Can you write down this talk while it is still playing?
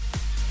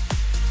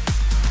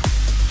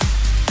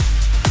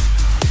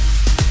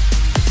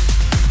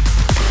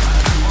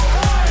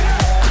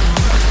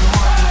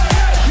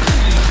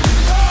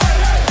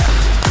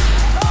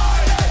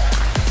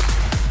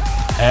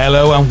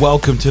Hello and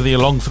welcome to the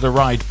Along for the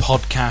Ride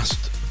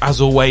podcast.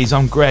 As always,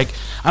 I'm Greg,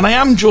 and I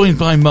am joined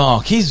by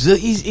Mark. He's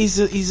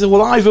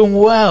alive and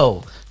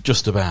well,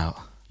 just about.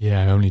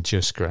 Yeah, only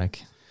just, Greg.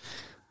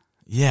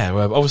 Yeah,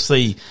 well,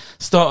 obviously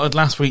started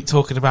last week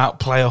talking about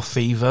playoff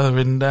fever,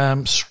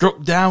 and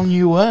struck down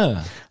you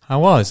were. I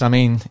was. I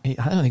mean, I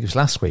don't think it was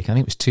last week. I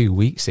think it was 2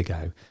 weeks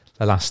ago.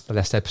 The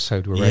last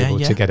episode we were able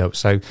to get up.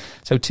 So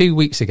 2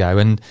 weeks ago,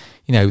 and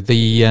you know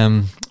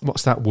the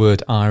what's that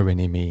word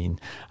irony mean?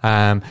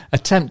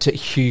 Attempt at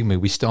humour.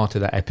 We started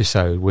that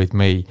episode with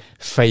me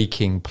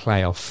faking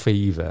playoff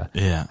fever.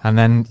 Yeah, and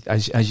then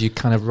as you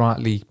kind of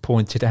rightly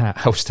pointed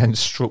out, I was then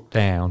struck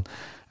down.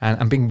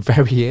 And being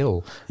very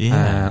ill.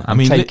 Yeah, I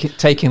mean,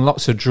 taking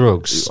lots of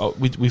drugs.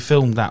 We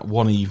filmed that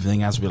one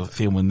evening, as we're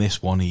filming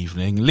this one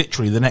evening.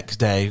 Literally the next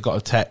day, I got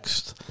a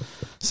text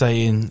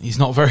saying he's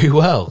not very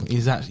well.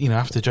 He's actually,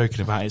 after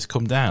joking about it, it's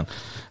come down.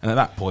 And at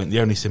that point,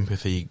 the only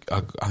sympathy I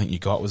think you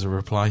got was a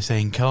reply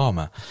saying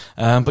karma.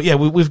 But yeah,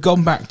 we've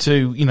gone back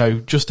to,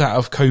 just out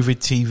of COVID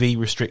TV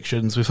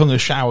restrictions. We've hung a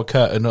shower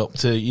curtain up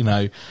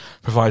to,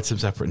 provide some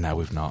separate. No,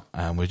 we've not.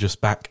 We're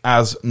just back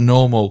as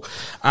normal.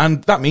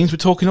 And that means we're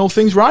talking all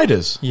things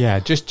riders. Yeah,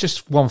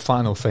 just one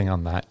final thing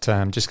on that.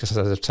 Just because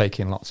I've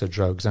taken lots of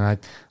drugs, and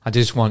I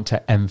just want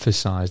to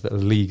emphasise that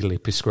legally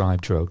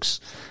prescribed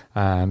drugs.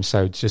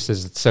 So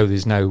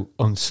there's no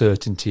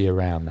uncertainty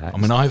around that. I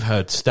mean, I've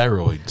heard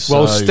steroids.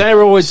 Well,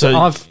 steroids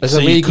are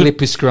legally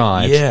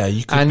prescribed. Yeah,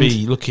 you could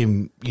be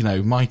looking,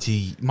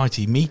 mighty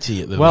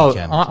meaty at the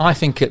weekend. Well, I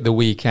think at the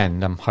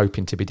weekend, I'm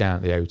hoping to be down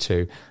at the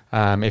O2.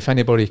 If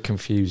anybody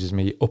confuses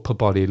me, upper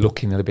body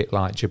looking a little bit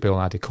like Jabril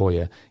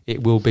Adekoya,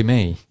 it will be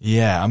me.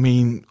 Yeah, I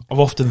mean, I've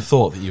often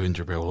thought that you and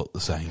Jabril look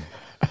the same.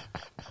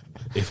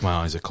 If my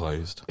eyes are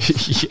closed.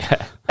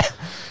 Yeah.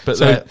 But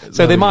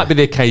so there might be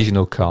the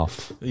occasional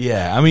cough.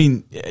 Yeah, I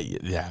mean,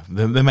 yeah,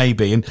 there may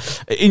be. And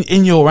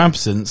in your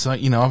absence,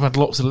 I've had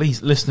lots of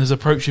listeners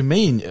approaching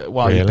me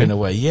while you've been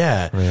away.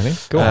 Yeah. Really?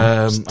 Go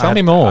on. Tell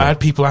me more. I had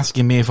people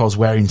asking me if I was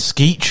wearing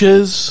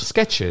Skechers.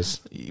 Skechers?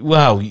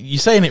 Well, you're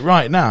saying it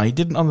right now. You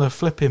didn't on the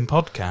flipping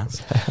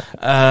podcast.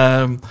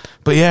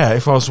 But yeah,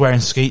 if I was wearing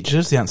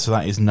Skechers, the answer to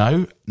that is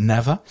no,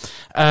 never.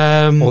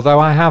 Although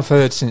I have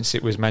heard since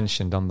it was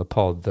mentioned on the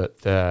pod that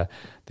the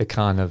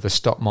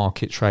stock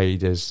market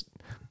trade has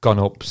gone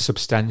up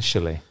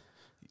substantily.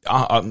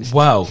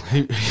 Well,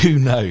 who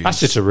knows? That's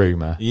just a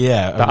rumour.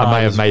 Yeah, that I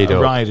may have made up.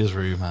 A rider's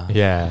rumour.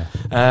 Yeah.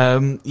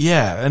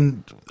 Yeah,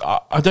 and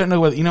I don't know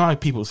whether, how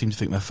people seem to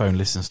think their phone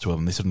listens to them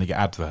and they suddenly get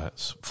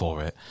adverts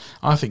for it.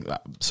 I think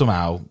that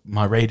somehow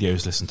my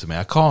radios listen to me.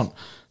 I can't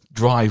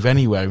drive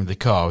anywhere in the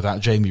car without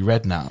Jamie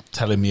Redknapp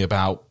telling me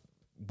about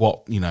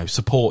what,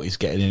 support he's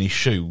getting in his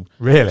shoe.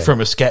 Really?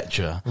 From a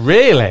Sketcher.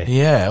 Really?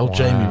 Yeah, old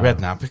Jamie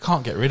Redknapp. We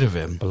can't get rid of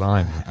him.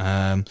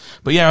 Blimey.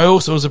 But yeah, I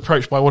also was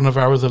approached by one of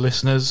our other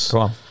listeners.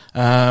 Go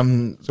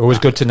on. It's always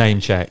good to name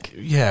check.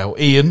 Yeah,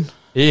 Ian.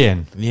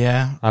 Ian?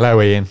 Yeah.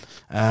 Hello, Ian.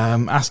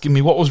 Asking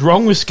me what was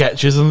wrong with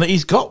Skechers and that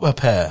he's got a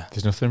pair.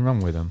 There's nothing wrong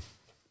with them.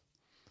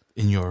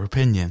 In your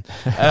opinion.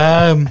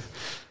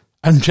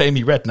 And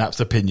Jamie Redknapp's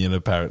opinion,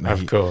 apparently.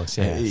 Of course,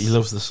 yes. He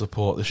loves the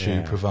support the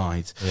shoe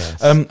provides. Yes.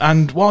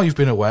 And while you've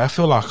been away, I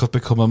feel like I've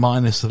become a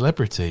minor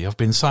celebrity. I've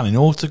been signing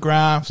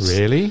autographs.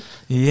 Really?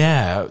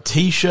 Yeah.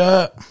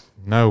 T-shirt.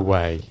 No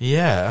way.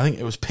 Yeah, I think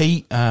it was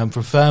Pete from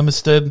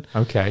Firmiston.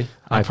 Okay.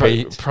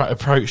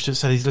 Approached and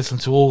said he's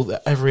listened to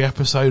every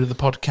episode of the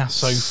podcast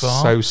so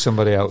far. So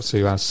somebody else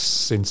who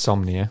has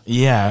insomnia.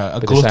 Yeah, a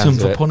glutton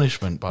for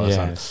punishment by the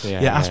sound.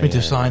 Asked me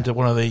to sign to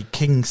one of the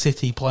King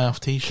City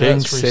playoff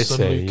T-shirts for his son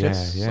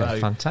Lucas. Yeah,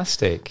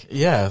 fantastic.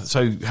 Yeah,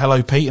 so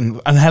hello Pete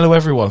and hello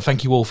everyone.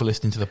 Thank you all for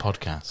listening to the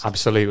podcast.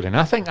 Absolutely. And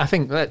I think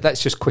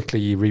let's just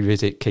quickly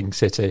revisit King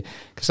City,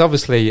 because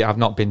obviously I've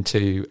not been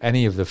to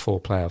any of the 4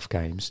 playoff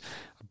games,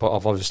 but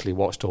I've obviously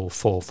watched all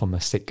 4 from a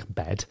sick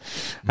bed.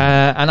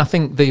 And I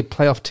think the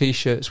playoff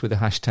T-shirts with the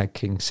hashtag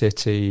King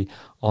City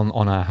on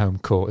our home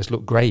court has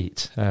looked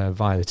great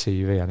via the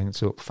TV. I think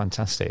it's looked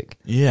fantastic.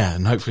 Yeah,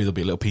 and hopefully there'll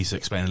be a little piece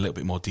explaining a little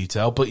bit more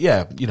detail. But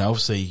yeah,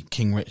 obviously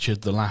King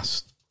Richard, the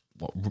last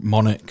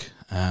monarch,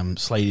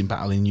 slayed in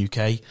battle in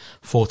UK,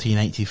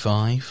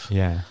 1485.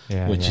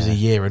 Which is a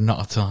year and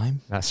not a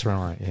time. That's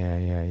right.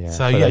 Yeah.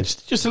 So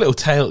just a little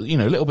tale,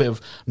 a little bit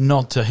of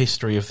nod to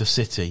history of the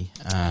city.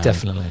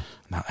 Definitely.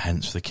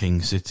 Hence the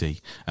King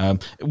City.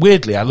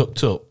 Weirdly, I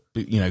looked up,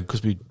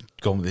 because we'd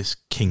gone with this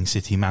King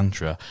City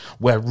mantra,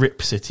 where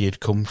Rip City had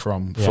come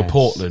from for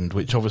Portland,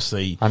 which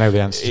obviously I know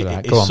the answer to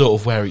that. It's sort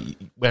of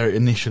where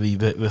initially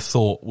the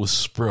thought was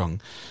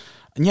sprung.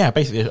 And yeah,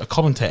 basically a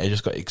commentator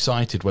just got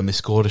excited when they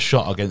scored a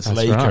shot against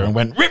Laker and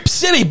went, Rip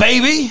City,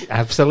 baby!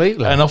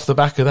 Absolutely. And off the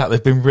back of that,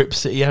 they've been Rip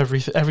City every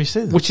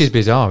since. Which is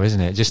bizarre,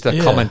 isn't it? Just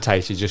the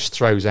commentator just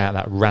throws out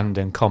that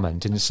random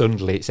comment and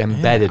suddenly it's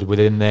embedded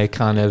within their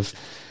kind of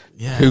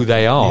who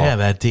they are. Yeah,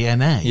 their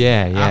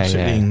DNA.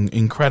 Absolutely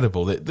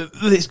incredible.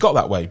 It's got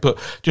that way, but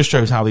just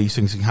shows how these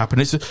things can happen.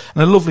 It's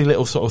a lovely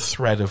little sort of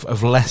thread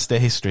of Leicester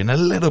history and a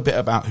little bit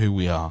about who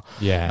we are.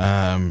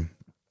 Yeah.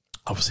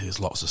 Obviously, there's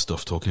lots of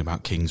stuff talking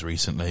about Kings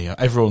recently.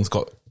 Everyone's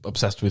got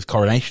obsessed with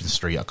Coronation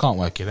Street. I can't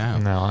work it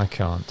out. No, I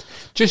can't.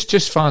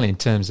 Just finally, in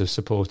terms of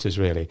supporters,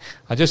 really,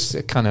 I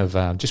just kind of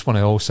just want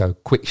to also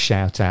quick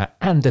shout out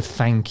and a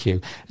thank you,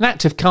 an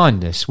act of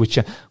kindness, which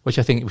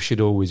I think we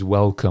should always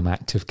welcome.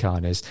 Act of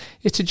kindness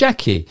is to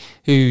Jackie,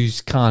 who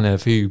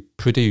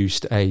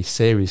produced a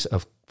series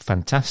of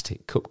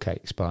fantastic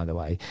cupcakes, by the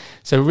way.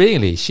 So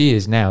really, she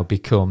has now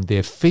become the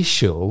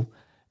official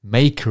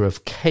maker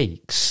of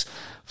cakes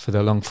for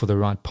the Long for the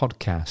Ride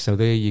podcast. So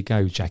there you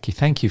go, Jackie.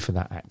 Thank you for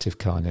that act of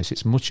kindness.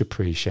 It's much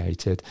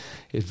appreciated.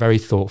 It's very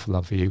thoughtful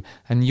of you.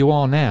 And you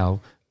are now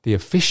the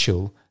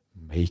official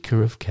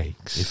maker of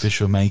cakes. The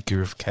official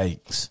maker of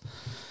cakes.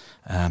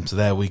 So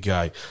there we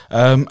go.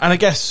 And I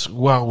guess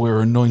while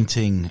we're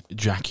anointing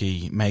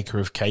Jackie maker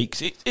of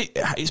cakes,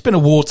 it's been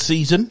award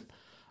season.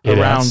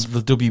 Around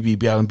the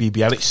WBBL and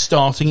BBL. It's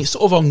starting, it's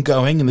sort of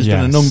ongoing, and there's been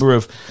a number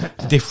of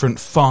different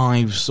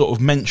fives sort of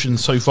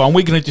mentioned so far, and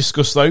we're going to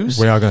discuss those.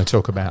 We are going to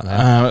talk about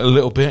that a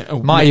little bit.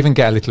 Might even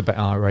get a little bit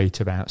irate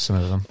about some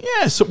of them.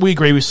 Yeah, so we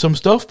agree with some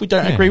stuff, we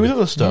don't agree with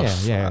other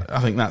stuff. Yeah. I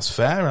think that's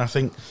fair, and I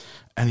think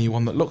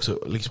anyone that looks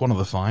at least one of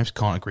the fives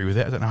can't agree with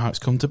it. I don't know how it's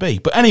come to be.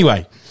 But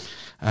anyway,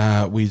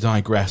 we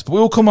digress. But we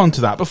will come on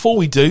to that. Before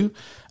we do,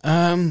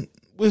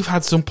 we've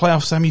had some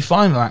playoff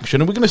semi-final action,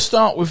 and we're going to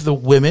start with the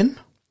women.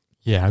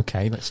 Yeah,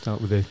 okay, let's start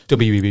with the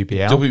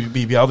WBBL.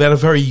 WBBL, they had a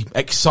very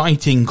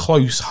exciting,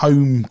 close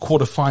home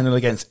quarter-final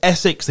against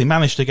Essex. They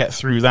managed to get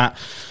through that.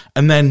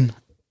 And then,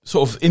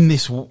 sort of in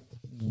this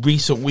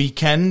recent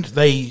weekend,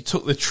 they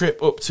took the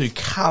trip up to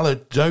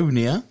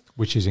Caledonia.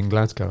 Which is in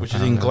Glasgow.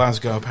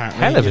 Apparently.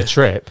 Hell of a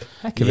trip.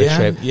 Heck of a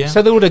trip. Yeah.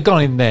 So they would have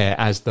gone in there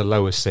as the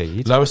lower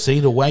seed. Lower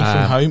seed, away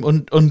from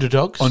home,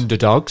 underdogs.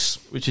 Underdogs.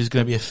 Which is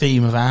going to be a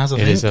theme of ours, I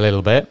think. It is a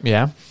little bit,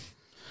 yeah.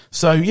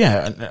 So,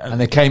 yeah.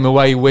 And they came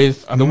away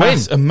with the win.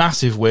 A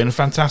massive win, a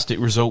fantastic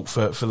result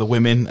for the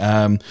women.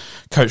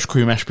 Coach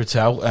Krumesh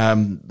Patel,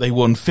 they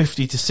won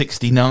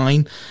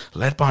 50-69,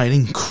 led by an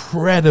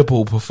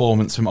incredible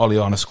performance from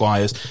Oleana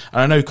Squires.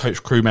 And I know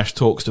Coach Krumesh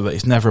talks to that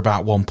it's never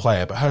about one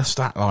player, but her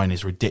stat line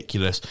is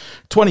ridiculous.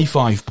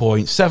 25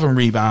 points, 7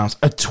 rebounds,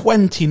 a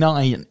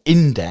 29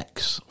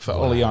 index for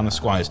Oleana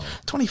Squires.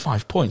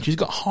 25 points. She's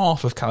got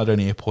half of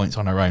Caledonia points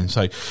on her own.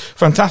 So,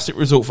 fantastic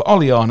result for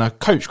Oleana,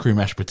 Coach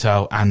Krumesh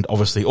Patel, and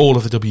obviously all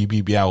of the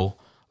WBBL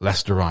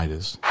Leicester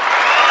Riders.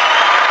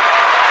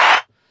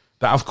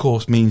 That, of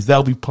course, means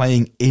they'll be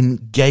playing in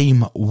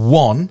Game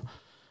 1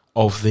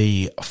 of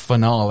the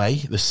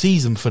finale, the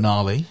season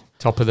finale.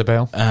 Top of the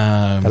bill.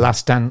 The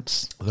Last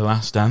Dance. The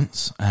Last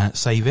Dance.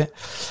 Save it.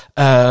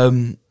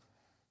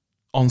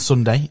 On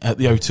Sunday at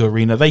the O2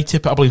 Arena. They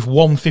tip at, I believe,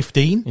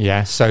 1:15.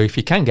 Yeah, so if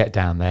you can get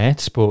down there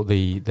to support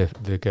the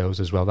girls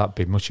as well, that'd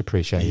be much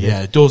appreciated.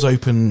 Yeah, doors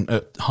open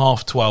at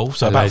 12:30,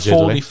 so Allegedly.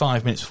 about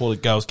 45 minutes before the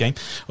girls' game.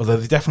 Although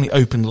they definitely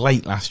opened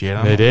late last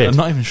year. They did. I'm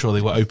not even sure they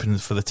were open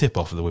for the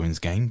tip-off of the women's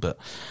game, but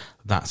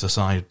that's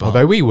aside. But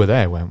although we were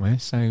there, weren't we?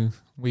 So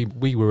we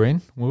were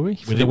in, were we?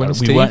 We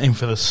weren't in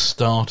for the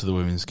start of the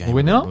women's game. Were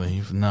we not? I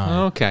believe. No.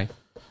 Oh, okay.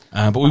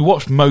 But we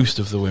watched most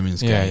of the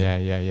women's game.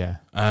 Yeah.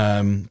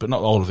 But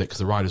not all of it because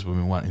the Riders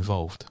women weren't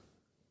involved.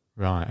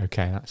 Right,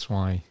 okay, that's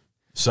why.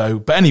 So,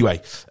 but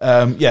anyway,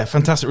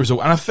 fantastic result.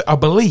 And I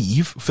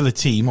believe for the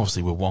team,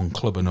 obviously we're one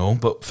club and all,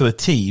 but for the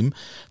team,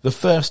 the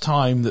first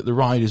time that the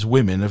Riders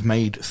women have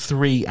made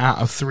 3 out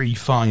of 3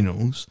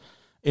 finals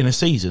in a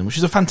season, which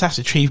is a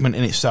fantastic achievement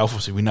in itself.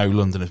 Obviously, we know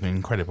London has been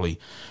incredibly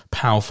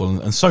powerful,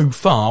 and so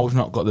far we've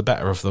not got the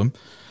better of them.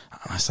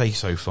 And I say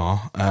so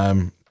far.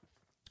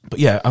 But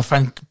yeah, a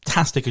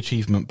fantastic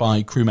achievement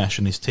by Krumesh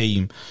and his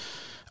team.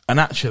 And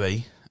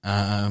actually,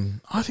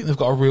 I think they've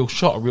got a real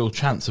shot, a real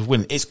chance of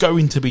winning. It's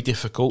going to be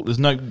difficult. There's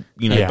no,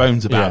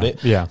 bones about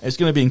it. Yeah. It's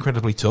going to be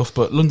incredibly tough.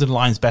 But London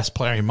Lions' best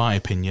player, in my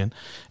opinion,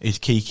 is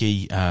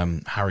Kiki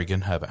Herbert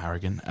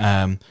Harrigan.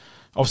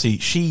 Obviously,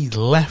 she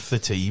left the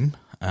team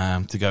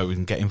to go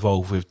and get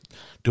involved with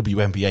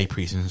WNBA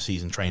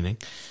pre-season training,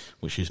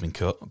 which has been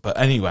cut. But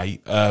anyway,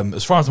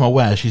 as far as I'm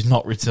aware, she's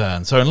not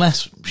returned. So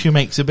unless she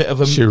makes a bit of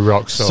a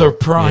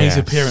surprise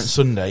appearance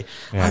Sunday,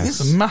 I think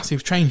it's a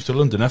massive change to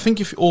London. I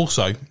think if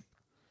also,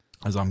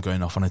 as I'm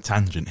going off on a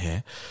tangent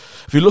here,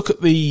 if you look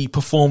at the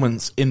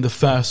performance in the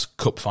first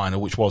cup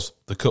final, which was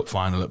the cup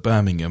final at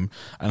Birmingham,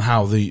 and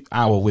how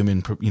our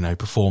women,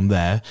 performed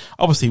there,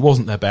 obviously it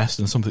wasn't their best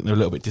and something they're a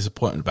little bit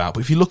disappointed about.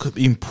 But if you look at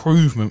the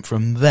improvement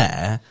from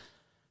there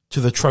to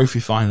the trophy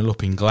final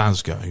up in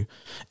Glasgow,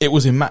 it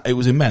was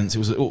immense. It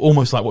was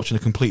almost like watching a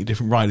completely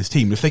different Riders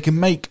team. If they can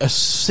make a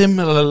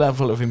similar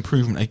level of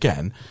improvement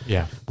again,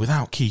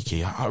 without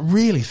Kiki, I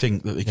really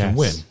think that they can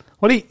win.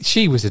 Well,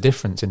 she was the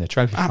difference in the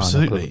trophy final.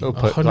 Absolutely, Up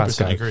at 100%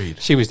 Glasgow.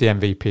 agreed. She was the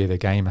MVP of the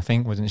game, I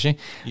think, wasn't she?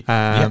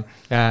 And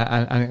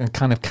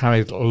kind of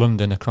carried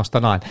London across the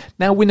line.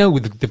 Now, we know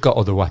they've got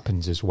other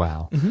weapons as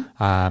well,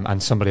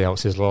 and somebody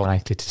else is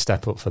likely to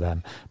step up for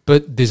them.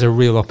 But there's a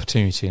real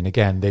opportunity, and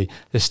again,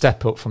 the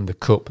step up from the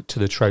cup to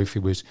the trophy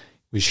was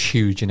was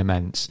huge and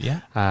immense.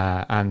 Yeah.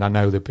 And I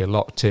know they'll be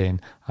locked in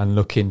and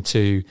looking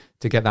to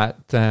get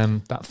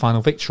that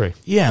final victory.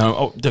 Yeah,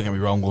 don't get me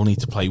wrong, we'll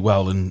need to play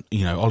well, and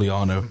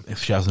Oliana,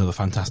 if she has another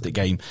fantastic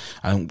game,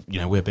 and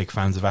we're big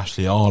fans of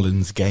Ashley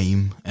Arlen's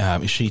game,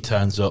 if she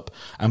turns up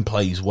and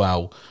plays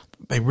well,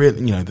 they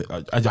really,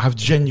 I have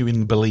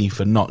genuine belief,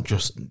 and not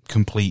just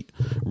complete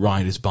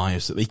Riders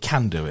bias, that they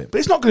can do it. But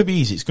it's not going to be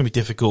easy, it's going to be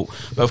difficult.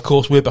 But of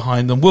course, we're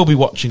behind them. We'll be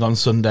watching on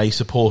Sunday,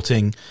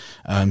 supporting.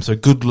 So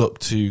good luck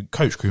to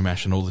Coach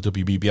Krumesh and all the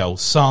WBBL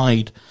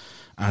side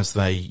as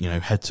they,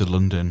 head to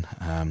London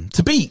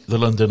to beat the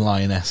London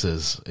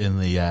Lionesses in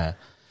the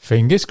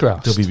fingers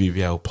crossed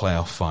WBBL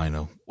playoff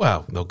final.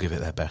 Well, they'll give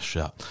it their best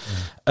shot.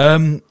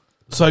 Yeah.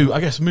 So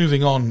I guess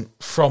moving on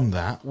from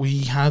that, we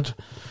had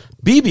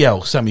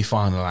BBL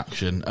semi-final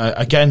action.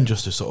 Again,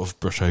 just to sort of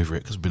brush over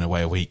it because we've been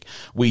away a week,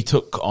 we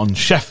took on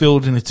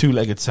Sheffield in a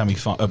two-legged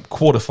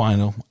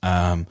quarter-final,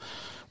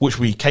 which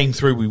we came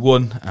through. We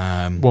won.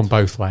 Won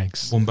both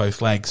legs.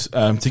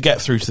 To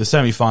get through to the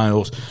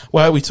semi-finals,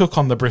 where we took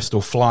on the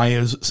Bristol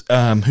Flyers,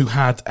 who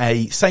had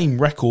a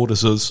same record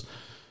as us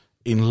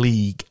in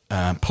league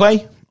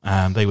play.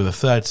 They were the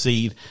third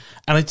seed,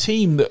 and a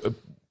team that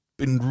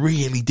been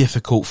really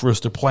difficult for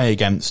us to play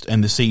against in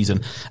the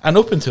season. And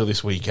up until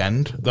this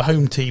weekend, the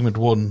home team had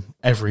won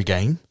every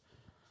game.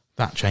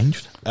 That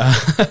changed.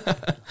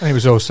 And it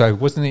was also,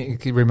 wasn't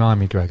it? Remind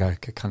me, Greg. I'm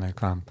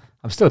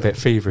still a bit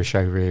feverish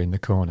over here in the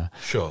corner.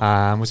 Sure.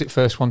 Was it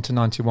first one to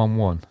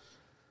 91-1?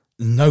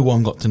 No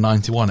one got to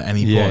 91 at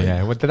any point.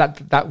 Yeah. Well,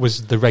 that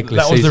was the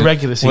regular season. That was the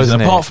regular season.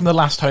 Apart from the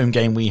last home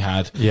game we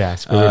had,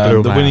 yes,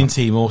 the winning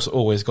team also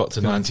always got to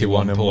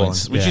 91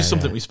 points, which is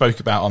something we spoke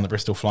about on the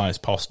Bristol Flyers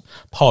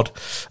pod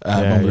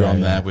when we were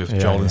on there with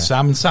Joel and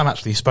Sam. And Sam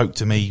actually spoke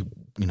to me,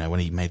 when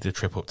he made the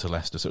trip up to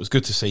Leicester. So it was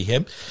good to see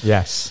him.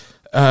 Yes.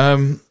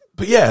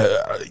 But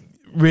yeah,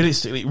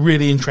 realistically,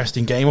 really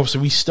interesting game.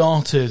 Obviously, we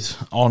started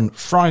on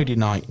Friday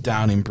night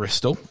down in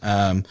Bristol.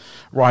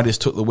 Riders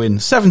took the win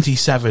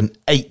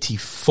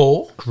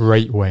 77-84.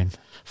 Great win.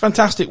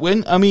 Fantastic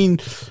win. I mean,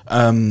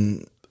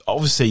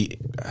 obviously,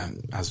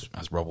 as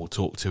Rob will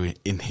talk to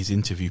in his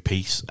interview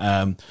piece,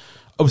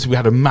 obviously we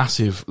had a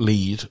massive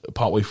lead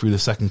partway through the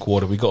second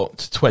quarter. We got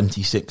to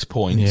 26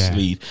 points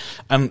lead.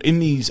 And in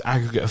these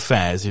aggregate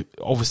affairs,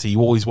 obviously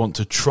you always want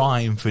to try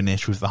and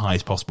finish with the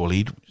highest possible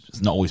lead.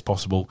 It's not always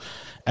possible.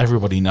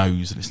 Everybody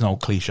knows, and it's an old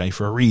cliche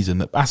for a reason,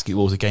 that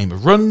basketball is a game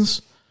of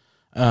runs.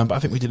 But I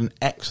think we did an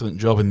excellent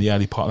job in the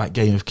early part of that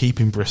game of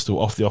keeping Bristol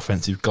off the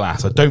offensive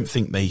glass. I don't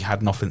think they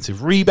had an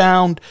offensive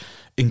rebound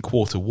in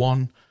quarter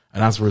one.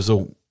 And as a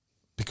result,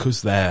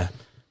 because they're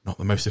not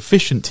the most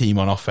efficient team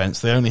on offense,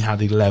 they only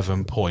had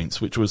 11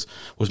 points, which was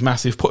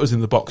massive, put us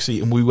in the box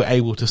seat, and we were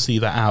able to see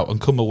that out and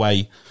come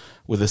away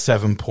with a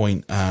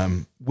 7-point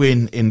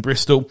win in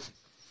Bristol.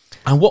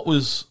 And what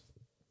was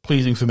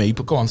pleasing for me,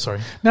 but go on,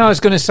 sorry. No, I was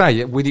going to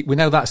say, we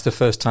know that's the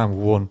first time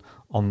we won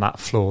on that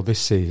floor this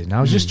season. I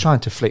was just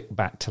trying to flick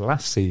back to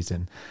last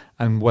season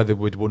and whether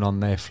we'd won on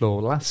their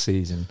floor last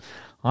season.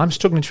 I'm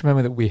struggling to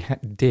remember that we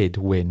did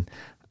win.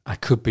 I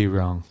could be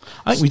wrong.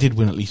 I think we did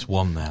win at least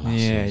one there last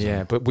season.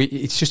 Yeah, but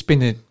it's just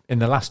been, in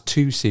the last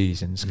two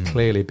seasons,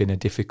 clearly been a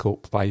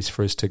difficult place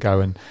for us to go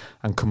and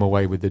come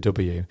away with the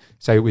W.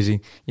 So it was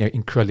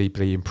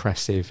incredibly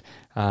impressive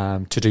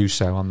to do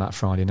so on that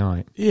Friday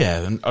night.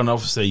 Yeah, and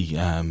obviously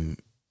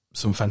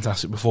some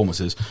fantastic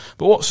performances.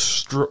 But what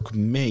struck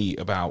me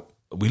about,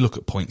 we look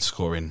at point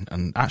scoring,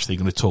 and actually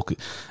going to talk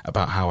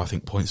about how I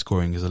think point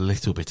scoring is a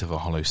little bit of a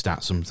hollow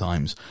stat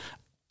sometimes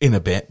in a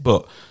bit,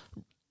 but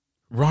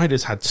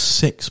Riders had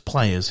 6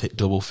 players hit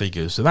double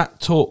figures. So that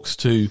talks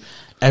to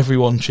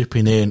everyone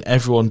chipping in,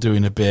 everyone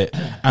doing a bit.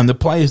 And the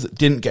players that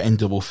didn't get in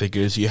double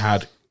figures, you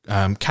had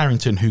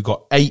Carrington, who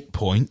got 8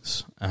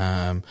 points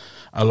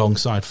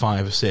alongside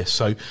 5 assists.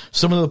 So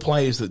some of the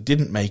players that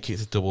didn't make it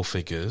to double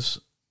figures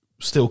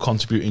still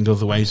contributing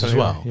other ways as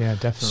well. Yeah,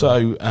 definitely.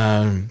 So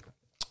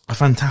a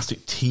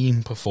fantastic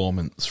team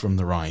performance from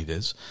the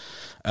Riders.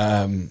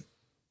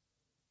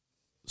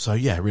 So,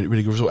 yeah, really,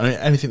 really good result.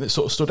 Anything that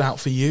sort of stood out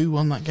for you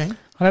on that game?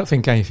 I don't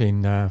think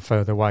anything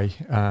further away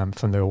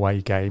from the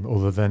away game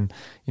other than,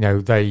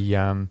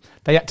 they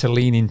had to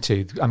lean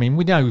into... I mean,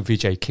 we know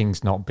Vijay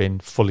King's not been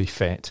fully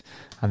fit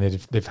and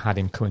they've had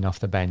him coming off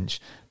the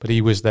bench, but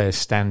he was their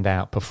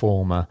standout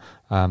performer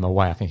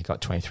away. I think he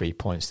got 23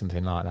 points,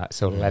 something like that,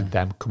 so led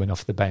them coming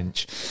off the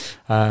bench.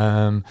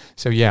 I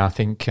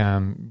think,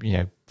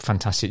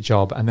 fantastic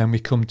job. And then we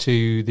come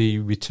to the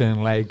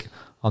return leg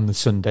on the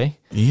Sunday.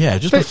 Yeah,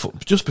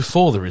 just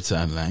before the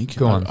return leg.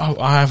 Go on.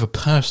 I have a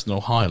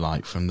personal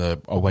highlight from the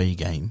away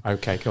game.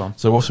 Okay, go on.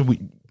 So also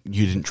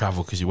you didn't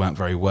travel because you weren't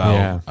very well.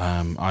 Yeah.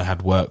 I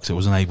had work, so I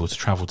wasn't able to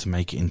travel to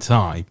make it in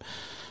time.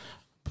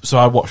 So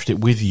I watched it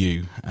with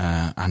you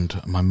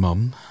and my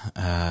mum.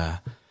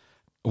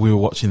 We were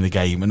watching the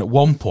game, and at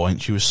one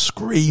point she was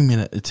screaming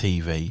at the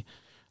TV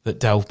that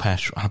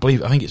Delpesh, I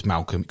think it's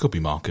Malcolm, it could be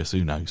Marcus,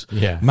 who knows.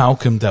 Yeah.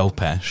 Malcolm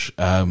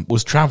Delpesh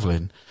was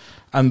travelling.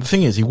 And the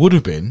thing is, he would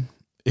have been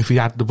if he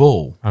had the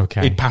ball.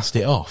 Okay. He'd passed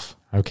it off.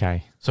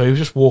 Okay. So he was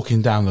just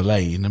walking down the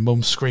lane and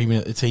Mum's screaming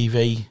at the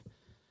TV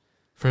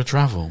for a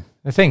travel.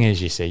 The thing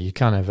is, you see, you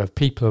kind of have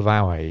people of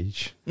our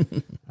age, me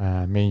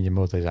and your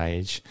mother's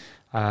age,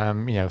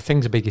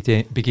 things are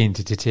beginning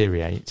to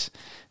deteriorate,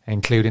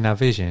 including our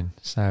vision.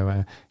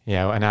 So,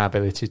 and our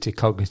ability to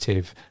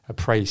cognitive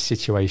appraise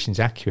situations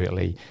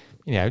accurately,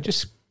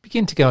 just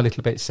begin to go a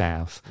little bit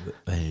south.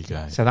 There you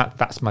go. So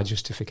that's my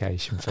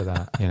justification for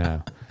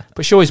that,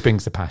 But she always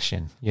brings the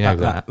passion,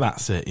 that.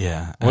 That's it,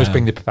 yeah. Always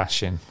bring the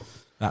passion.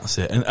 That's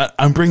it,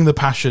 and bring the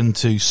passion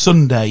to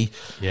Sunday.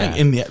 Yeah. I think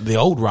in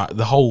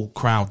the whole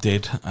crowd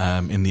did.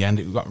 In the end,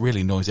 it got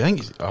really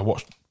noisy. I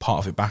watched part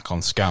of it back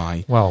on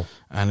Sky. Well,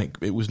 and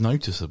it was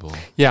noticeable.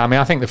 Yeah, I mean,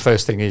 I think the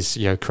first thing is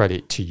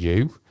credit to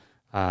you,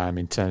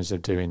 in terms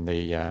of doing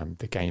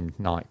the game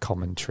night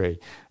commentary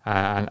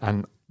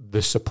and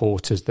the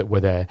supporters that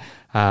were there.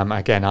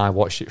 Again, I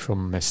watched it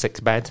from a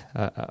sick bed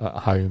at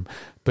home,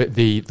 but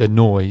the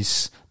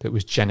noise that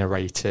was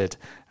generated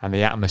and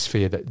the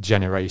atmosphere that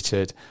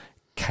generated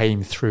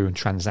came through and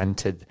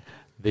transcended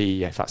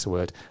if that's a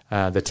word,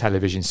 the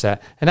television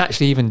set. And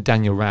actually even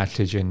Daniel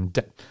Radcliffe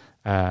and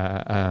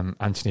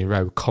Anthony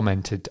Rowe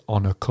commented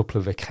on a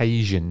couple of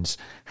occasions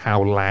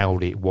how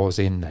loud it was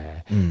in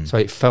there. So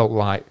it felt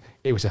like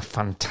it was a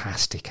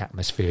fantastic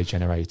atmosphere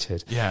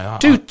generated. Yeah,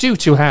 due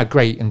to how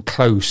great and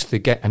close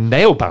and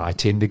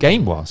nail-biting the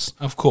game was.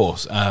 Of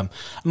course. And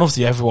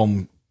obviously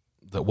everyone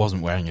that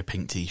wasn't wearing a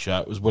pink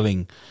T-shirt was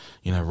willing,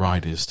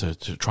 riders to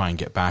try and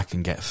get back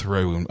and get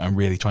through and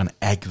really try and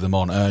egg them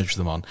on, urge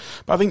them on.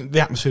 But I think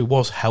the atmosphere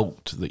was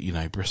helped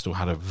that, Bristol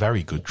had a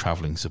very good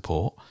travelling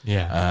support.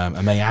 Yeah.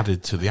 And they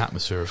added to the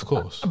atmosphere, of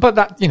course. But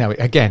that,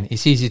 again,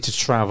 it's easy to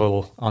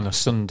travel on a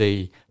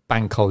Sunday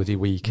bank holiday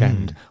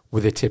weekend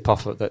with a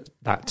tip-off at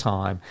that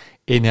time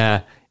in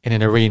an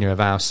arena of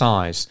our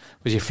size.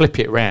 Because you flip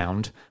it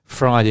round,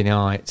 Friday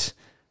night,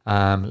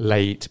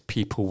 late,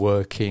 people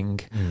working.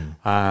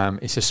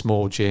 It's a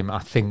small gym. I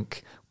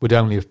think would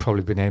only have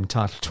probably been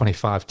entitled to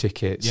 25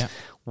 tickets. Yeah.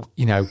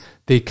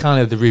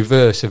 The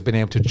reverse of being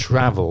able to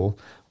travel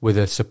with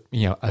a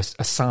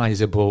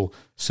sizable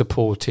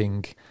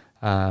supporting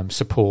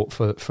support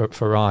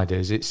for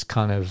riders. It's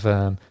kind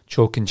of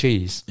chalk and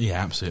cheese.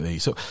 Yeah, absolutely.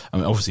 So, I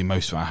mean, obviously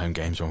most of our home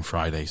games are on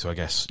Friday, so I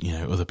guess,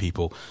 other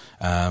people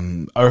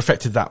are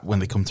affected that when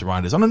they come to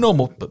riders on a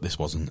normal, but this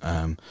wasn't.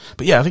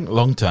 But yeah, I think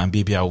long-term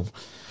BBL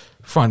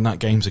Friday night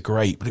games are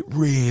great, but it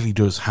really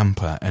does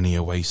hamper any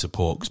away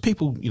support because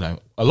people,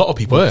 a lot of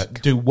people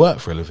do work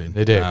for a living.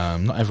 They do.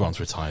 Not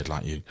everyone's retired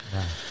like you.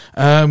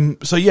 No.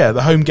 So yeah,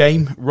 the home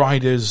game,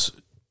 Riders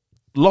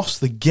lost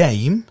the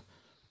game,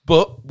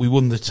 but we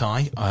won the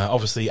tie.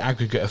 Obviously,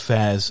 aggregate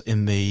affairs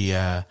in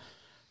the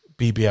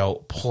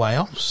BBL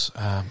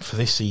playoffs for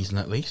this season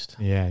at least.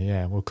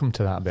 Yeah. We'll come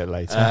to that a bit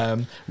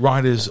later.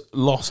 Riders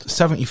lost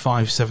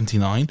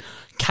 75-79,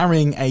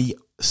 carrying a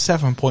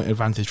 7-point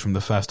advantage from the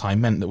first time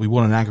meant that we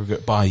won an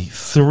aggregate by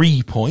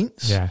 3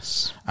 points.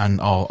 Yes. And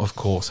are, of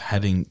course,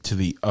 heading to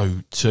the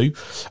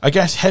O2. I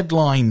guess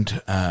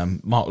headlined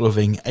Mark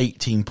Loving,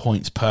 18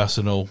 points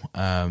personal,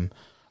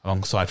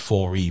 alongside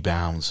 4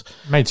 rebounds.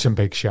 Made some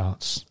big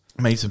shots.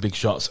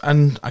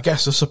 And I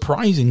guess a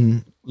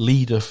surprising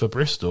leader for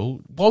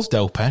Bristol was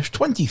Delpesh.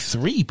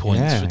 23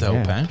 points for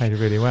Delpesh. Yeah, played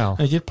really well.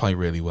 He did play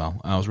really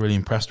well. I was really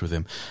impressed with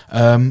him.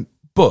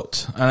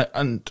 But,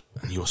 and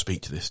you'll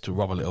speak to this to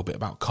Rob a little bit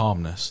about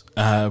calmness,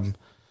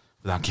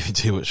 without giving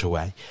too much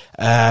away.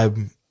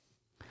 I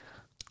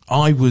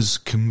was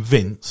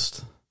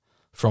convinced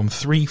from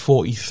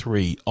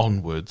 3:43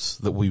 onwards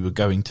that we were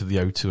going to the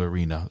O2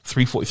 Arena.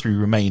 3:43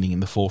 remaining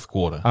in the fourth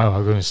quarter. Oh, I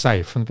was going to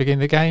say, from the beginning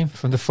of the game?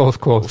 From the fourth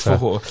quarter?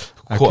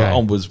 Quarter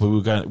onwards, we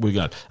were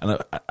going.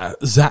 And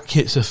Zach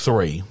hits a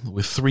 3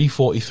 with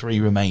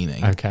 3:43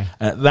 remaining. Okay.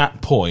 And at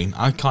that point,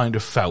 I kind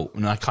of felt,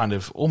 and I kind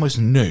of almost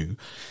knew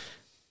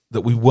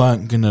that we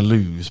weren't going to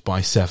lose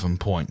by 7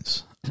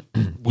 points.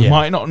 We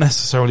might not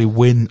necessarily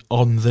win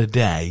on the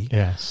day,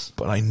 yes,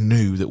 but I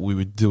knew that we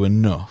would do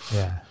enough,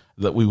 yeah,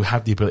 that we would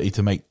have the ability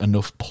to make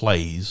enough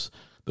plays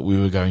that we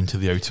were going to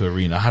the O2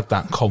 Arena. I had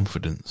that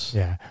confidence.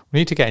 Yeah, we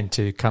need to get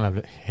into kind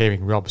of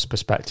hearing Rob's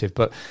perspective,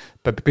 but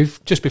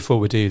just before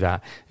we do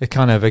that, it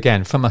kind of,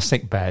 again, from my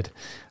sick bed,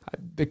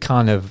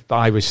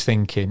 I was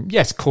thinking,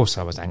 yes, of course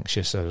I was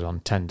anxious. I was on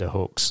tender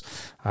hooks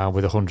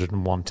with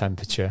 101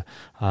 temperature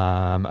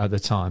at the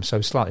time, so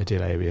slightly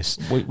delirious.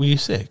 Were you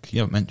sick? You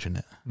haven't mentioned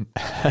it.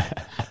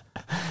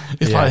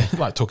 It's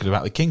like talking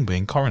about the king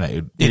being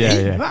coronated.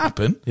 Did that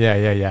happen?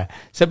 Yeah.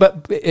 So,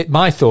 but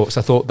my thoughts,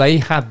 I thought they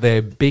had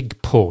their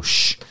big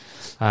push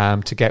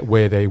to get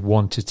where they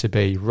wanted to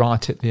be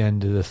right at the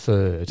end of the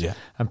third,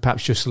 and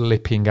perhaps just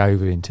lipping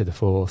over into the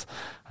fourth.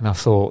 And I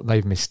thought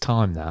they've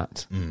mistimed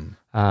that.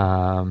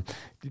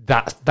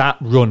 That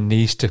run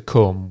needs to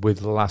come with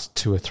the last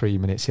 2 or 3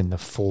 minutes in the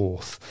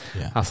fourth.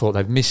 Yeah. I thought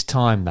they've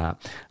mistimed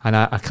that, and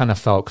I kind of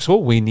felt, because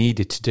all we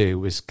needed to do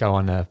was go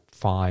on a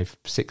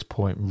 5-6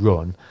 point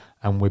run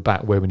and we're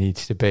back where we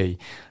needed to be.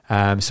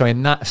 So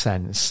in that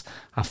sense,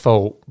 I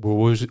felt we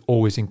were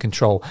always in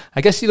control.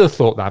 I guess the other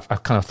thought that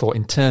I've kind of thought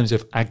in terms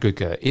of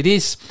aggregate, it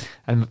is,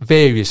 and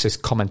various as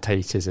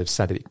commentators have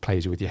said, it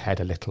plays with your head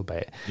a little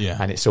bit. Yeah.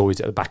 And it's always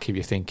at the back of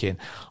your thinking.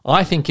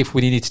 I think if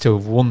we needed to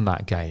have won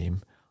that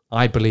game,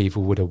 I believe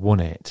we would have won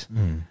it.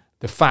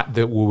 The fact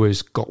that we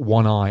always got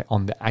one eye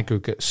on the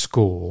aggregate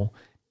score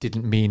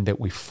didn't mean that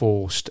we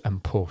forced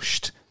and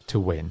pushed to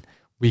win.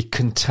 We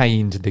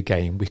contained the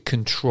game. We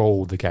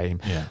controlled the game.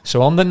 Yeah.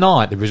 So on the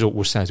night, the result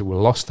will say that we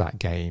lost that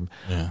game.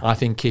 Yeah. I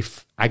think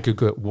if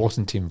aggregate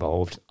wasn't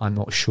involved, I'm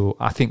not sure.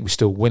 I think we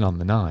still win on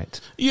the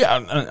night. Yeah,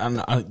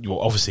 and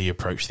you'll obviously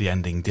approach the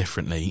ending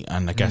differently,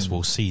 and I guess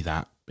we'll see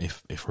that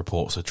if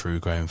reports are true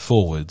going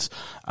forwards.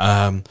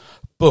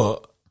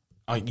 But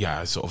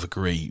I sort of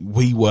agree.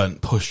 We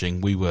weren't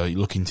pushing. We were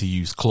looking to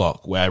use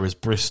clock, whereas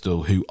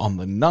Bristol, who on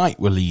the night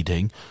were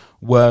leading,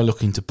 were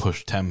looking to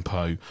push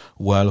tempo,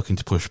 were looking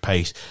to push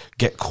pace,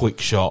 get quick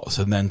shots,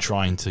 and then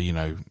trying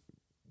to,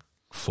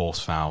 force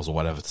fouls or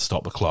whatever to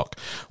stop the clock,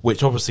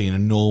 which obviously in a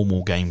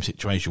normal game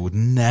situation would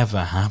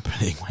never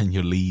happen when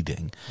you're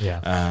leading.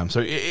 Yeah. So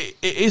it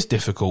is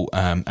difficult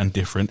and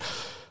different.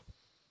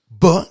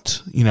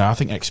 But, I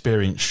think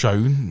experience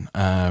shown,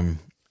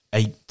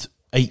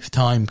 eighth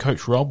time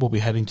Coach Rob will be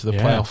heading to the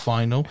playoff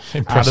final.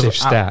 Impressive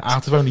stat.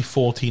 Out of only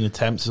 14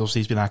 attempts,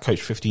 obviously he's been our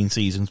coach 15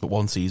 seasons, but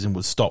one season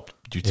was stopped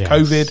due to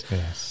COVID.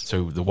 Yes.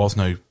 So there was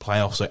no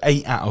playoff. So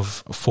 8 out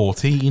of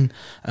 14.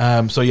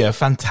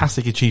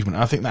 Fantastic achievement.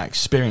 I think that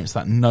experience,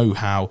 that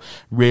know-how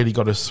really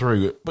got us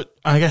through. But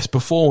I guess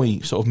before we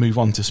sort of move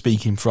on to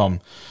speaking from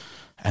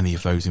any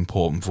of those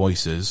important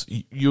voices,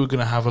 you're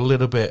going to have a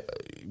little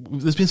bit.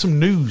 There's been some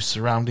news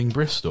surrounding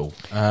Bristol.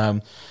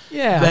 They're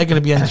going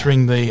to be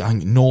entering the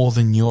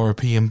Northern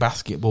European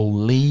Basketball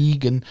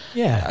League, and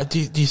do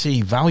you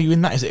see value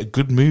in that? Is it a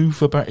good move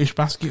for British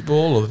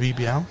basketball or the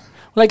BBL?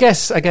 Well, I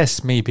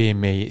guess me being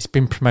me, it's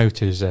been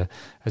promoted as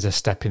a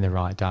step in the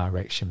right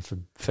direction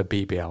for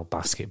BBL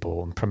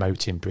basketball and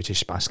promoting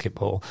British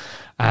basketball.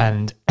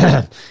 And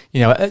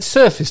at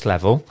surface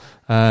level,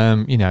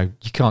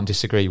 you can't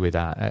disagree with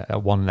that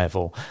at one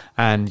level,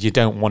 and you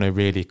don't want to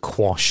really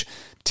quash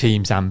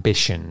team's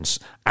ambitions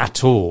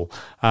at all.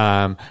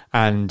 I'm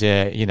going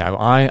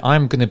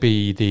to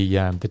be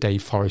the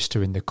Dave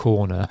Forrester in the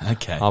corner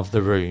of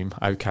the room.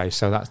 Okay,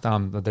 so that's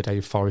the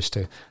Dave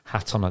Forrester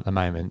hat on at the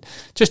moment,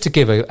 just to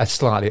give a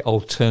slightly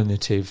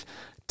alternative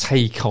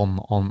take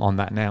on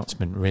that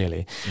announcement,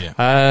 really. Yeah.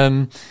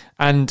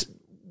 And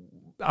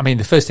I mean,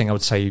 the first thing I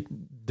would say,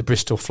 the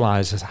Bristol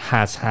Flyers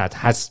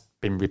has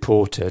been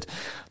reported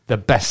the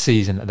best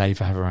season that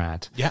they've ever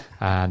had. Yeah.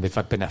 And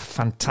they've been a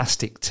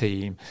fantastic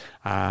team,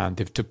 and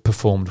they've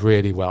performed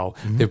really well.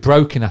 Mm-hmm. They've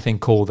broken, I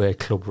think, all their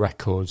club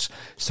records.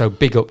 So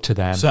big up to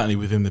them. Certainly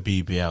within the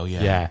BBL,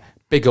 yeah. Yeah.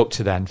 Big up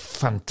to them.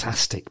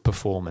 Fantastic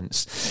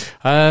performance.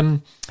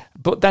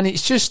 But then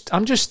it's just,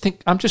 I'm just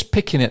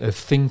picking at the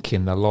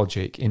thinking, the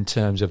logic in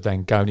terms of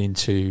then going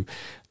into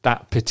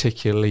that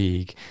particular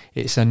league.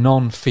 It's a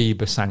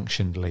non-FIBA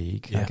sanctioned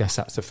league. Yeah. I guess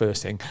that's the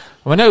first thing.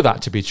 Well, I know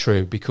that to be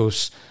true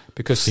because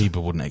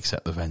FIBA wouldn't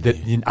accept the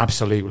venue.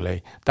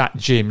 Absolutely. That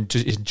gym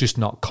is just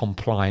not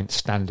compliant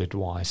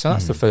standard-wise. So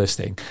that's the first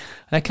thing.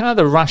 And kind of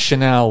the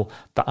rationale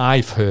that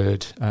I've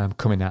heard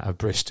coming out of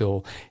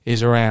Bristol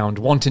is around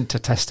wanting to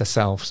test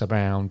ourselves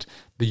around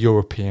the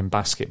European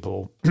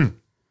basketball.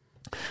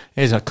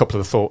 Here's a couple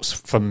of thoughts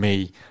from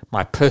me,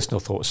 my personal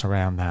thoughts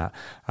around that.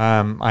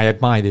 I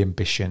admire the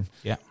ambition.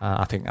 Yeah,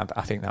 I think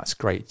that's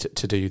great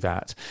to do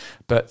that.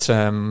 But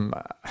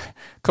a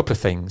couple of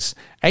things.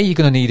 You're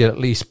going to need at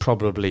least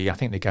probably, I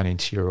think they're going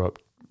into Europe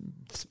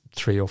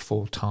 3 or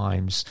 4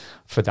 times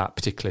for that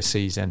particular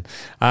season.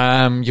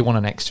 You want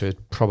an extra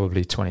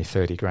probably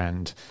 20-30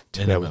 grand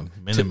to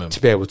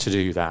be able to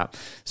do that.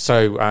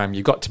 So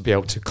you've got to be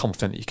able to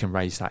confident that you can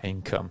raise that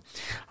income.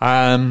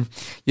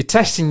 You're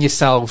testing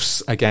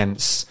yourselves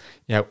against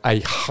a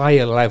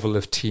higher level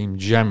of team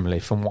generally.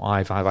 From what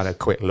I've had a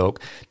quick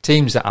look,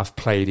 teams that have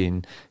played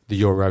in the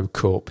Euro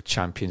Cup,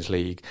 Champions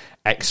League,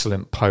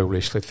 excellent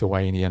Polish,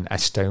 Lithuanian,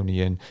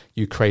 Estonian,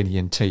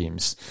 Ukrainian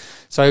teams.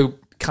 So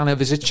kind of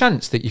there's a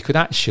chance that you could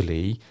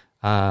actually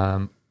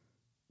not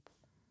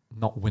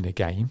win a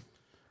game.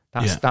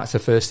 That's the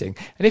first thing.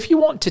 And if you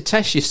want to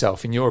test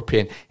yourself in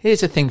European, here's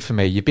the thing for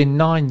me. You've been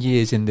 9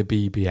 years in the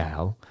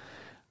BBL.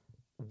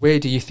 Where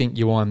do you think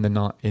you are in the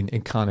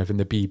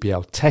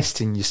BBL,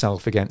 testing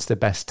yourself against the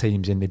best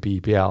teams in the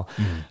BBL?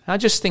 I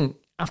just think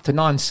after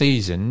 9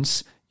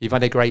 seasons, you've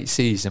had a great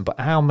season, but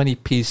how many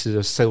pieces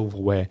of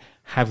silverware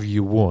have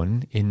you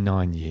won in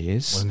 9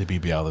 years? Well, in the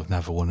BBL, they've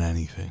never won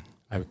anything.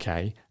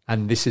 Okay.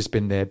 And this has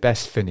been their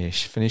best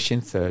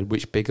finishing third,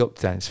 which big up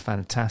then is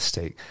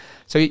fantastic.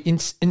 So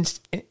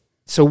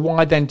so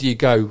why then do you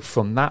go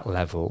from that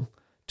level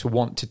to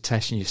want to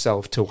test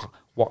yourself to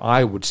what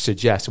I would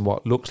suggest and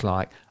what looks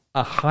like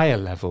a higher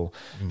level?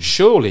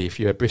 Surely if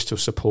you're a Bristol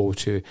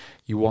supporter,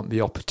 you want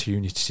the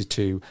opportunity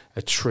to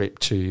a trip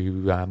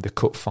to the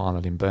cup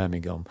final in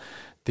Birmingham,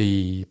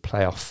 the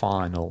playoff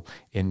final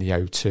in the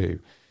O2.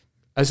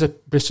 as a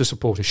Bristol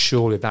supporter,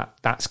 surely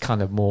that's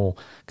kind of more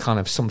kind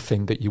of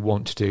something that you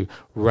want to do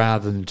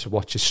rather than to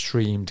watch a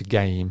streamed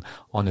game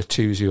on a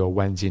Tuesday or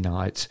Wednesday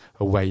night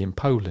away in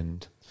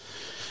Poland.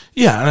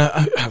 Yeah,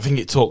 and I think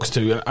it talks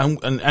to,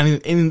 and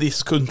in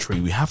this country,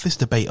 we have this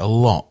debate a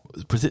lot,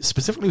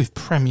 specifically with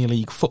Premier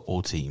League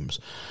football teams.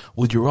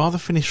 Would you rather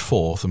finish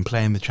fourth and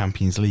play in the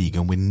Champions League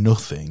and win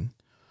nothing,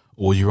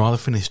 or would you rather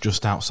finish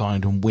just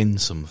outside and win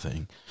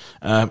something?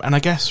 And I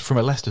guess from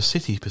a Leicester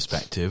City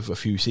perspective, a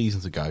few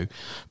seasons ago,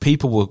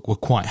 people were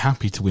quite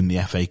happy to win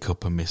the FA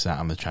Cup and miss out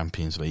on the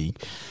Champions League,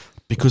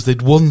 because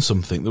they'd won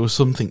something. There was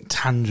something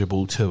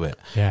tangible to it.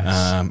 Yes.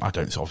 I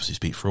don't obviously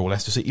speak for all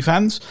Leicester City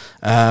fans.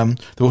 There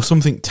was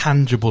something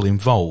tangible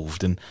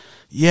involved. And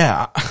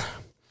yeah,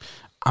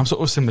 I'm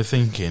sort of similar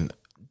thinking,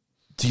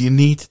 do you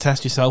need to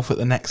test yourself at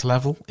the next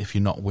level if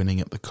you're not winning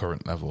at the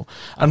current level?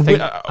 And I think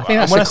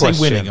that's when I the say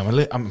question.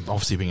 winning, I'm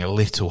obviously being a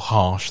little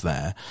harsh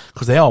there,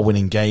 because they are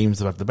winning games.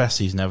 They've had the best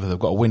season ever. They've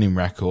got a winning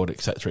record,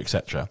 etc.,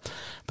 etc.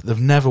 But they've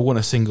never won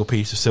a single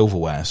piece of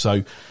silverware.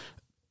 So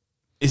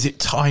is it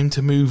time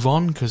to move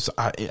on? Because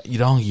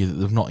you'd argue that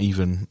they've not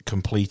even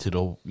completed,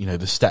 or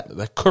the step that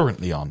they're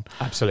currently on.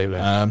 Absolutely.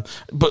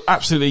 But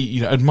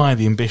absolutely, admire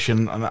the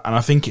ambition, and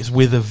I think it's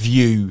with a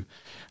view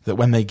that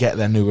when they get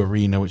their new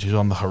arena, which is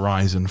on the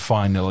horizon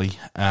finally,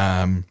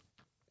 that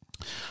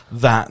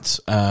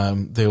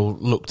they'll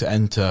look to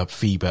enter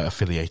FIBA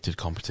affiliated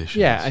competitions.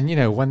 Yeah,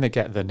 and when they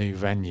get the new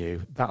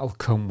venue, that'll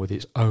come with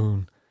its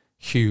own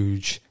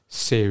huge,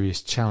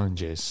 serious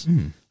challenges,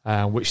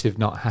 which they've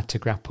not had to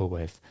grapple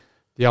with.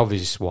 The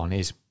obvious one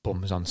is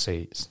bums on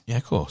seats. Yeah,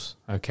 of course.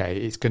 Okay,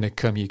 it's going to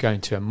come, you're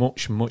going to a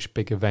much, much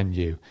bigger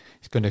venue.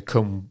 It's going to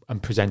come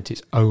and present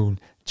its own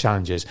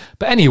challenges.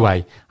 But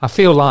anyway, I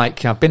feel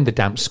like I've been the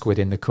damp squid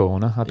in the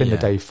corner. I've been the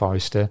Dave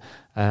Forrester.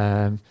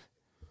 And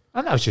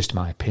that was just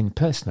my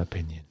personal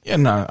opinion. Yeah,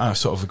 no, I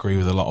sort of agree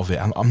with a lot of it.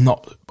 I'm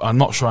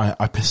not sure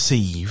I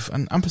perceive,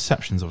 and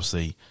perception's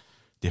obviously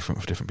different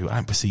for different people. I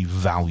don't perceive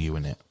value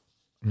in it.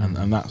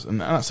 And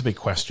that's a big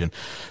question.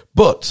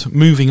 But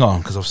moving on,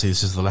 because obviously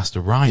this is the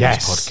Leicester Riders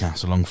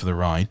podcast, along for the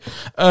ride.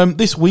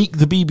 This week,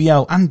 the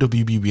BBL and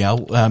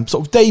WBBL,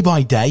 sort of day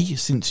by day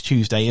since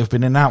Tuesday, have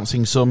been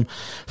announcing some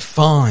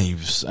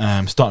fives,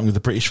 starting with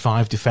the British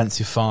five,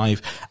 defensive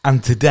five,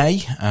 and today,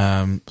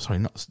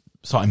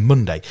 starting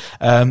Monday,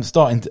 and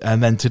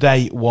then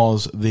today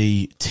was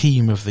the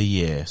team of the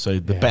year, so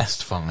the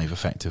best five,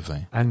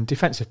 effectively. And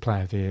defensive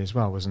player of the year as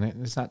well, wasn't it?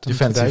 Is that done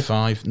defensive today?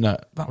 Five? No,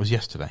 that was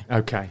yesterday.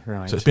 Okay,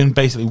 right. So it's been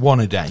basically one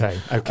a day.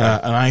 Okay.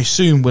 And I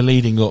assume we're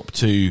leading up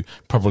to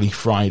probably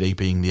Friday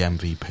being the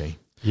MVP.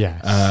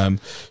 Yes. Now,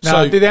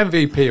 so the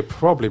MVP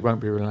probably won't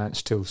be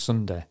announced till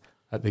Sunday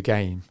at the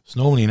game. It's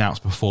normally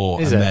announced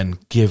before then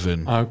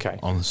given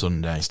on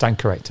Sunday. Stand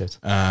corrected.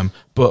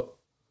 But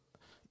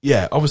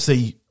yeah,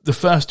 obviously the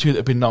first two that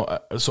have been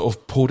sort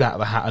of pulled out of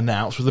the hat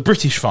announced were the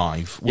British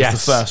five was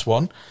the first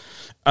one.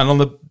 And on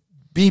the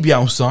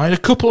BBL side, a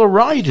couple of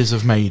riders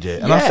have made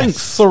it. And I think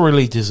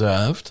thoroughly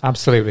deserved.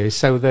 Absolutely.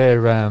 So they're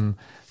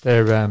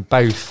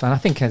both, and I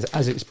think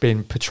as it's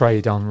been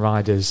portrayed on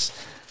riders'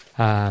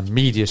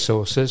 media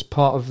sources,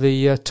 part of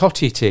the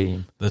Totti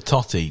team. The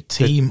Totti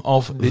team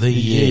of the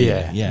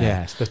year.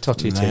 Yes, the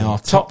Totti team. They are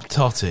top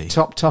Totti.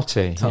 Top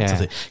Totti.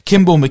 Totti.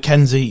 Kimball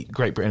McKenzie,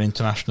 Great Britain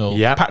International.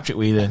 Yep. Patrick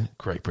Whelan,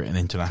 Great Britain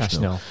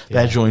International.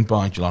 They're joined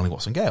by Jelani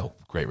Watson-Gale,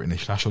 Great Britain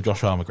International.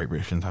 Josh Armour, Great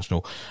British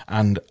International.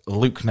 And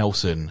Luke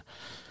Nelson,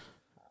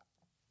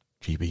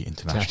 GB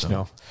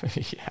International.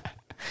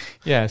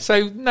 Yeah.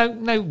 So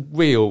no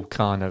real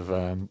kind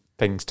of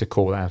things to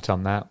call out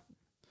on that.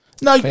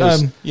 No,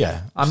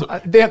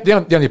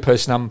 the only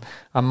person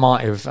I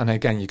might have, and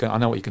again, I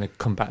know what you're going to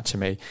come back to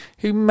me,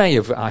 who may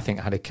have, I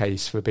think, had a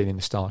case for being in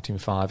the starting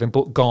five,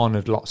 but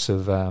garnered lots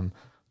of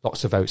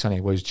votes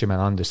anyway, was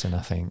Jamal Anderson,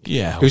 I think.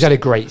 Yeah. Who's had a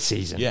great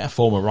season. Yeah,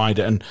 former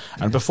rider.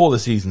 And before the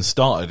season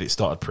started, it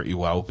started pretty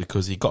well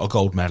because he got a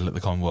gold medal at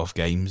the Commonwealth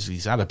Games.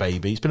 He's had a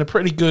baby. It's been a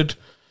pretty good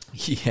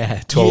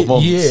 12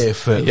 months. year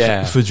for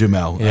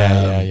Jamel.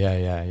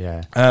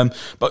 Yeah.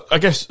 But I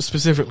guess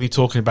specifically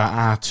talking about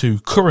our two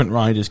current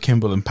riders,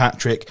 Kimball and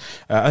Patrick,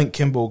 I think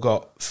Kimball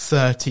got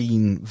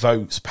 13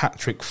 votes,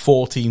 Patrick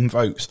 14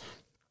 votes.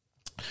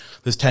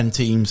 There's 10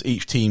 teams.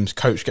 Each team's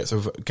coach gets a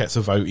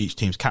vote. Each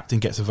team's captain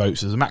gets a vote.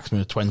 So there's a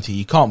maximum of 20.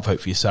 You can't vote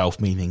for yourself,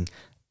 meaning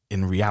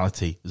in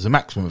reality there's a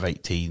maximum of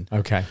 18.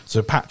 Okay.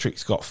 So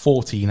Patrick's got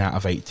 14 out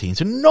of 18.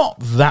 So not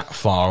that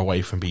far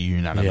away from being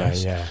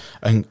unanimous. Yeah.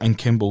 And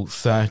Kimball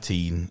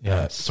 13.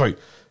 Sorry.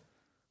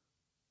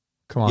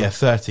 Come on. Yeah,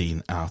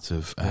 13 out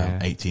of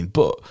 18.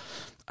 But,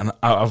 and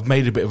I've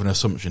made a bit of an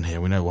assumption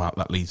here. We know what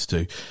that leads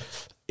to.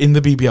 In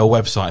the BBL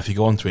website, if you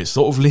go onto it, it's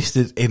sort of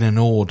listed in an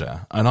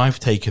order, and I've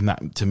taken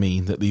that to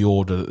mean that the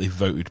order that they've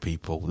voted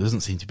people, there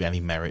doesn't seem to be any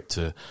merit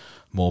to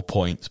more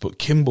points, but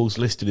Kimball's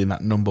listed in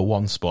that number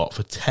one spot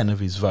for 10 of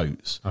his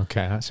votes.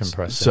 Okay, that's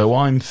impressive. So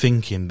I'm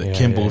thinking that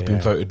Kimball's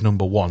been voted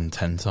number one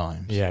 10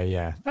 times.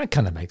 Yeah. That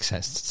kind of makes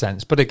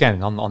sense. But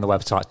again, on the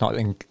website, it's not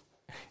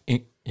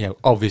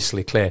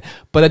obviously clear.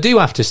 But I do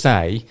have to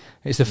say,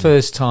 it's the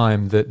first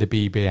time that the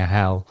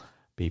BBL,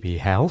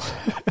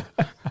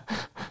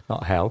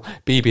 not hell,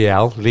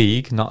 BBL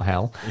league, not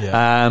hell,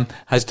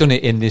 has done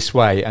it in this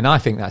way, and I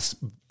think that's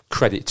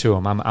credit to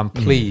them. I'm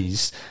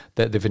pleased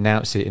that they've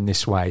announced it in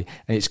this way,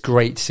 and it's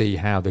great to see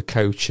how the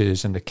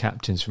coaches and the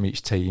captains from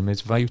each team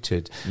has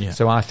voted.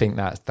 So I think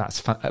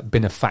that's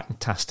been a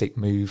fantastic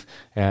move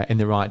in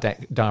the right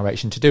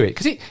direction to do it,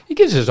 because it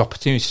gives us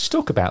opportunities to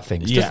talk about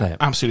things, doesn't it?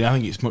 Absolutely. I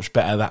think it's much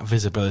better, that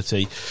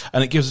visibility,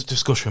 and it gives us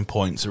discussion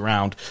points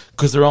around,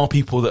 because there are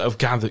people that have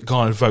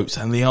garnered votes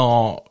and they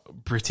are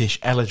British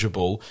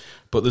eligible,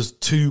 but there's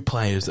 2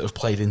 players that have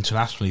played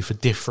internationally for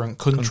different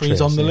countries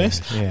on the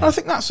list. And I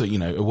think that's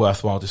a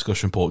worthwhile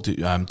discussion point.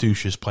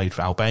 Douche's played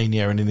for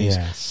Albania, and in his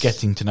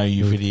Getting to Know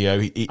You video,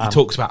 he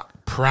talks about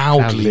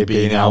proudly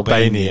being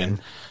Albanian.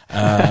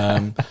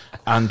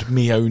 And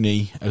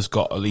Mione has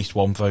got at least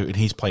 1 vote, and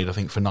he's played, I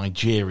think, for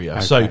Nigeria.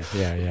 Okay,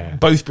 so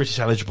both British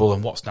eligible,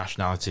 and what's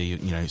nationality,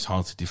 it's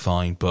hard to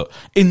define, but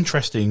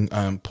interesting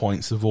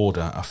points of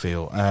order, I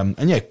feel.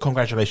 And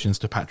congratulations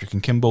to Patrick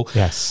and Kimball.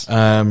 Yes.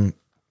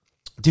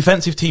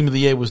 Defensive Team of the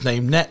Year was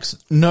named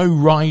next. No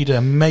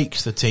rider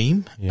makes the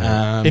team.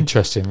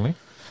 Interestingly.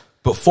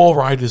 But 4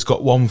 riders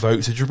got 1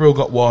 vote. So Jabril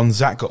got 1,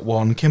 Zach got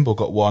 1, Kimball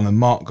got 1, and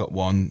Mark got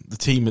 1.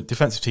 The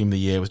defensive team of the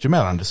year was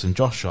Jamel Anderson,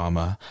 Josh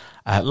Sharma,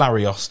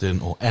 Larry Austin,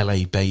 or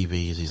LA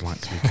Baby, as he's like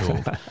to be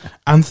called,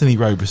 Anthony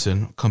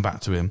Roberson, come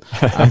back to him,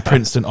 and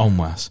Princeton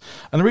Onwas.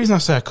 And the reason I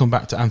say I come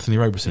back to Anthony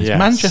Roberson is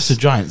Manchester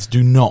Giants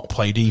do not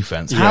play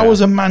defence. How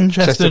was a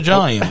Manchester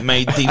Giant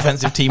made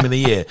defensive team of the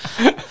year?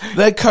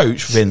 Their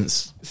coach,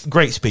 Vince,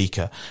 great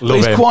speaker, but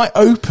he's quite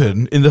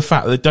open in the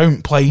fact that they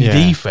don't play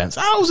defence.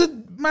 How's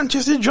a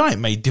Manchester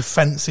Giant made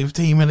defensive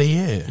team of the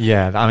year?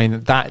 Yeah, I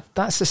mean,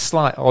 that's a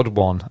slight odd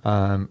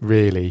one,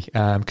 really,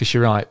 because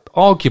you're right.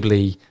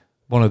 Arguably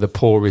one of the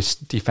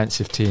poorest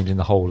defensive teams in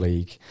the whole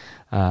league,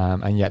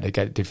 and yet they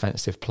get a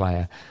defensive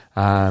player.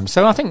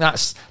 So I think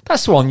that's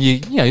one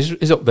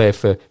is up there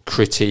for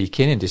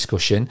critiquing and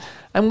discussion.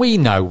 And we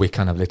know we're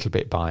kind of a little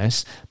bit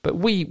biased, but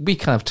we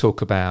kind of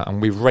talk about,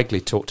 and we've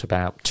regularly talked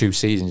about 2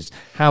 seasons,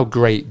 how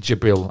great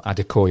Jabril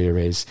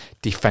Adekoya is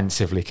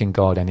defensively, can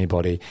guard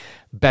anybody.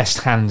 Best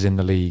hands in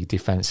the league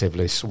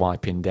defensively,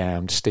 swiping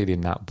down,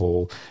 stealing that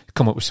ball,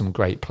 come up with some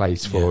great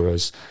plays for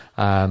us.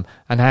 And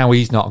how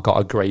he's not got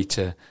a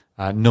greater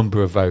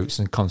number of votes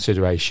and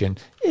consideration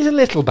is a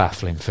little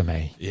baffling for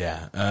me.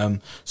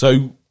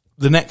 So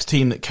the next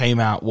team that came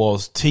out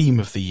was Team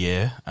of the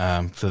Year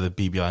for the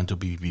BBL and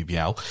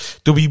WBBL.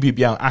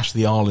 WBBL,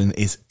 Ashley Arlen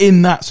is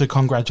in that, so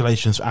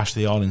congratulations to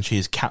Ashley Arlen. She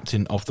is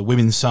captain of the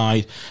women's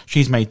side.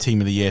 She's made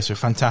Team of the Year, so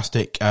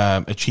fantastic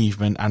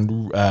achievement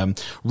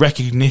and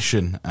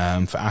recognition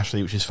for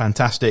Ashley, which is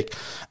fantastic.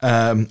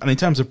 And in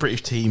terms of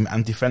British team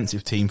and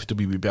defensive team for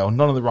WBBL,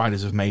 none of the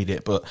riders have made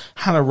it, but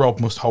Hannah Robb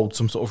must hold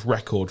some sort of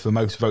record for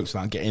most votes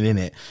without getting in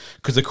it,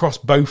 because across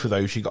both of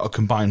those she got a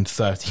combined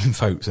 13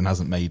 votes and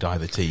hasn't made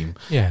either team.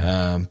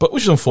 But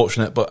which is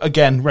unfortunate, but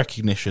again,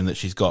 recognition that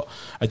she's got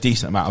a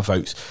decent amount of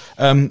votes.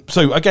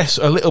 So I guess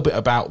a little bit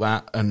about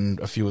that and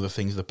a few other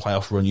things of the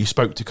playoff run. You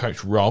spoke to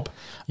Coach Rob.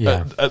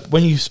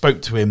 When you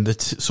spoke to him, the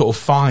sort of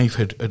 5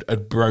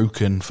 had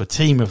broken for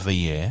Team of the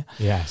Year.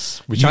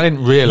 Yes, which I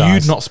didn't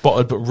realise. You'd not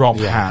spotted, but Rob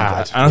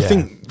had. And I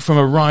think from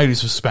a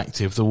rider's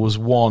perspective, there was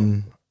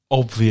one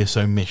obvious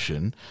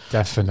omission,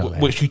 definitely,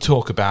 which you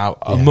talk about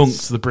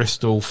amongst the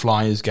Bristol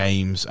Flyers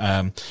games,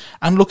 and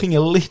looking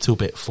a little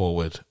bit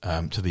forward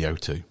to the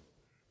O2.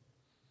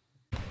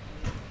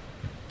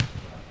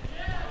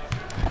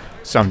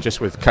 So I'm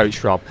just with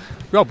Coach Rob.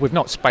 Rob, we've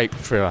not spoke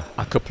for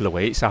a couple of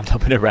weeks. I've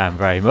not been around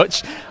very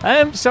much.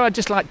 So I'd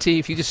just like to,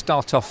 if you just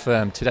start off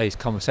today's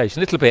conversation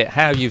a little bit,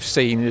 how you've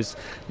seen us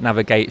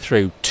navigate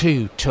through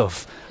 2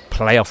 tough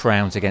playoff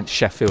rounds against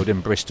Sheffield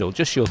and Bristol.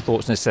 Just your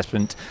thoughts and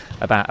assessment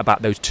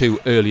about those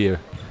 2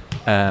 earlier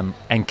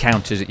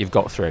encounters that you've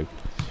got through.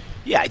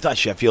 Yeah, I thought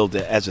Sheffield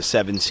as a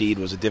 7 seed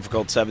was a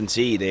difficult 7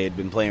 seed. They had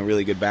been playing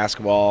really good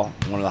basketball,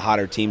 one of the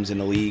hotter teams in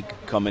the league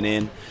coming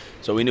in.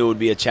 So we knew it would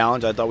be a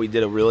challenge. I thought we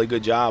did a really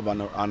good job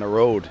on the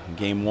road in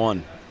Game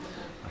 1.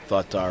 I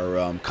thought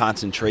our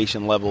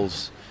concentration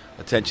levels,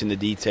 attention to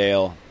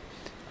detail,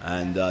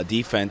 and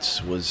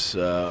defense was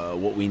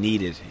what we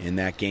needed in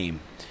that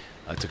game.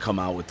 To come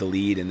out with the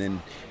lead, and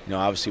then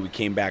obviously we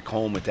came back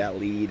home with that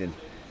lead and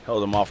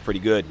held them off pretty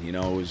good. It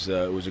was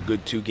a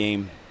good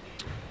 2-game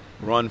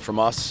run from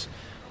us.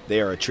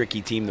 They are a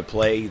tricky team to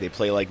play. They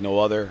play like no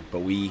other, but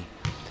we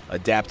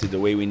adapted the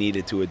way we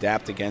needed to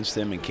adapt against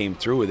them and came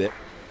through with it.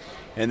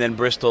 And then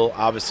Bristol,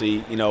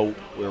 obviously,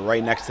 we're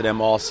right next to them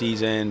all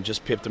season.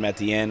 Just pipped them at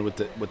the end with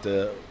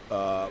the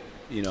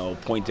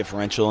point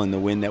differential and the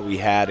win that we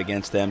had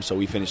against them. So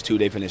we finished 2,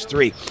 they finished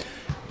 3.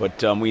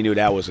 But we knew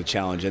that was a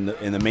challenge. And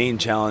the main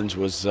challenge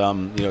was,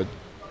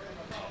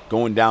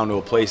 going down to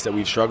a place that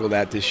we've struggled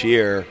at this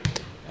year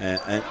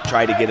and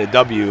try to get a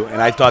W.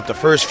 And I thought the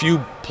first few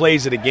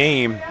plays of the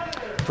game,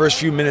 first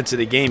few minutes of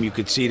the game, you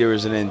could see there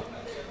was an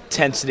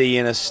intensity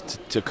in us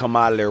to come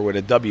out of there with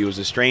a W. It was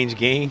a strange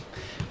game.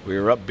 We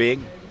were up big,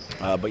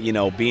 but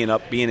being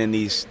in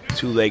these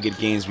two-legged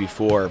games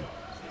before,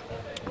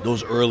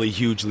 those early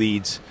huge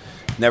leads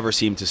never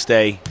seemed to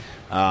stay.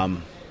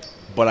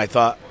 But I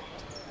thought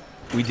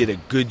we did a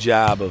good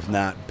job of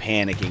not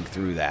panicking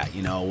through that.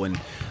 When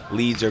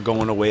leads are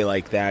going away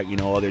like that,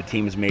 other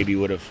teams maybe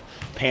would have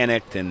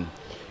panicked and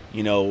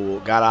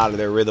got out of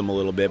their rhythm a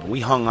little bit. But we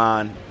hung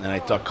on, and I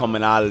thought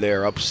coming out of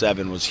there up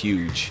 7 was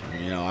huge.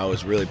 I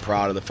was really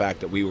proud of the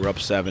fact that we were up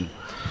 7.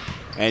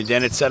 And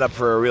then it set up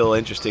for a real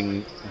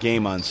interesting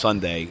game on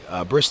Sunday.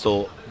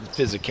 Bristol,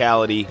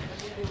 physicality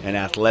and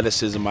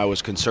athleticism I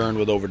was concerned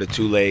with over the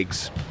two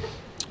legs.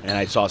 And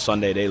I saw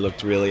Sunday they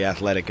looked really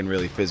athletic and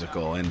really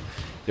physical. And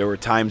there were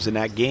times in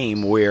that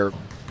game where,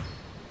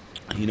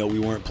 we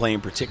weren't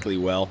playing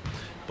particularly well,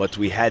 but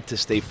we had to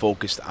stay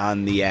focused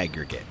on the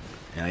aggregate.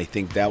 And I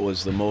think that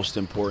was the most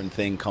important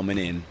thing coming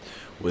in,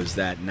 was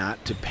that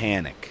not to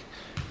panic.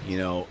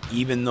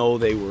 Even though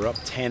they were up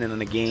 10 in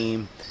the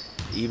game,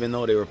 even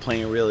though they were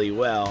playing really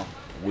well,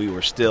 we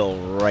were still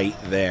right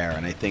there.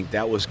 And I think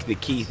that was the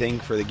key thing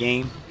for the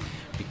game,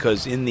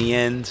 because in the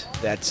end,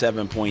 that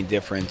 7-point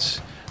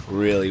difference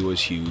really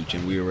was huge,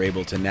 and we were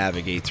able to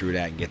navigate through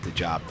that and get the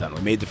job done.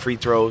 We made the free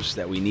throws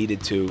that we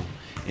needed to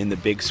in the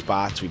big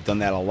spots. We've done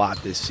that a lot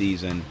this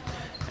season,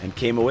 and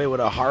came away with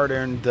a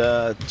hard-earned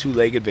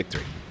two-legged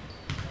victory.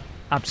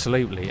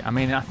 Absolutely.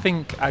 I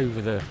think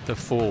over the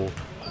 4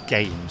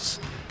 games,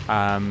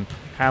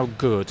 how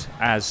good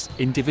as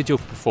individual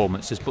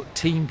performances but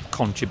team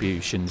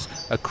contributions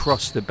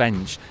across the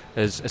bench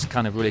has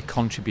kind of really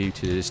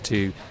contributed us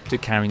to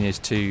carrying us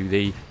to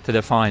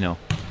the final.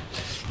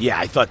 Yeah,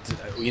 I thought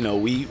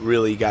we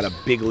really got a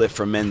big lift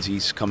from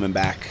Menzies coming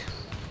back.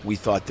 We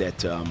thought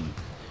that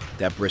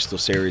that Bristol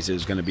series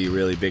is going to be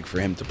really big for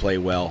him to play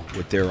well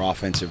with their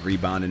offensive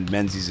rebound, and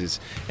Menzies is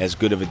as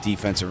good of a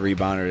defensive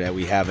rebounder that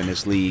we have in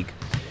this league.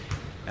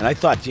 And I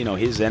thought,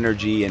 his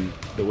energy and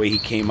the way he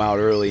came out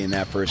early in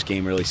that first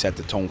game really set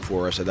the tone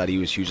for us. I thought he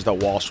was huge. I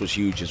thought Walsh was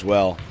huge as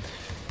well.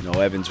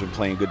 Evans been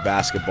playing good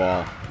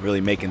basketball, really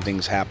making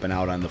things happen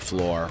out on the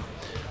floor.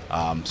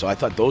 So I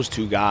thought those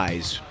two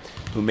guys,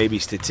 who maybe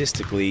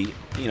statistically,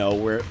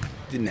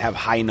 didn't have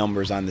high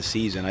numbers on the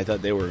season, I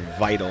thought they were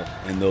vital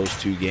in those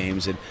 2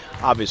 games. And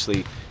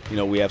obviously,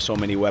 we have so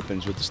many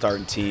weapons with the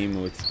starting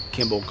team, with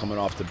Kimball coming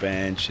off the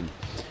bench, and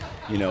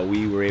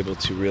we were able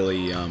to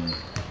really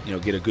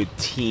get a good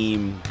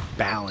team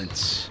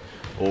balance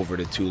over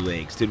the 2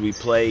 legs. Did we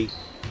play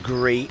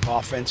great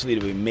offensively?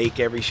 Did we make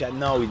every shot?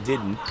 No, we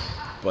didn't.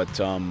 But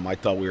I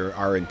thought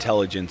our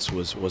intelligence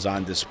was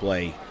on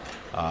display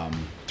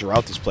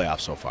throughout this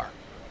playoff so far.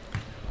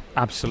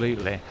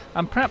 Absolutely.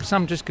 And perhaps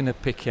I'm just going to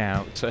pick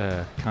out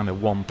kind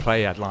of one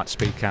player I'd like to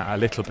speak out a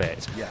little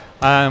bit,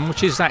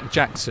 which is Zach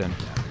Jackson.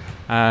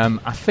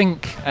 I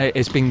think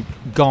it's been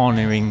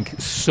garnering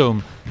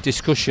some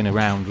discussion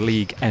around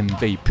league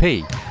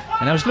MVP.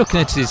 And I was looking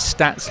at his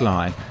stats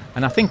line,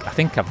 and I think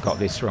I've got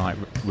this right,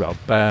 Rob.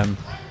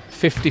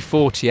 50,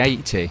 40,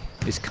 80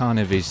 is kind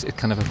of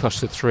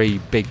across the 3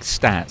 big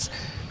stats.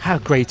 How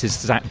great has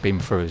Zach been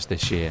for us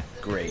this year?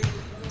 Great.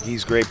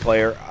 He's a great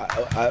player.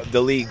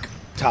 The league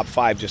top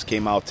 5 just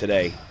came out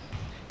today,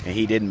 and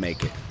he didn't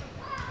make it.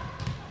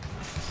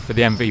 For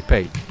the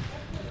MVP?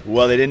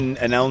 Well, they didn't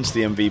announce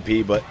the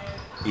MVP, but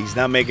he's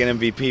not making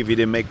MVP if he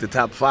didn't make the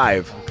top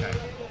 5. Okay.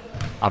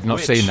 I've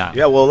not seen that.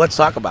 Yeah, well, let's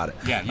talk about it.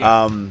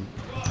 Yeah.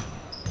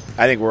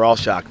 I think we're all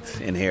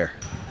shocked in here.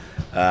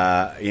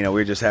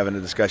 We're just having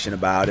a discussion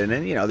about it,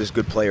 and there's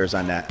good players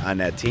on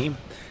that team,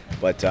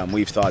 but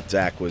we've thought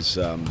Zach was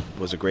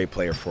a great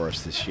player for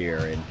us this year,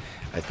 and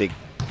I think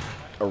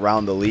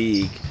around the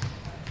league,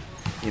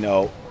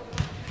 you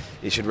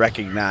should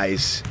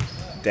recognize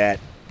that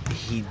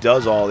he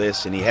does all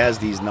this, and he has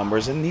these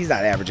numbers, and he's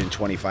not averaging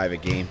 25 a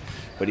game,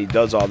 but he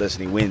does all this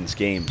and he wins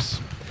games,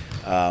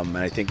 and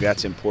I think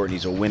that's important.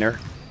 He's a winner.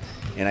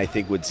 And I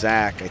think with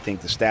Zach, I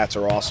think the stats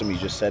are awesome. You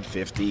just said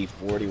 50,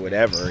 40,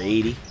 whatever,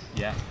 80.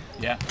 Yeah.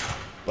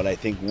 But I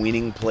think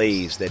winning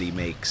plays that he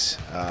makes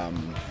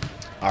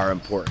are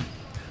important.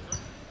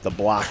 The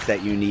block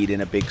that you need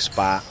in a big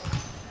spot,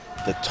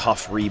 the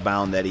tough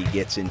rebound that he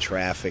gets in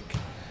traffic,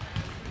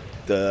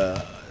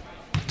 the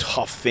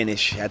tough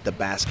finish at the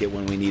basket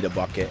when we need a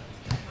bucket.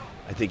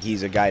 I think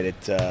he's a guy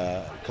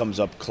that comes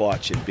up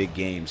clutch in big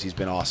games. He's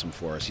been awesome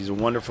for us. He's a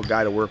wonderful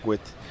guy to work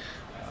with.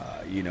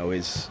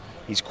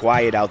 He's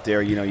quiet out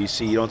there. You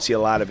don't see a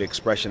lot of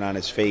expression on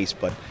his face,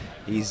 but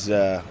he's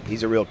a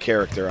real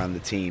character on the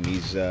team.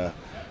 He's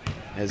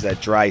has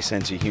that dry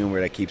sense of humor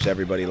that keeps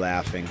everybody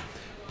laughing.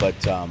 But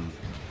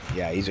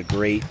he's a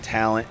great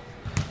talent.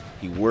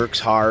 He works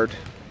hard.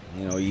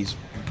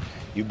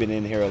 You've been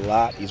in here a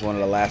lot. He's one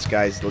of the last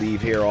guys to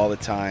leave here all the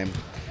time,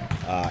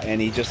 and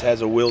he just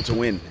has a will to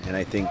win. And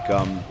I think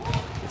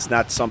it's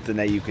not something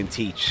that you can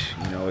teach.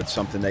 It's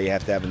something that you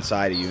have to have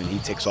inside of you, and he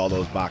ticks all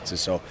those boxes.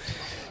 So.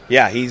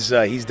 Yeah, he's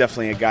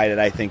definitely a guy that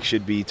I think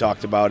should be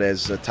talked about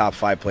as a top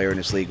 5 player in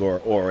this league or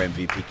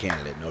MVP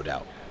candidate, no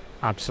doubt.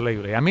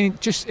 Absolutely. I mean,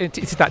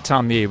 it's that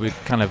time of the year with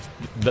kind of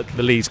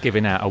the league's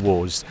giving out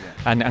awards.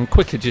 And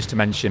quickly, just to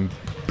mention,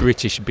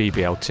 British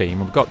BBL team,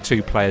 we've got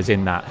 2 players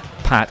in that,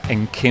 Pat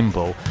and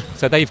Kimball.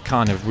 So they've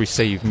kind of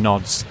received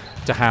nods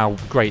to how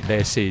great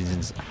their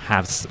seasons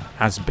has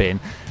been.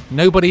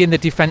 Nobody in the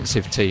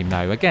defensive team,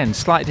 though. Again,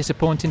 slightly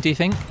disappointing, do you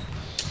think?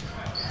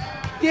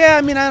 Yeah,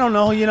 I mean, I don't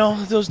know. You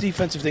know, those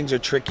defensive things are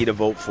tricky to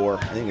vote for.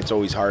 I think it's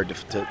always hard to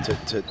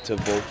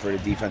vote for the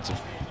defensive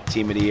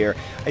team of the year.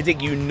 I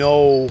think you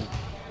know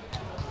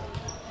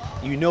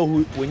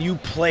who, when you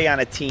play on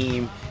a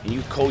team and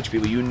you coach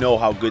people, you know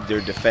how good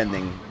they're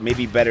defending,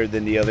 maybe better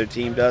than the other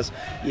team does.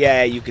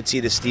 Yeah, you could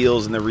see the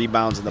steals and the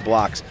rebounds and the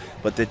blocks,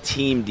 but the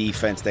team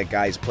defense that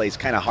guys play is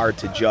kind of hard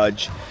to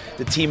judge.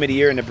 The team of the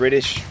year in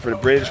for the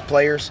British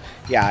players,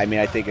 yeah, I mean,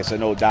 I think it's a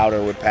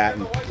no-doubter with Pat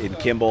and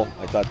Kimball.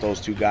 I thought those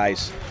 2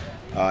 guys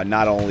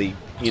not only,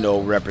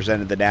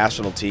 represented the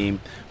national team,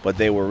 but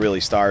they were really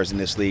stars in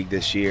this league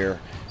this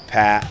year.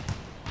 Pat,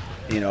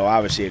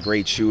 obviously a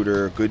great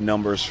shooter, good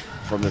numbers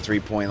from the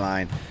three-point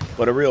line,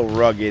 but a real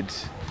rugged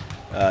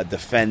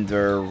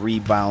defender,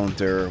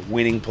 rebounder,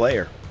 winning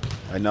player,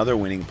 another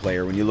winning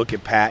player. When you look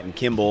at Pat and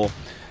Kimball,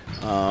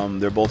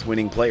 they're both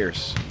winning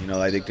players.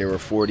 I think they were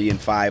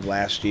 40-5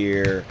 last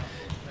year,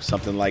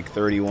 something like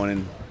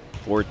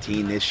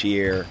 31-14 this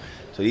year.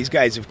 So these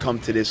guys have come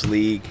to this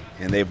league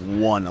and they've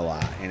won a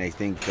lot, and I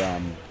think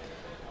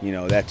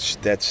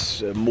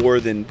that's more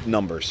than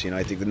numbers.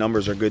 I think the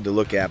numbers are good to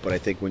look at, but I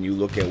think when you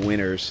look at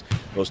winners,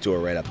 those 2 are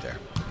right up there.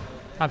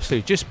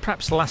 Absolutely. Just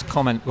perhaps the last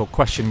comment or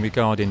question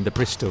regarding the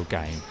Bristol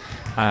game.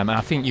 And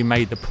I think you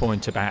made the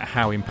point about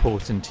how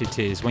important it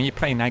is when you're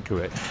playing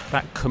aggregate,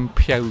 that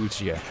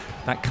composure,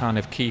 that kind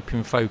of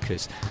keeping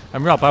focus.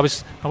 And Rob, I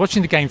was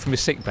watching the game from a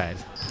sickbed.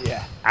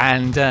 Yeah.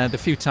 And the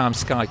few times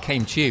Sky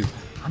came to you,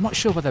 I'm not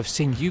sure whether I've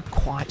seen you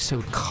quite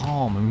so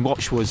calm and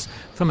what was,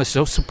 from a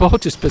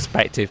supporter's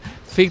perspective,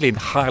 feeling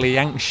highly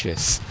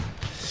anxious.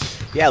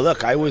 Yeah,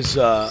 look, I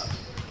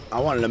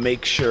wanted to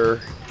make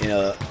sure in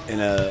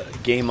a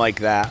game like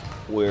that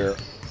where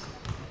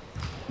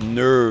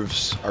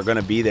nerves are going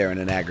to be there in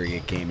an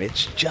aggregate game.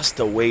 It's just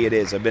the way it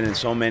is. I've been in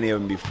so many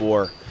of them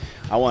before.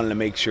 I wanted to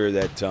make sure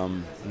that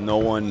no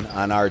one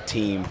on our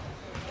team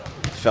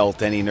felt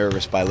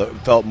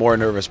more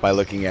nervous by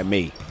looking at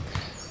me.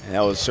 And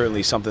that was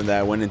certainly something that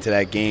I went into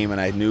that game, and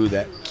I knew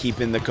that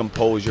keeping the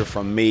composure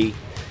from me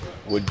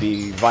would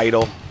be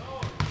vital.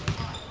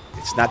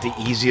 It's not the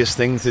easiest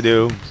thing to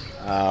do.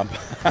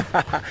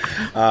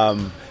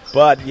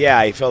 But, yeah,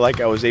 I felt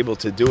like I was able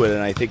to do it,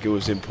 and I think it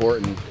was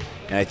important.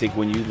 And I think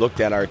when you looked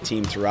at our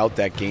team throughout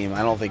that game,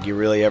 I don't think you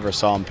really ever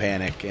saw them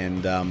panic.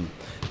 And,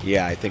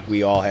 I think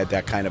we all had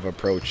that kind of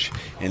approach,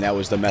 and that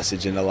was the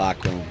message in the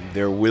locker room.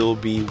 There will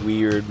be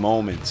weird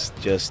moments.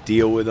 Just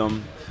deal with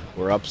them.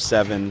 We're up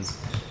 7.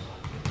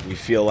 We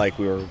feel like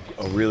we were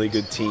a really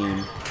good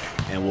team,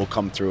 and we'll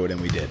come through it, and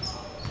we did.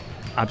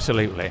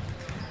 Absolutely.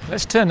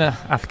 Let's turn our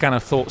kind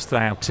of thoughts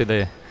now to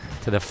the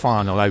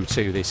final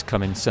O2 this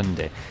coming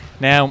Sunday.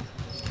 Now,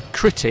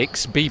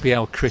 critics,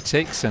 BBL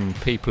critics and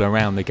people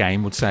around the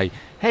game would say,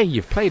 hey,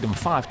 you've played them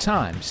 5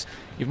 times.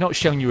 You've not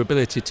shown your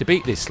ability to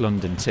beat this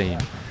London team.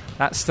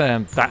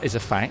 That is a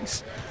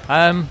fact.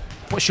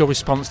 What's your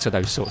response to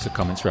those sorts of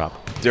comments, Rob?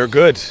 They're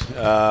good.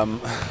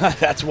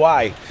 That's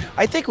why.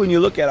 I think when you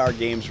look at our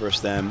games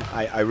versus them,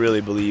 I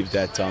really believe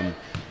that,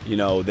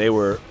 they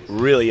were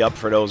really up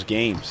for those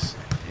games.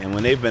 And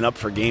when they've been up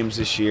for games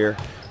this year,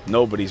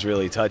 nobody's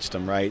really touched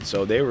them, right?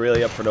 So they were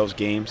really up for those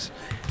games.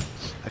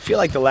 I feel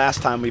like the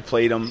last time we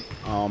played them,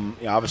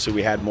 obviously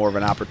we had more of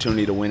an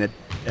opportunity to win it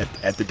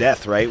at the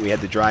death, right? We had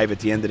the drive at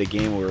the end of the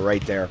game. We were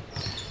right there.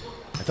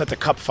 I thought the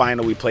Cup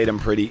final we played them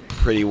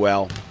pretty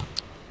well.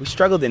 We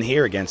struggled in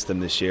here against them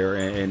this year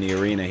in the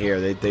arena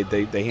here.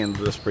 They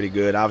handled us pretty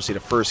good. Obviously,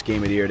 the first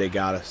game of the year they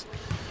got us.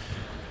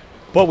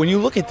 But when you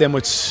look at them,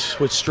 what's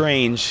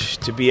strange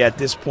to be at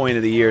this point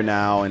of the year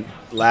now and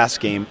last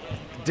game,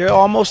 they're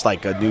almost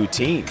like a new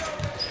team.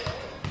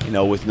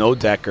 With no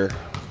Decker,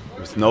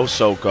 with no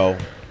Soko,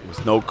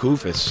 with no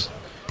Kufis.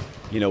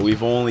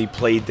 We've only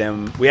played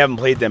them. We haven't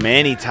played them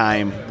any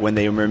time when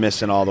they were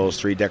missing all those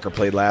 3 Decker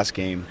played last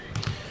game.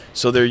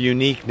 So they're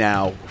unique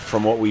now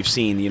from what we've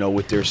seen,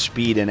 with their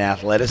speed and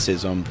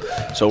athleticism.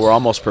 So we're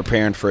almost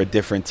preparing for a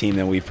different team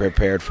than we've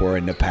prepared for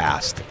in the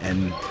past.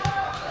 And,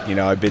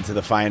 I've been to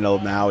the final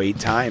now 8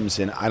 times,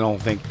 and I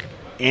don't think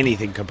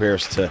anything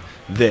compares to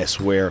this,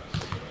 where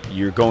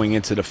you're going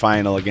into the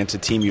final against a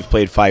team you've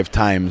played 5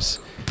 times,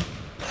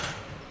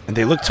 and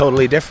they look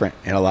totally different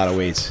in a lot of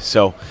ways.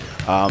 So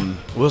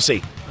we'll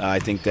see. I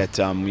think that,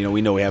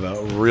 we know we have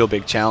a real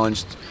big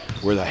challenge.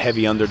 We're the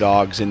heavy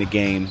underdogs in the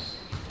game.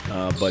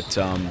 But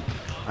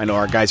I know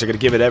our guys are going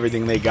to give it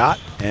everything they got,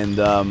 and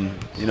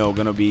going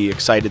to be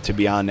excited to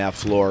be on that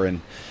floor and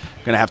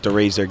going to have to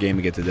raise their game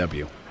to get the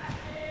W.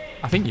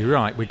 I think you're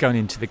right. We're going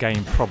into the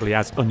game probably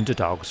as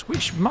underdogs,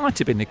 which might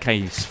have been the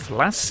case for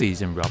last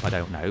season, Rob. I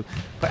don't know.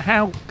 But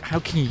how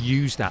can you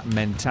use that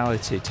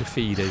mentality to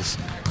feed us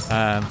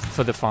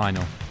for the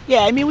final?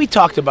 Yeah, I mean, we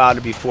talked about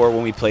it before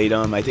when we played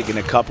them. I think in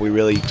the Cup we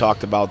really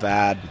talked about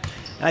that.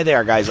 And I think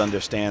our guys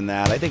understand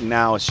that. I think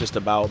now it's just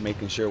about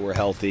making sure we're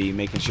healthy,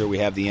 making sure we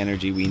have the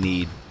energy we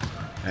need,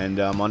 and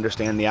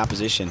understand the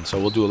opposition. So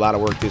we'll do a lot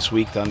of work this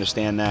week to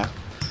understand that.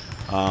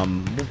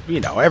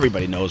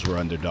 Everybody knows we're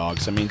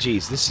underdogs. I mean,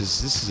 geez, this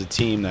is a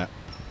team that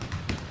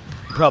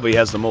probably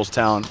has the most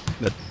talent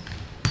that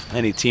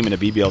any team in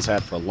the BBL's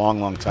had for a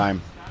long, long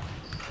time.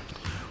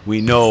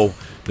 We know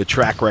the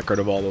track record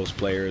of all those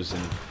players,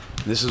 and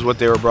this is what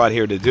they were brought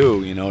here to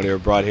do. They were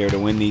brought here to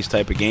win these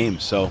type of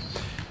games. So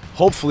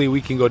hopefully we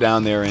can go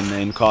down there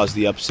and cause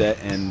the upset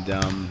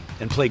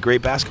and play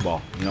great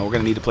basketball. We're going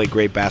to need to play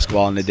great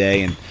basketball in the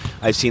day, and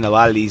I've seen a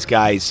lot of these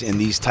guys in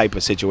these type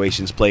of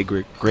situations play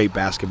great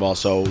basketball.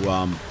 So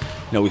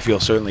we feel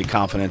certainly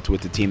confident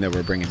with the team that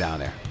we're bringing down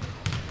there.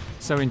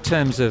 So in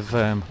terms of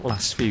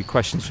last few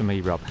questions from me,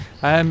 Rob,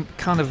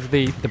 kind of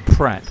the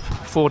prep,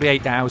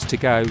 48 hours to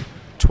go,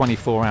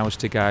 24 hours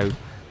to go,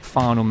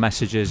 final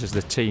messages as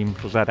the team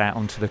was led out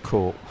onto the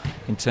court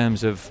in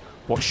terms of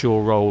what's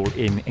your role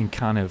in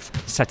kind of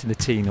setting the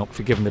team up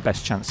for giving the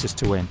best chances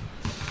to win?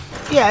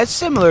 Yeah, it's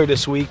similar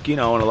this week, in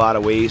a lot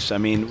of ways. I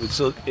mean,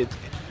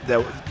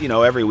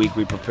 every week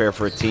we prepare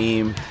for a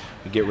team,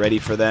 we get ready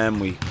for them,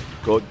 we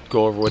go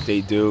over what they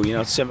do.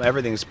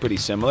 Everything's pretty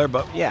similar,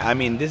 but yeah, I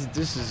mean, this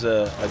is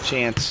a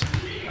chance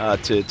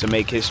to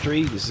make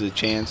history. This is a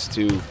chance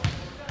to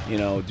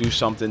do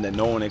something that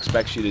no one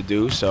expects you to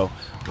do. So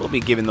we'll be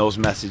giving those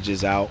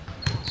messages out.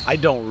 I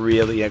don't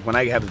really, when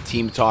I have the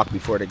team talk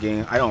before the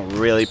game, I don't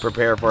really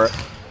prepare for it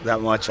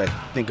that much. I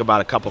think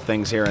about a couple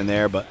things here and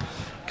there, but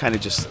kind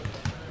of just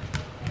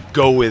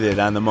go with it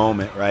on the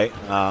moment, right?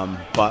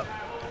 But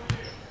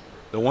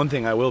the one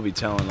thing I will be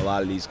telling a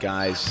lot of these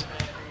guys,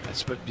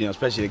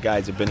 especially the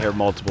guys that have been here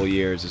multiple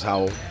years, is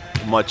how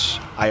much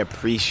I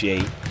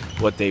appreciate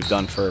what they've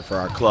done for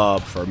our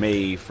club, for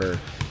me, for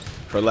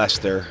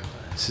Leicester.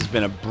 This has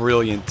been a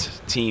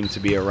brilliant team to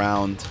be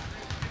around.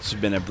 This has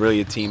been a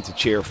brilliant team to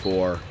cheer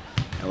for,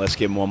 and let's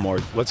give them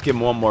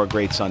one more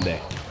great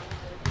Sunday.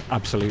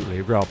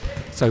 Absolutely, Rob.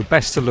 So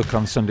best of luck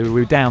on Sunday.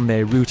 We're down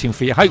there rooting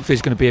for you. Hopefully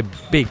it's going to be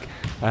a big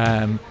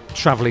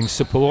travelling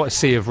support, a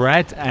sea of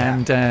red,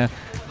 and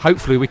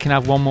hopefully we can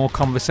have one more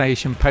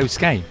conversation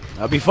post-game.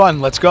 That'll be fun.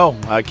 Let's go.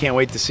 I can't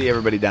wait to see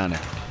everybody down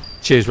there.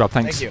 Cheers, Rob.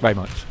 Thanks very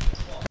much.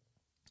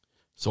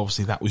 So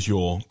obviously that was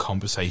your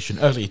conversation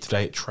earlier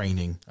today at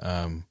training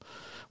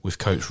with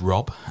Coach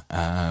Rob.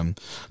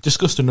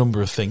 Discussed a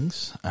number of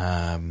things.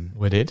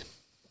 We did.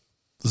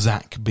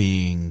 Zach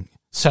being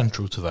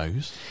central to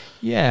those.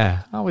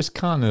 Yeah, I was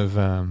kind of...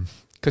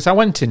 because I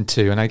went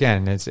into, and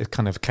again, it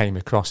kind of came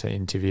across at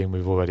interview, and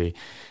we've already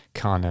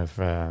kind of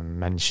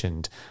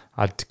mentioned,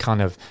 I'd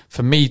kind of,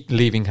 for me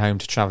leaving home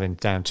to travelling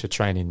down to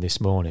training this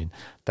morning,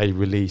 they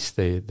released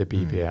the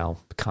BBL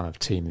kind of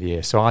team of the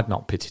year. So I'd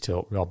not picked it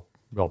up. Rob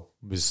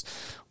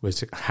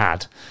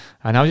had,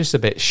 and I was just a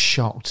bit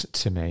shocked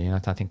to me, and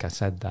I think I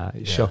said that.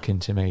 It's shocking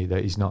to me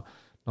that he's not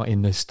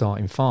in the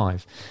starting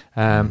five.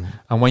 And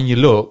when you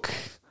look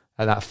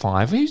at that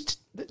five,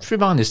 let's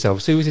remind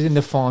ourselves who was in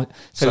the five.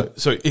 So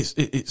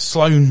it's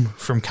Sloan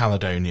from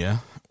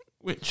Caledonia,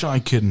 which I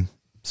can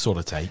sort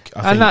of take.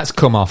 I think that's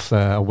come off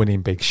a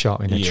winning big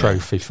shot in a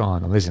trophy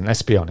final, isn't it?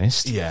 Let's be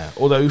honest. Yeah,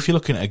 although if you're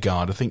looking at a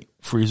guard, I think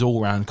for his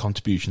all-round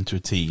contribution to a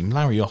team,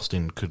 Larry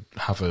Austin could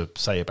have a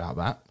say about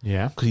that.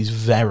 Yeah. Because he's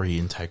very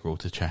integral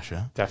to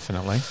Cheshire.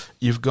 Definitely.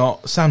 You've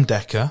got Sam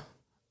Decker,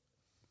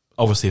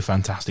 obviously a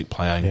fantastic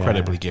player,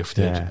 incredibly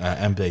gifted,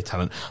 NBA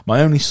talent.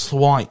 My only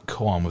slight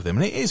qualm with him,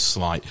 and it is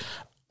slight,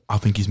 I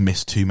think he's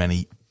missed too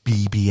many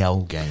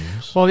BBL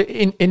games. Well,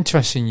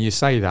 interesting you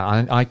say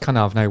that. I kind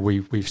of know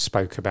we've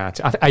spoke about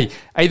it.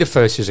 The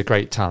first is a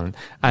great talent,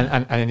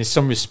 and in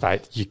some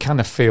respect, you kind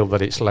of feel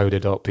that it's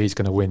loaded up. He's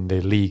going to win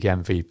the league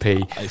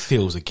MVP. It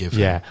feels a given.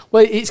 Yeah.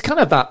 Well, it's kind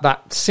of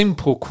that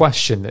simple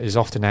question that is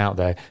often out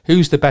there: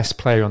 who's the best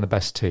player on the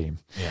best team?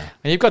 Yeah.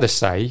 And you've got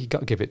to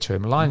give it to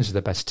him. Lions are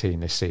the best team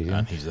this season,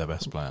 and he's their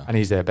best player. And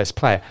he's their best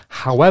player.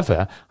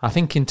 However, I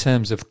think in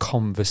terms of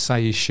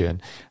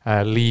conversation,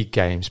 league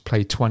games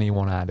played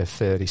 21 out of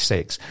 36.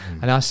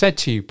 And I said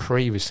to you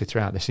previously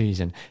throughout the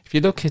season, if you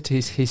look at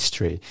his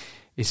history,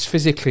 he's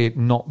physically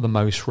not the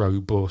most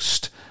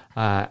robust,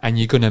 and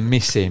you're going to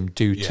miss him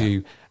due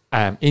to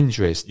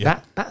injuries.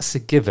 Yeah. That's a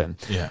given.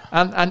 Yeah.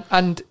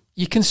 And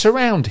you can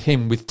surround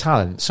him with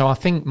talent. So I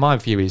think my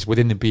view is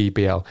within the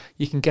BBL,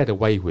 you can get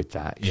away with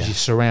that. You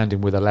surround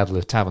him with a level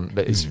of talent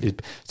that is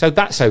so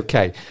that's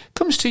okay.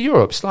 Comes to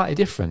Europe, slightly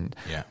different.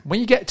 Yeah. When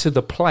you get to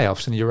the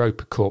playoffs in the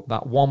Europa Cup,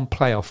 that one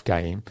playoff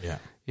game. Yeah.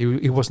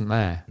 He wasn't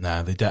there.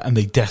 No,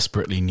 they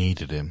desperately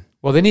needed him.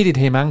 Well, they needed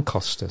him and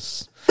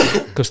Costas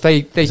because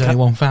they. Has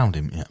anyone found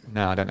him yet?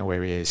 No, I don't know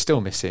where he is. Still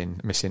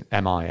missing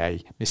MIA,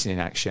 missing in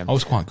action. I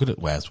was quite good at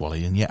Where's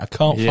Wally, and yet I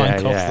can't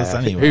find Costas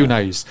anywhere. Who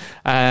knows?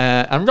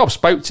 And Rob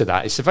spoke to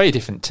that. It's a very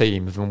different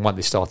team than what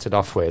they started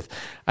off with.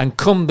 And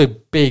come the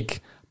big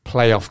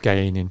playoff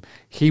game.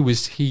 He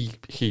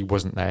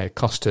wasn't there. It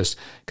cost us,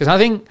 because I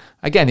think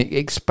again it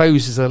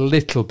exposes a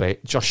little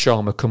bit. Josh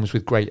Sharma comes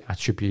with great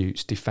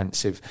attributes,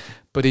 defensive,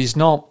 but he's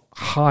not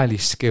highly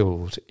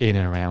skilled in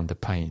and around the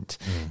paint.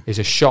 He's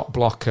a shot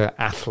blocker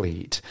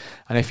athlete,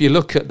 and if you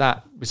look at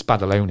that, it was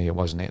Badalonia,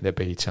 wasn't it, that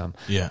beat him?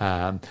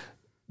 Yeah.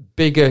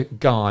 Bigger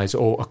guys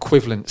or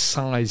equivalent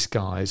size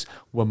guys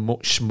were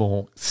much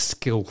more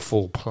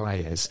skillful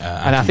players,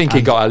 and I think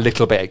he got a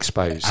little bit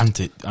exposed. I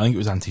think it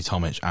was Ante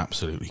Tomic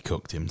absolutely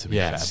cooked him, to be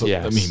fair. But,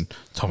 yes. I mean,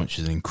 Tomic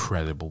is an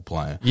incredible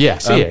player.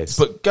 Yes, he is.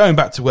 But going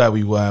back to where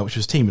we were, which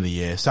was Team of the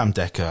Year, Sam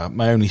Decker,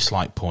 my only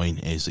slight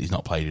point is he's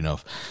not played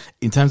enough.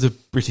 In terms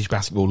of British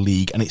Basketball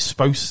League, and it's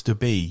supposed to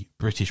be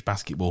British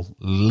Basketball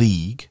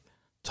League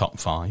top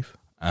 5,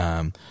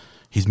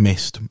 he's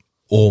missed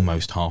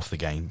almost half the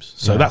games.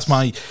 So that's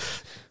my...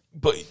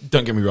 But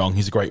don't get me wrong,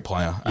 he's a great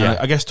player. Yeah.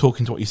 I guess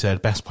talking to what you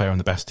said, best player on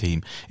the best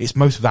team, it's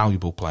most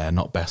valuable player,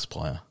 not best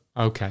player.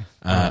 Okay.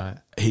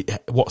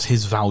 What's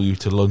his value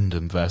to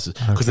London versus...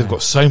 Because they've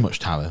got so much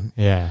talent.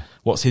 Yeah.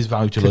 What's his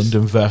value to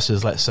London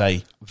versus, let's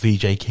say,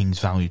 VJ King's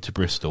value to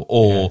Bristol,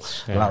 or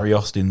Larry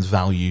Austin's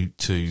value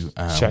to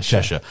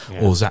Cheshire,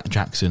 or Zach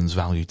Jackson's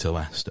value to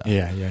Leicester?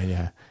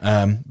 Yeah.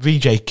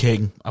 VJ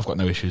King, I've got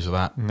no issues with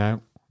that.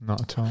 No,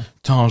 not at all.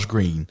 Taj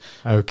Green.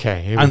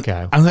 Okay, here we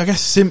go. And I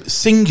guess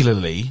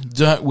singularly,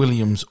 Dirk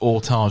Williams or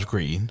Taj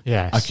Green,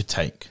 Yes. I could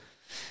take.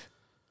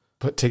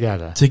 Put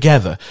together.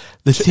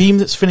 The team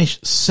that's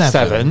finished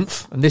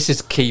seventh, and this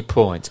is key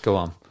point. Go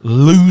on.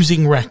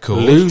 losing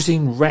record,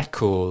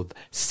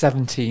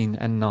 17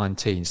 and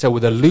 19. So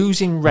with a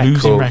losing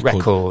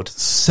record,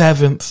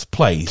 7th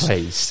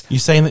place. You're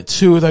saying that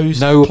two of those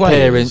no players,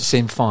 appearance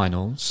in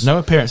finals,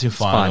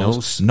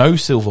 no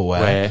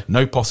silverware,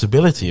 no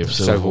possibility of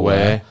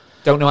silverware,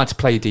 don't know how to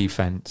play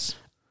defense.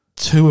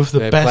 Two of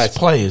the best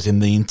players in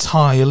the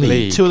entire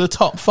league, two of the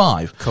top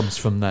 5 comes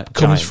from the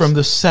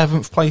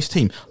 7th place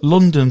team.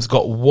 London's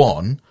got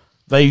one.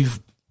 They've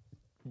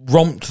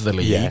romped the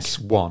league. Yes,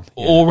 one.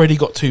 Yeah. Already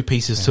got 2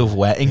 pieces of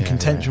silverware in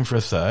contention for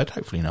a third.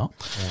 Hopefully not.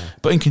 Yeah.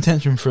 But in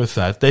contention for a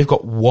third, they've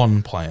got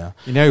one player.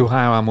 You know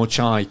how much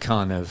I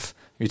kind of,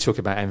 you talk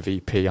about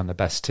MVP on the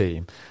best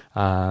team.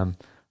 I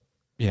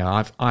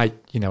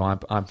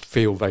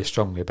feel very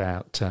strongly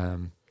about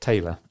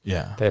Taylor.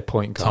 Yeah. Their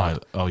point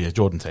guard.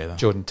 Jordan Taylor.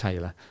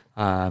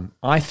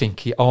 I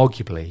think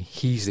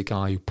he's the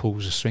guy who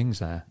pulls the strings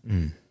there.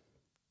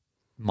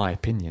 My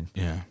opinion.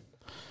 Yeah.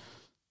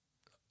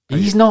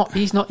 He's not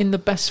in the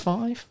best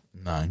 5.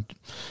 No,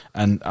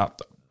 and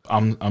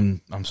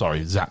I'm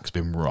sorry, Zach's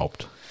been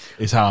robbed.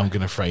 Is how I'm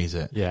going to phrase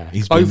it. Yeah,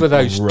 he's been over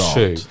those robbed.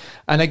 2.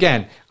 And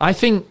again,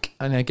 looking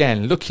at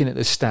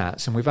the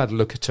stats, and we've had a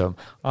look at them.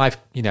 I've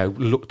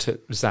looked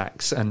at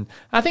Zach's, and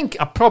I think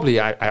I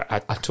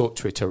talked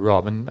to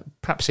Rob, and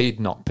perhaps he'd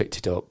not picked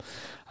it up.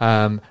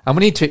 And we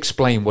need to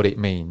explain what it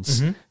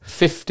means.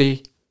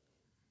 50.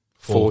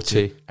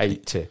 40,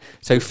 80.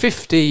 So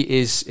 50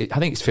 is, I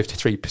think it's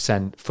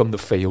 53% from the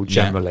field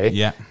generally.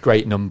 Yeah.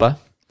 Great number.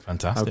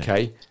 Fantastic.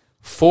 Okay.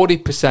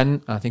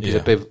 40%, I think,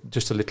 is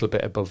just a little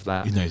bit above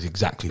that. He knows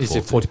exactly 40.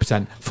 Is it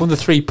 40%? From the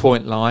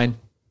 3-point line,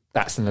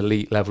 that's an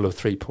elite level of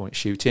 3-point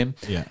shooting.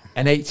 Yeah.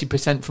 And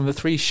 80% from the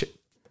free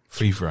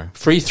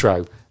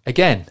throw.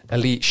 Again,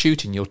 elite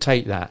shooting, you'll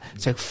take that.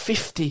 So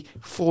 50,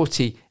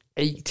 40,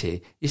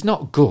 80 is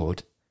not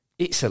good.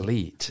 It's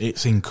elite.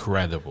 It's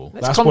incredible.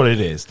 That's what it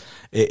is.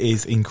 It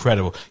is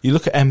incredible. You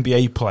look at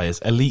NBA players,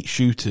 elite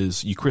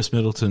shooters, you Chris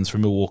Middletons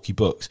from Milwaukee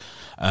Bucks.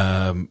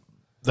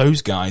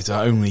 Those guys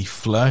are only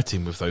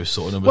flirting with those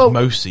sort of numbers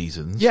most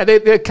seasons. Yeah, they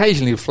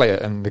occasionally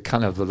flirt, and the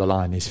kind of the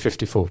line is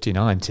 50, 40,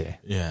 90.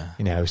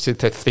 Yeah. So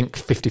to think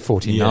 50,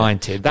 40,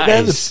 90,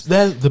 they're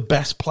the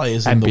best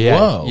players in the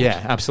world.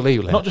 Yeah,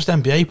 absolutely. Not just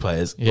NBA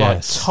players,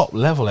 like top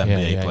level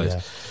NBA players.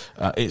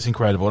 It's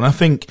incredible. And I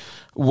think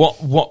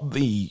what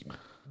the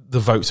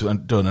votes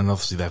have done, and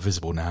obviously they're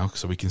visible now,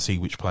 so we can see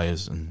which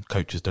players and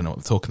coaches don't know what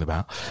they're talking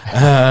about.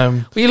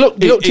 You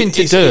looked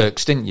into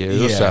Dirks, didn't you?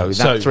 Yeah,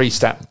 that 3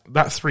 stat.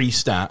 That 3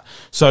 stat.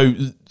 So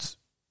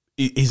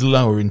he's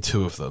lower in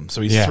 2 of them.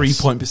 So his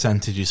 3-point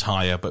percentage is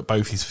higher, but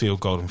both his field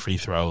goal and free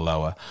throw are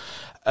lower.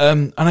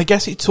 And I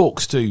guess it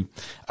talks to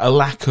a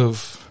lack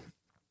of,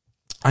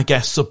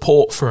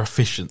 support for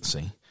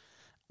efficiency.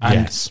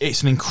 And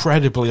it's an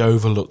incredibly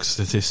overlooked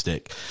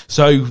statistic.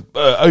 So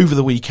over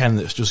the weekend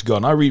that's just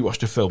gone, I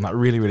rewatched a film that I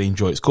really, really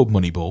enjoyed. It's called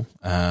Moneyball.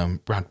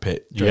 Brad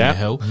Pitt, Jonah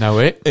Hill. Know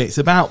it. It's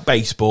about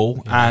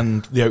baseball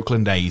and the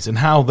Oakland A's and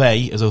how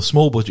they, as a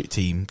small budget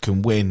team,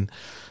 can win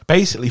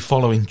basically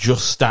following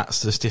just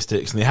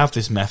statistics. And they have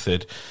this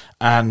method,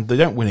 and they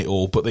don't win it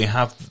all, but they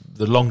have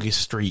the longest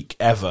streak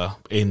ever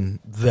in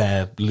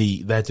their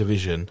league, their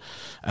division,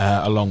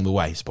 along the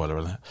way. Spoiler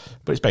alert.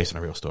 But it's based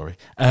on a real story.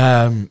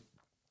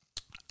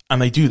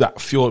 And they do that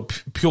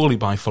purely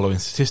by following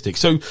statistics.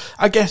 So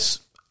I guess,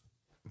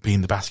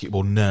 being the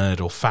basketball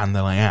nerd or fan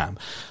that I am,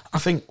 I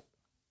think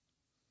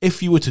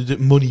if you were to do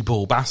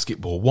Moneyball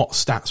basketball, what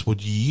stats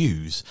would you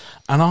use?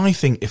 And I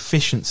think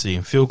efficiency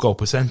and field goal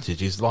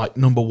percentage is like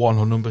number 1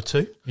 or number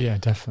 2. Yeah,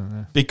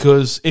 definitely.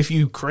 Because if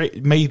you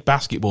made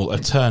basketball a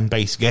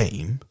turn-based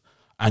game,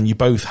 and you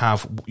both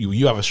have,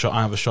 you have a shot,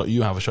 I have a shot,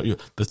 you have a shot,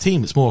 the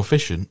team that's more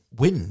efficient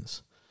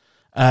wins.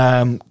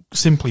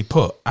 Simply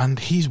put, and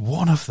he's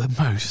one of the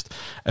most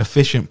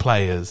efficient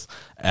players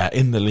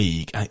in the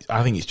league.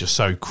 I think it's just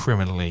so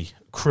criminally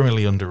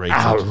underrated.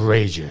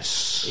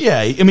 Outrageous. Yeah,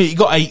 I mean, he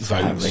got 8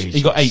 votes. Outrageous.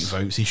 He got 8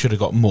 votes. He should have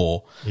got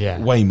more.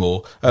 Yeah. Way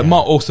more.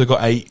 Mark also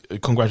got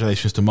 8.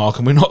 Congratulations to Mark.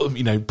 And we're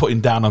not,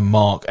 putting down on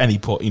Mark any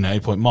point.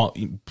 Mark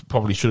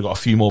probably should have got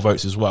a few more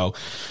votes as well.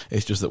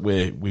 It's just that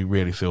we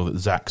really feel that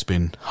Zach's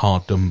been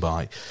hard done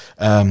by.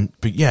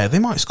 But yeah, they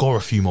might score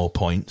a few more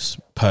points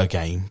per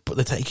game, but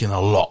they're taking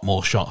a lot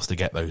more shots to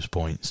get those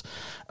points.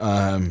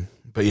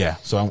 But yeah,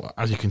 so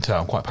as you can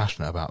tell, I'm quite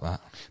passionate about that.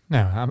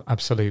 No,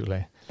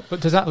 absolutely. But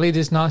does that lead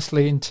us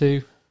nicely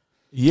into...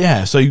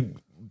 Yeah, so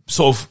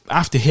sort of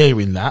after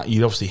hearing that,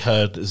 you'd obviously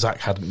heard Zach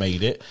hadn't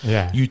made it.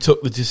 Yeah. You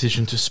took the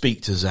decision to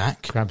speak to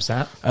Zach. Grabs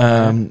that.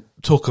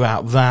 Talk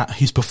about that,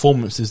 his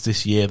performances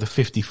this year, the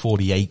 50,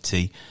 40,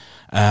 80.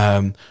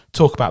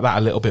 Talk about that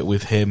a little bit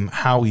with him,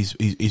 how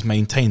he's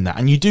maintained that.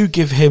 And you do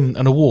give him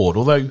an award,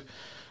 although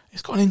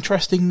it's got an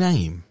interesting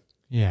name.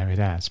 Yeah, it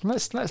has.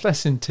 Let's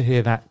listen to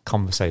hear that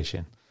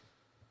conversation.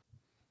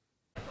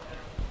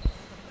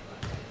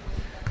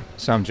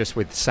 So I'm just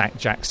with Zach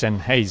Jackson.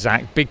 Hey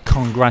Zach, big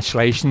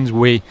congratulations.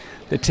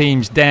 The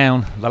team's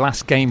down the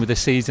last game of the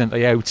season at the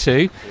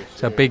O2.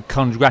 So big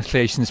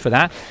congratulations for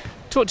that.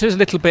 Talk to us a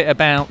little bit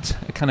about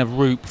a kind of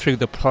route through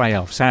the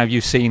playoffs. How have you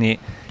seen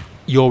it,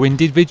 your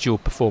individual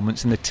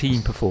performance and the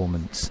team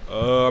performance?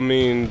 I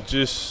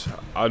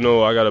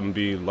know I got to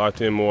be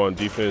locked in more on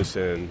defense,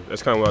 and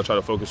that's kind of what I try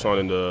to focus on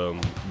in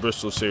the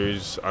Bristol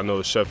series. I know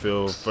the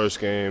Sheffield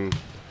first game,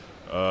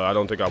 I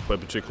don't think I played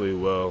particularly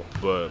well,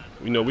 but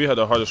we had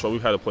the hardest role. We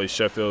had to play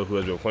Sheffield, who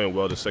has been playing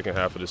well the second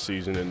half of the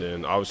season, and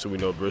then obviously we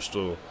know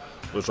Bristol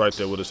was right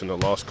there with us in the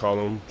loss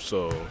column.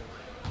 So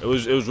it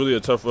was really a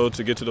tough road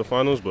to get to the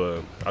finals,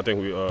 but I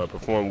think we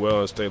performed well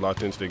and stayed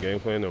locked into the game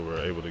plan, and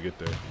we're able to get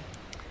there.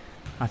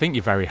 I think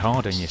you're very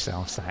hard on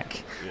yourself,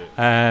 Zach.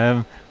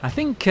 Yeah. I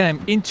think,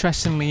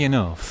 interestingly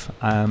enough,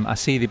 I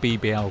see the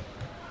BBL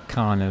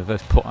kind of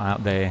have put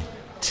out their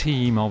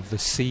team of the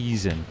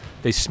season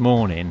this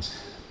morning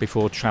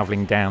before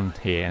travelling down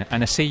here,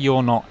 and I see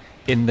you're not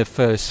in the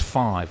first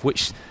 5,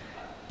 which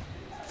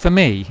for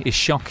me is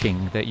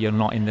shocking that you're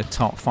not in the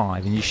top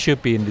 5, and you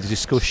should be in the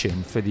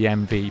discussion for the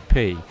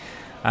MVP.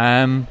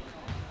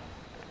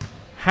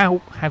 How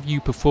have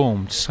you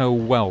performed so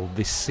well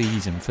this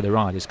season for the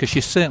Riders? Because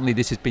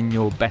this has been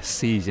your best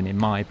season, in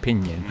my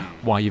opinion,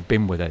 while you've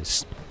been with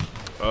us.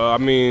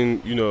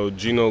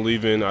 Gino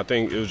leaving, I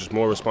think it was just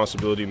more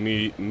responsibility.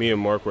 Me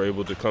and Mark were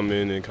able to come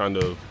in and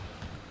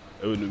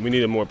we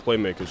needed more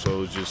playmakers, so it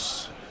was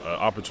just an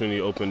opportunity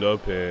opened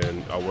up,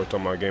 and I worked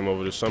on my game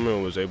over the summer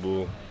and was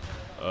able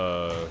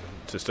to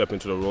step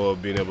into the role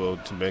of being able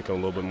to make a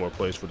little bit more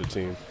plays for the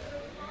team.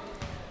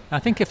 I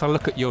think if I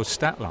look at your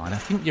stat line, I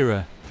think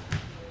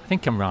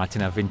I'm right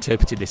and I've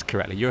interpreted this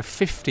correctly. You're a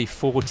 50,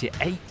 40,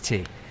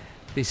 80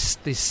 this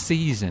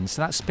season,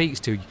 so that speaks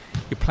to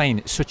you're playing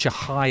at such a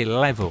high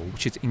level,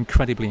 which is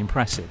incredibly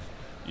impressive.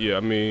 Yeah,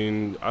 I've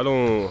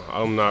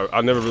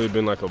never really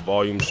been like a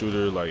volume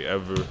shooter like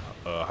ever.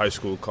 High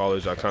school,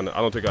 college, I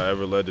don't think I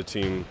ever led the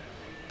team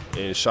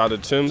in shot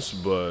attempts,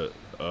 but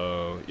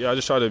I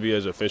just try to be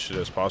as efficient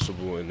as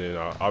possible, and then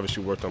I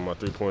obviously worked on my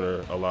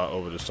three-pointer a lot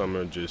over the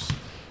summer. Just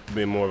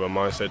being more of a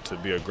mindset to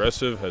be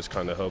aggressive has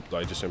kind of helped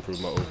just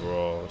improve my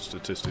overall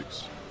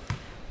statistics.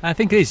 I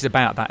think it is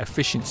about that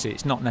efficiency.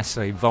 It's not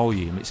necessarily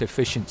volume. It's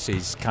efficiency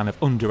is kind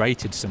of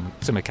underrated some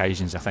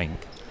occasions, I think.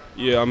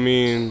 Yeah,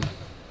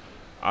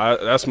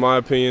 that's my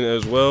opinion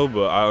as well,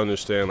 but I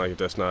understand if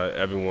that's not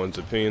everyone's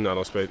opinion. I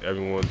don't expect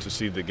everyone to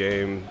see the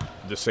game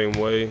the same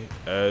way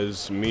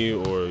as me,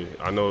 or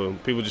I know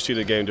people just see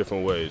the game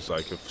different ways.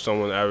 Like if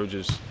someone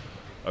averages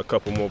a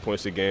couple more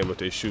points a game but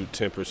they shoot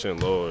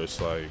 10% lower, it's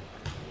like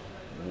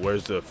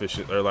where's the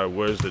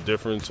where's the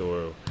difference,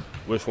 or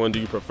which one do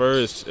you prefer?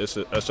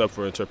 It's up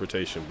for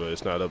interpretation, but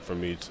it's not up for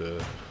me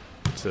to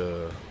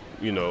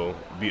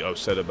be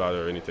upset about it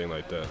or anything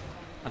like that.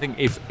 I think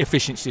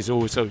efficiency has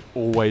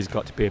always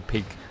got to be a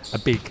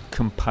big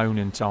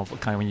component of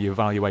kind of when you're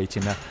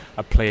evaluating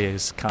a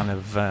player's kind of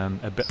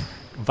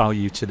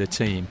value to the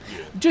team.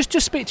 Just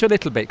speak to a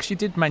little bit, because you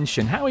did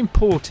mention how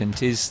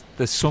important is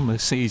the summer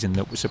season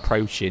that was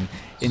approaching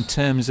in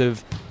terms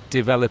of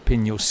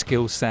developing your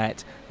skill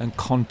set and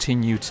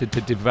continue to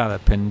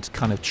develop and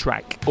kind of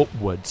track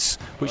upwards,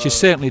 which you've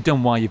certainly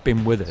done while you've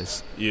been with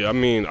us. Yeah, I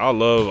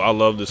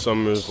love the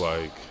summers.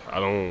 Like I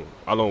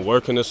don't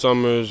work in the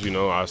summers.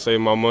 I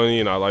save my money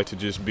and I like to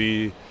just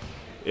be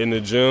in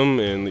the gym,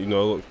 and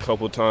a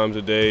couple times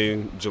a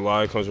day.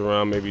 July comes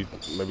around, maybe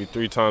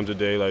 3 times a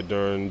day, like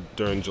during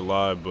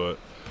July. But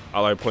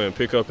I like playing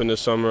pickup in the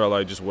summer. I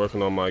like just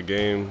working on my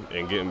game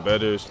and getting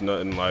better. It's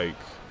nothing like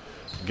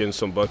getting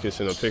some buckets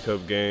in a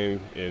pickup game,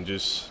 and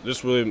just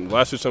really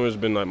last 2 summers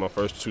have been like my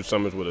first 2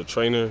 summers with a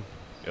trainer,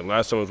 and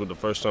last summer was the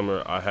first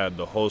summer I had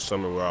the whole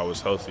summer where I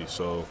was healthy.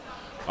 So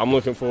I'm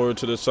looking forward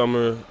to this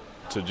summer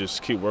to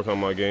just keep working on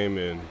my game,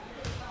 and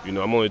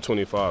I'm only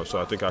 25,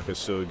 so I think I could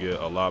still get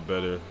a lot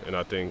better, and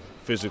I think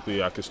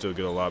physically I could still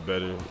get a lot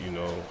better.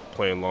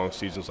 Playing long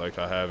seasons like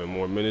I have and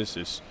more minutes,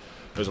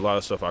 there's a lot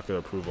of stuff I could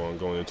improve on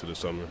going into the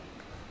summer.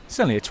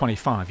 Certainly at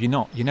 25,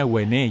 you're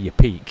nowhere near your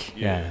peak.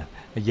 Yeah.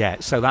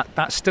 So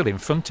that's still in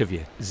front of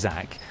you,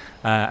 Zach.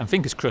 And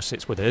fingers crossed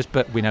it's with us,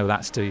 but we know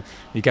that's to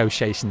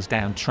negotiations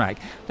down track.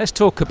 Let's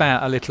talk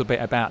a little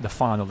bit about the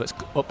final that's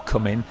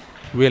upcoming.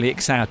 Really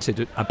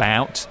excited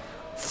about.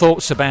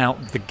 Thoughts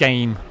about the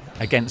game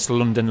against the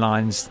London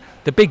Lions,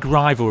 the big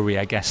rivalry,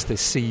 I guess,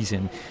 this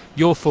season.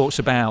 Your thoughts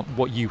about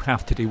what you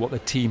have to do, what the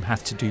team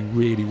has to do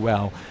really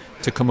well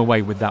to come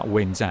away with that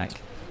win, Zach?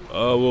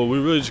 Well, we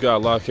really just got to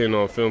lock in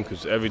on film,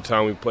 because every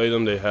time we play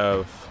them, they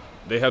have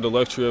the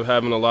luxury of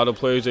having a lot of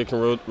players they can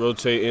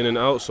rotate in and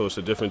out, so it's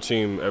a different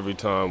team every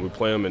time we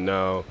play them, and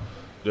now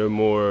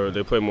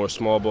they play more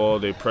small ball,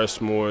 they press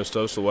more and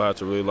stuff, so we'll have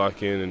to really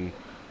lock in and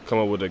come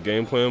up with a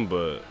game plan.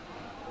 But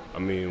I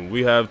mean,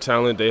 we have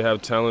talent, they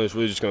have talent. It's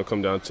really just going to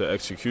come down to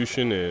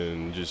execution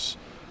and just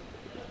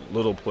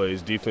little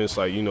plays, defense,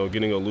 like,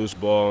 getting a loose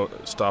ball,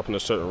 stopping a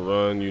certain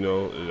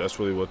run, that's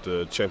really what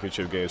the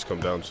championship games come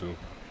down to.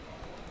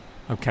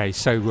 Okay,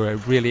 so we're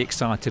really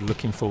excited,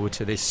 looking forward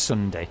to this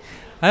Sunday.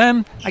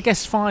 I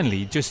guess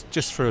finally,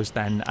 just for us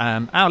then,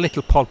 our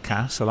little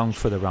podcast, Along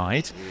for the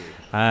Ride,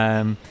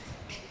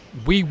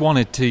 we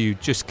wanted to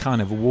just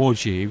kind of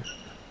award you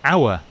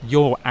our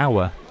little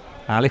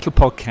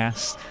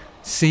podcast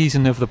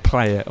Season of the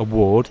Player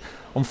award.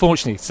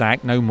 Unfortunately,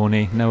 Zach, no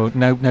money,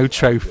 no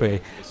trophy,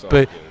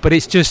 but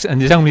it's just,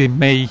 and there's only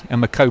me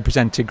and my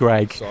co-presenter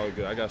Greg. It's all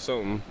good. I got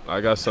something.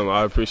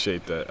 I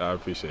appreciate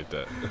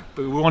that.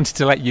 But we wanted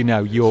to let you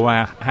know you're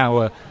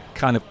our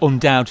kind of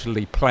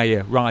undoubtedly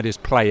Riders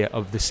player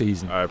of the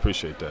season. I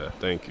appreciate that.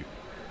 Thank you.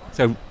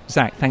 So,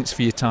 Zach, thanks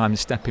for your time and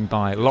stepping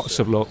by. Lots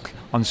of luck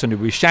on Sunday.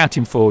 We're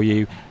shouting for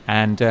you,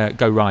 and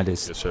go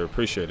Riders. Yes, sir.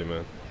 Appreciate it,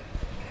 man.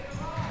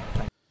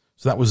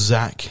 So that was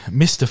Zach,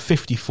 Mr.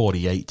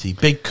 50-40-80,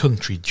 Big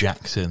Country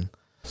Jackson.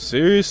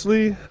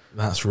 Seriously?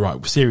 That's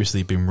right.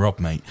 Seriously, been robbed,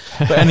 mate.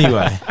 But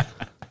anyway,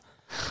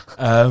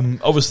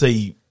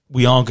 obviously,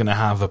 we are going to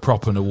have a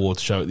proper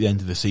awards show at the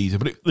end of the season,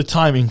 but the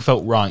timing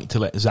felt right to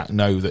let Zach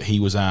know that he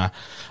was our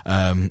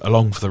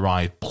Along for the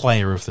Ride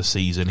player of the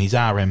season. He's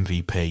our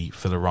MVP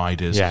for the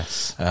Riders.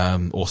 Yes.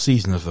 Or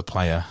Season of the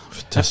Player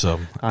to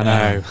some. I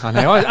know.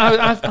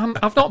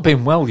 I've not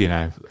been well,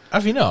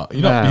 Have you not?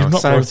 You've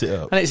not brought it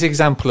up. And it's an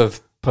example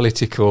of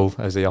political,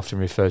 as they often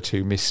refer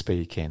to,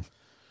 misspeaking.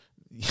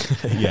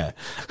 Yeah.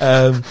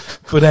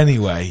 But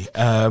anyway,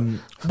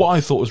 what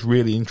I thought was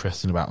really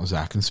interesting about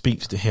Zach and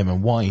speaks to him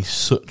and why he's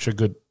such a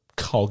good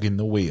cog in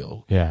the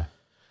wheel. Yeah.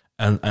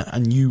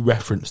 And you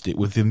referenced it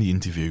within the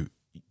interview.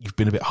 You've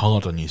been a bit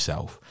hard on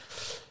yourself.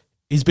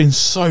 He's been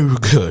so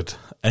good,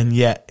 and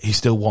yet he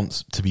still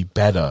wants to be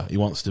better. He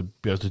wants to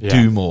be able to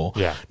do more.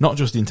 Yeah. Not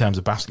just in terms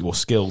of basketball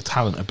skill,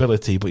 talent,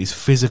 ability, but his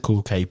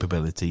physical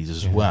capabilities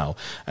as well.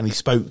 And he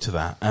spoke to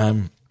that.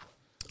 And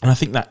I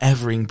think that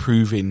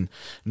ever-improving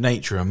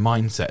nature and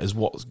mindset is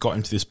what's got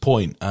him to this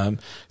point.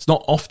 It's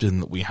not often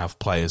that we have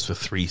players for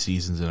 3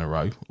 seasons in a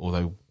row,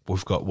 although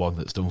we've got one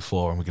that's done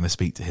 4 and we're going to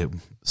speak to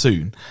him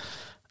soon.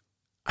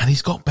 And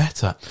he's got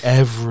better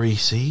every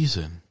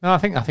season. No, I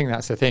think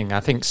that's the thing. I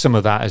think some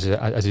of that,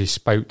 as he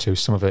spoke to,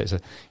 some of it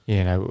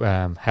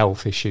is,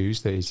 health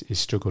issues that he's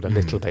struggled a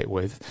little bit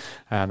with.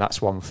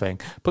 That's one thing.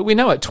 But we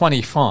know at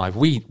 25,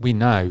 we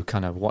know,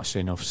 kind of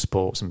watching enough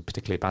sports and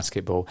particularly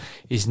basketball,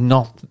 is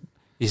not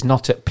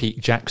at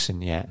peak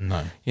Jackson yet.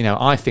 No.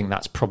 I think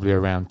that's probably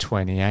around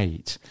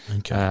 28,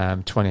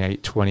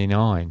 28,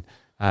 29,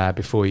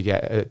 before you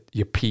get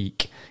your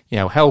peak.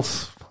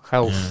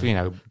 Health,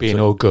 being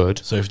all good.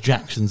 So if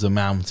Jackson's a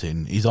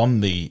mountain, he's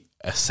on the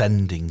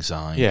ascending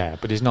side. Yeah,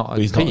 but he's not at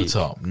peak. Not at the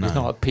top. No. He's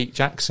not at peak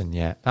Jackson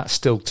yet. That's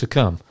still to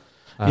come.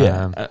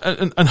 Yeah,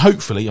 and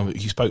hopefully,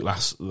 he spoke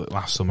last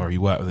summer. He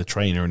worked with a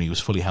trainer and he was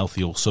fully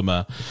healthy all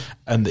summer,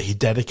 and that he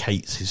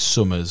dedicates his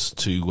summers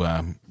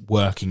to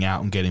working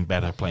out and getting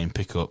better, playing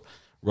pickup,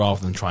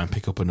 rather than try and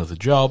pick up another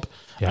job.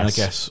 Yes. And I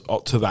guess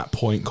up to that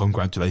point,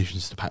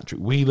 congratulations to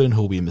Patrick Whelan,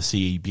 who'll be in the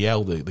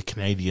CEBL, the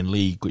Canadian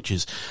League, which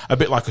is a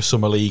bit like a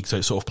summer league, so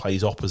it sort of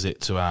plays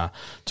opposite to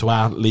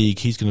our league.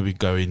 He's going to be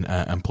going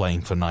and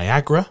playing for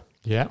Niagara.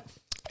 Yeah.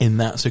 In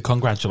that, so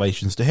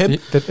congratulations to him.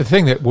 The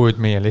thing that worried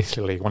me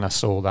initially when I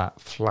saw that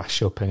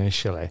flash up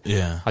initially,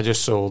 I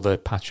just saw the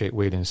Patrick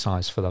Whelan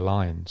size for the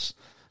Lions.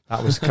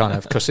 That was kind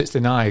of, because it's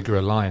the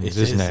Niagara Lions,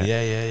 isn't it?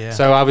 Yeah.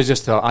 So I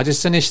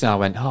just initially I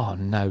went, oh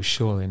no,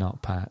 surely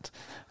not Pat.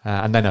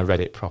 And then I read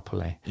it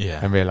properly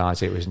and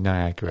realised it was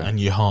Niagara. And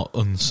your heart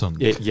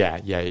unsunk.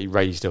 It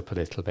raised up a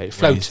little bit. It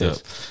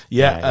floated.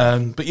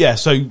 But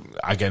so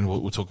again,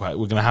 we'll talk about it.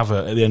 We're going to have,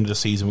 at the end of the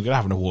season, we're going to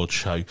have an awards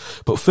show.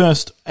 But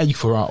first,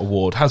 A4R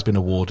Award has been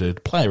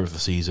awarded Player of the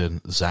Season,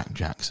 Zach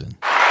Jackson.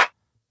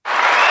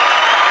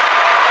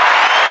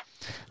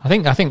 I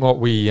think what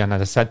and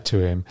as I said to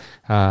him,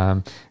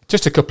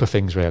 just a couple of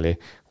things really.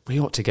 We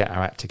ought to get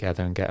our act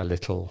together and get a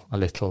little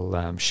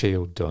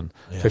shield done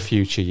for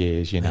future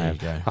years. There you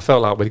go. I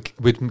felt like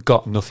we'd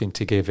got nothing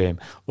to give him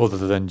other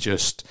than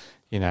just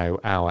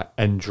our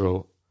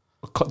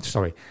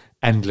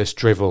endless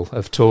drivel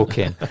of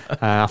talking.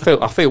 I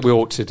feel we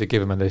ought to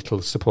give him a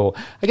little support.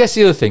 I guess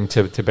the other thing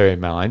to bear in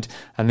mind,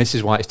 and this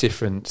is why it's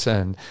different,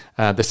 and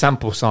the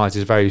sample size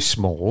is very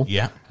small.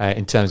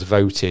 In terms of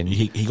voting,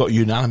 he got a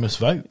unanimous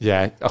vote.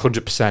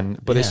 100%.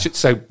 But it's just,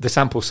 so the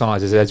sample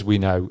size is, as we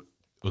know,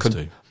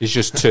 it's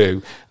just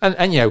 2, and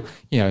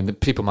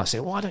and people might say,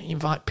 why don't you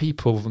invite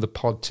people from the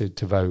pod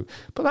to vote?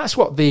 But that's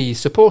what the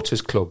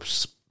supporters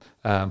club's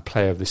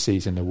Player of the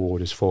Season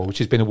award is for, which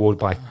has been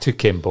awarded to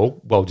Kimball,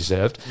 well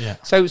deserved.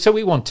 So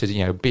we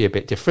wanted be a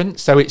bit different.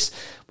 So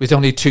there's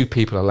only 2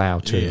 people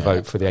allowed to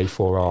vote for the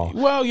A4R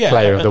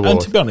Player of the Award. And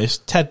to be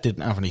honest, Ted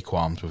didn't have any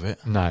qualms with it.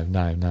 No.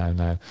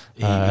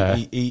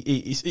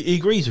 He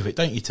agrees with it,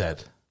 don't you,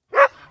 Ted?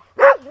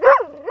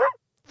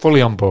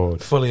 Fully on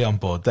board.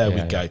 There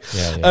we go.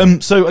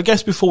 So I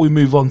guess before we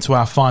move on to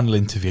our final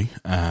interview,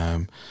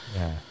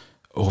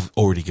 I've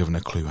already given a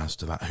clue as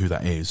to who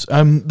that is.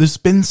 There's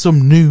been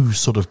some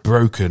news sort of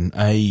broken.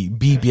 A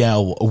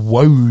BBL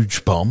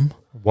Woj bomb.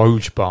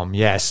 Woj bomb,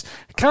 yes.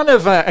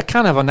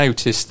 I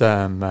noticed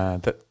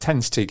that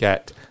tends to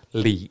get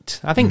leaked.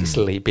 I think it's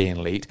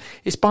being leaked.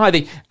 It's by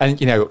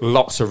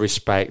lots of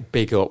respect,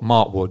 big up,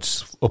 Mark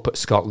Woods up at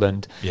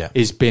Scotland.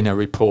 He's been a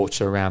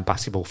reporter around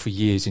basketball for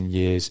years and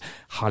years,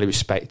 highly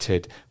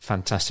respected,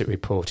 fantastic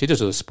reporter. He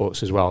does other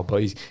sports as well,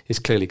 but he's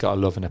clearly got a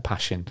love and a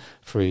passion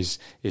for his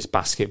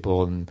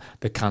basketball and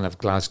the kind of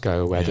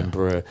Glasgow,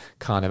 Edinburgh,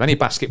 kind of any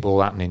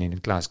basketball happening in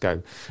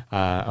Glasgow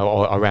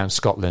or around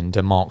Scotland,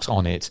 and Mark's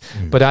on it.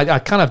 But I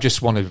kind of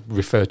just want to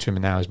refer to him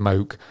now as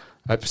Mark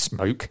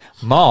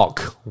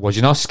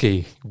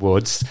Wojnowski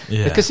Woods,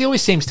 because he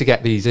always seems to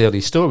get these early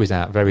stories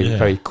out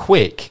very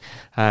quick.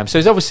 So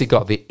he's obviously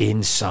got the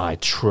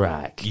inside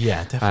track.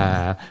 Yeah,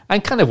 definitely.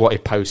 And kind of what he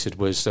posted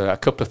was a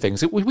couple of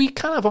things that we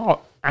kind of are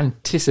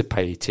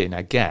anticipating,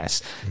 I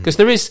guess, because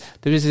there is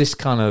this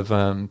kind of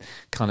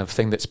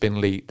thing that's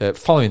been leaked that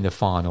following the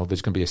final,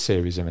 there's going to be a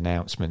series of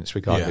announcements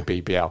regarding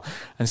the BBL,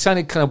 and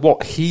certainly kind of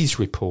what he's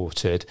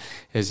reported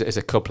is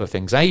a couple of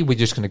things. A, we're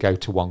just going to go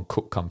to one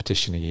cup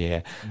competition a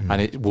year,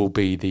 and it will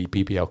be the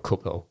BBL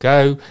Cup that'll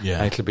go,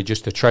 and it'll be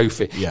just a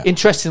trophy.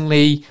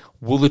 Interestingly,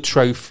 will the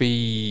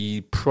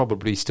trophy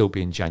probably still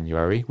be in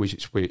January, which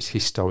it's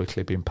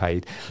historically been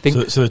paid?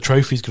 So the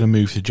trophy's going to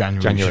move to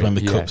January when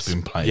the cup's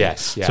been played.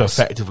 Yes. So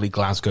effectively,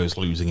 Glasgow's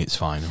losing its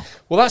final.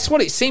 Well, that's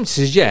what it seems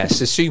to suggest,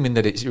 assuming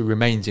that it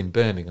remains in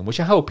Birmingham, which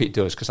I hope it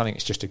does, because I think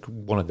it's just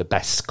one of the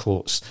best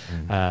courts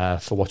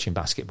for watching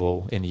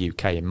basketball in the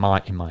UK, in my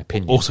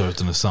opinion. Also, as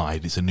an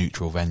aside, it's a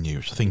neutral venue,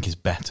 which I think is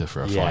better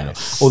for a final.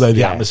 Although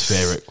the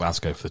atmosphere at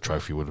Glasgow for the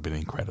trophy would have been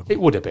incredible. It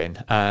would have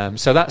been.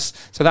 So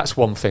that's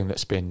one thing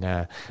that's been.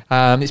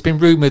 It's been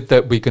rumoured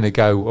that we're going to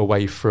go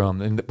away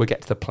from, and we'll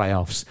get to the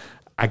playoffs.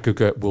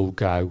 Aggregate will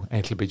go, and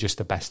it'll be just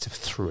the best of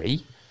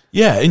 3.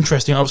 Yeah,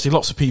 interesting. Obviously,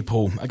 lots of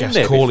people, I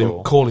guess,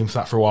 calling for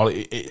that for a while.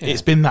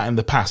 It's been that in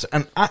the past.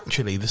 And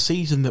actually, the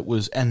season that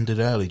was ended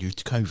early due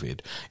to COVID,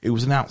 it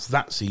was announced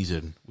that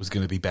season was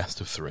going to be best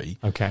of 3.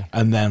 Okay.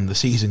 And then the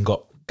season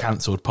got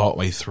cancelled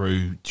partway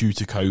through due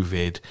to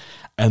COVID.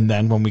 And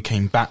then when we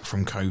came back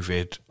from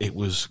COVID, it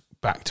was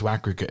back to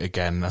aggregate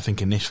again. I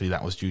think initially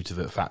that was due to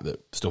the fact that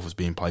stuff was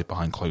being played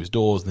behind closed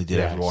doors, and they did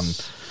everyone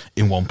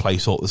in one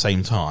place all at the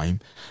same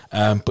time.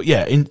 But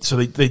yeah, so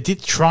they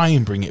did try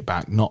and bring it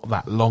back not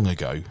that long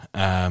ago,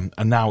 and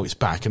now it's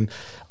back. And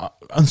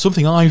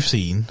something I've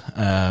seen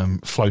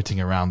floating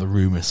around the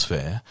rumour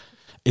sphere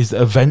is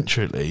that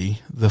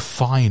eventually the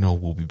final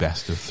will be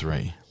best of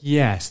 3.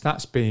 Yes,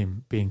 that's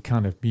being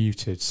kind of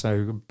muted, so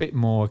a bit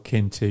more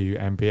akin to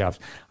NBL.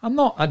 I'm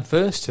not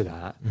adverse to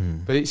that,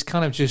 but it's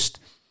kind of just,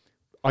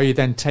 are you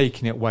then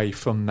taking it away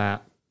from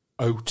that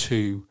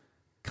O2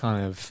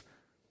 kind of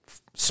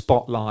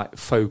spotlight,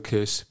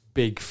 focus,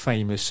 big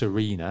famous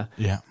arena?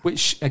 Yeah.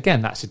 Which,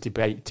 again, that's a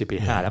debate to be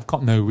had. I've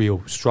got no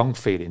real strong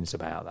feelings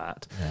about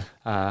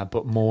that,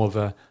 but more of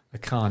a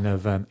kind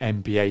of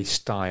NBA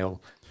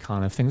style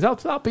kind of things.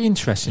 That'll be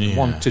interesting.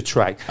 One to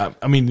track.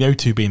 I mean, the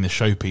O2 being the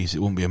showpiece, it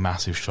wouldn't be a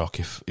massive shock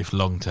if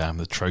long term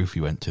the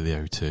trophy went to the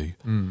O2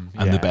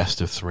 and the best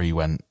of 3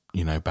 went,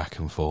 back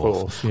and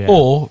forth.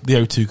 Or the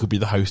O2 could be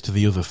the host of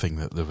the other thing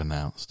that they've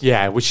announced.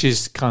 Yeah, which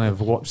is kind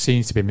of what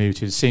seems to be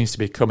mooted. It seems to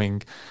be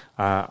coming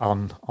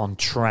on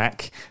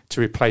track to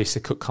replace the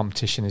cup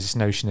competition as this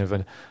notion of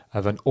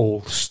an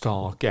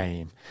all-star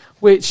game,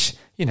 which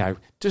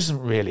doesn't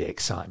really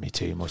excite me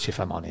too much, if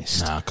I'm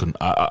honest. No, I couldn't.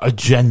 I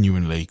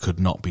genuinely could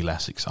not be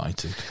less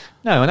excited.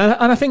 No, and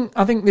I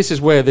think this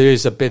is where there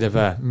is a bit of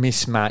a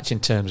mismatch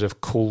in terms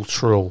of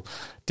cultural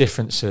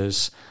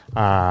differences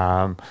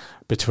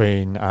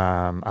between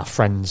our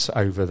friends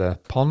over the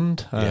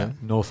pond,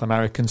 North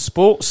American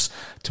sports,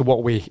 to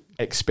what we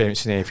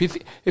experience in here.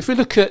 If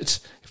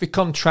we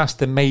contrast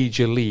the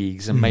major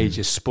leagues and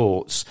major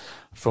sports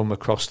from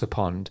across the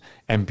pond.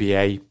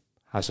 NBA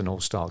has an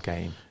all-star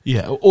game.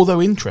 Yeah,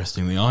 although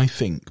interestingly, I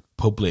think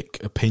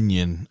public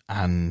opinion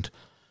and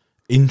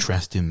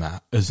interest in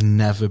that has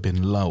never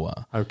been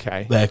lower.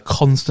 Okay. They're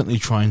constantly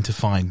trying to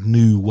find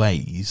new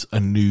ways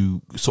and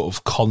new sort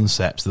of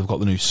concepts. They've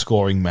got the new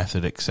scoring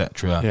method,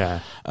 etc.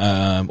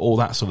 Yeah. All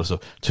that sort of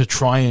stuff to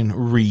try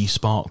and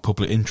re-spark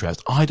public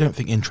interest. I don't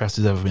think interest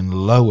has ever been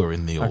lower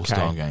in the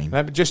All-Star game.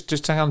 Just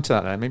to hang on to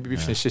that then, maybe we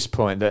finish this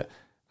point that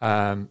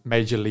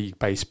Major League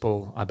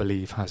Baseball, I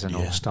believe, has an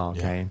All-Star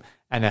game.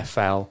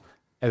 NFL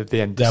at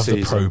the end of the season,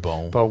 the Pro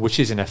Bowl, but which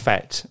is in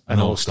effect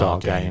an all-star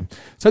game.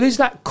 So there's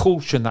that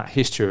culture and that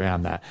history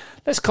around that.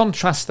 Let's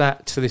contrast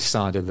that to this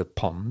side of the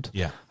pond.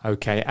 Yeah.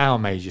 Okay, our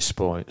major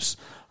sports,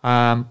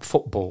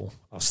 football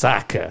or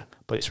soccer,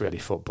 but it's really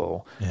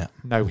football. Yeah.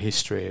 No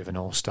history of an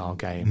all-star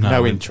game.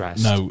 No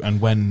interest. No, and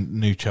when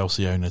new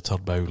Chelsea owner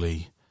Todd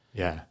Bowley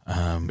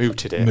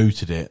mooted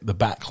it, the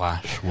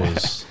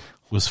backlash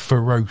was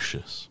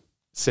ferocious.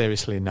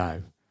 Seriously,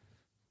 no.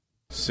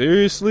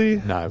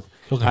 Seriously? No.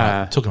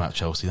 Talking about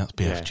Chelsea, that's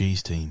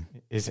BFG's team.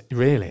 Is it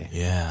really?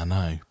 Yeah, I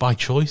know. By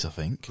choice, I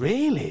think.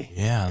 Really?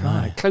 Yeah, I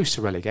know. Close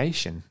to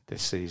relegation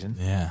this season.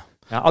 Yeah.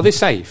 Now, are they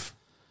safe?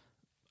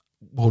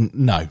 Well,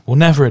 no. We'll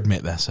never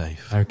admit they're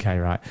safe. Okay,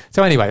 right.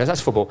 So anyway,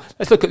 that's football.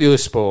 Let's look at the other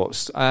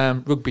sports.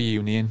 Rugby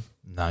union.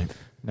 No.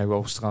 No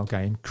all-star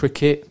game.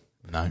 Cricket.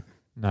 No.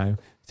 No.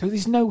 So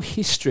there's no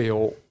history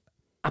or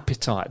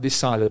appetite this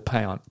side of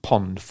the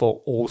pond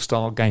for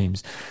all-star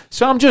games.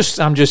 So I'm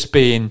just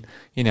being,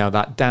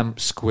 that damp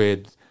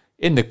squid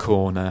in the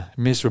corner,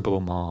 miserable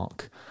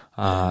Mark,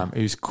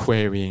 who's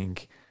querying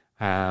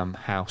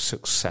how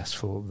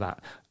successful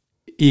that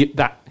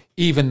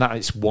even that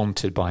it's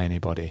wanted by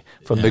anybody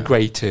from the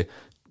greater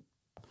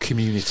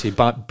community,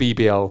 but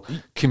BBL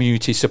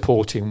community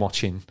supporting,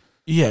 watching.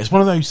 Yeah, it's one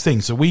of those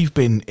things. So we've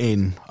been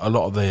in a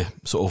lot of the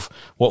sort of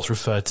what's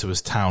referred to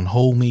as town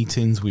hall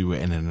meetings. We were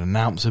in an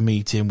announcer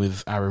meeting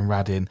with Aaron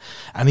Radin,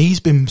 and he's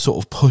been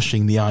sort of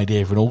pushing the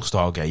idea of an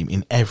all-star game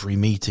in every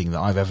meeting that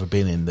I've ever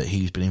been in that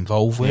he's been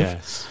involved with.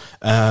 Yes.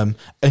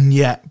 And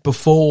yet,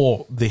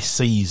 before this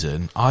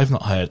season, I've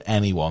not heard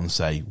anyone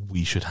say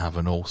we should have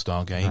an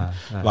all-star game,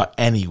 like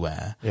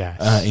anywhere,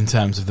 in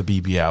terms of the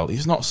BBL.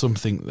 It's not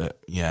something that,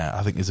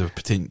 I think is of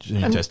potential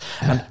interest.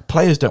 And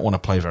players don't want to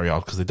play very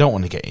hard because they don't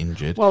want to get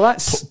injured. Well,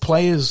 that's...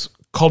 Players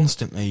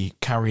constantly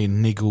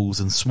carrying niggles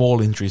and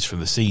small injuries for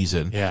the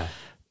season. Yeah.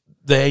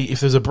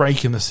 If there's a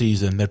break in the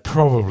season, they'd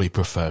probably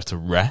prefer to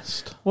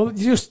rest. Well,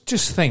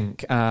 just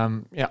think,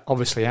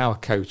 obviously our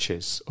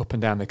coaches, up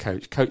and down the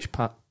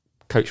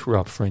Coach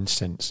Rob, for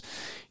instance,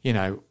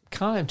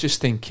 kind of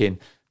just thinking,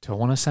 do I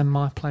want to send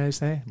my players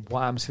there?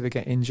 What happens if they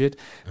get injured?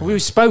 And we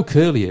spoke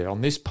earlier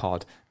on this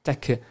pod,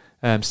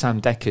 Sam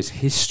Decker's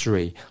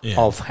history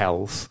of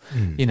health,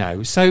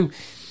 so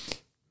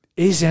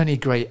is there any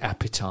great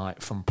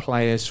appetite from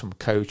players, from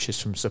coaches,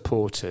 from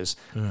supporters?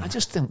 I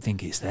just don't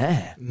think it's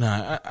there.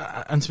 No,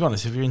 and to be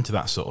honest, if you're into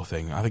that sort of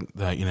thing, I think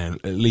that,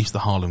 at least the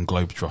Harlem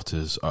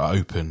Globetrotters are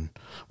open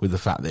with the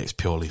fact that it's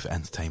purely for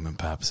entertainment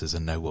purposes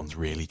and no one's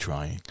really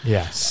trying.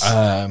 Yes.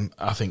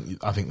 I think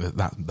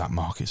that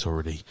market's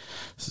already,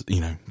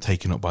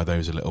 taken up by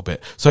those a little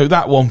bit. So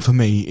that one for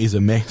me is a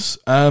miss.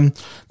 The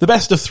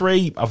best of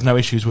three, I've no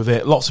issues with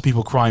it. Lots of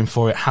people crying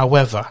for it.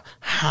 However,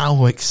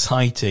 how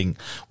exciting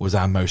was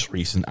our most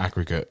recent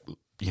aggregate,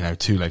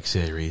 2-leg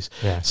series?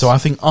 Yes. So I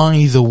think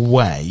either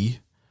way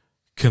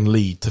can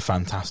lead to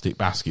fantastic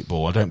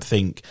basketball. I don't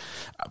think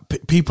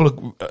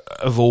people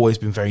have always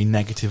been very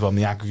negative on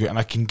the aggregate, and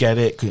I can get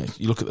it.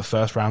 You look at the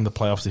first round of the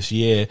playoffs this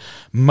year,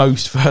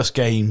 most first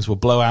games were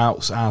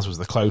blowouts, ours was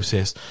the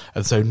closest,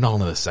 and so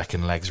none of the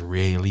second legs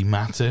really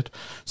mattered.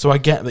 So I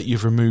get that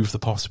you've removed the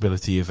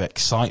possibility of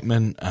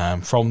excitement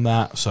from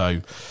that.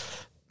 So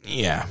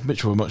yeah,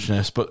 much of a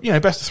muchness, but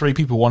best of three,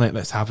 people want it,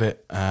 let's have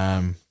it.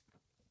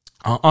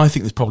 I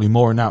think there's probably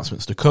more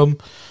announcements to come.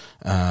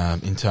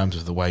 In terms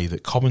of the way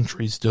that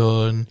commentary's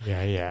done,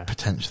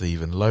 potentially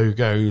even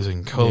logos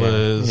and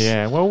colours.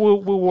 Yeah, well,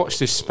 we'll watch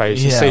this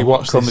space and see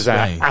what comes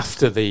out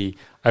after the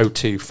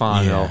O2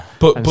 final. Yeah.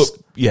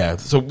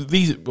 But so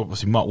these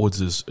obviously Mark Woods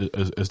has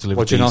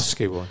delivered.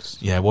 Wojciechowski Woods.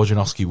 Yeah,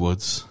 Wojciechowski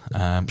Woods.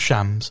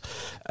 Shams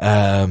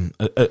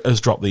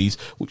has dropped these,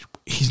 which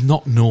he's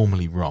not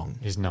normally wrong.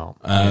 He's not.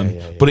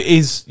 But it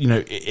is,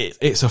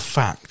 it's a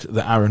fact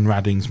that Aaron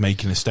Rading's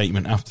making a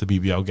statement after the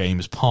BBL game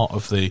as part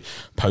of the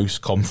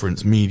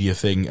post-conference media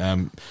thing.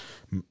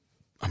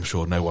 I'm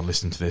sure no one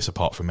listening to this,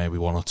 apart from maybe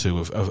one or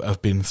two,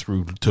 have been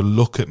through to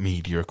look at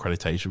media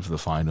accreditation for the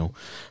final.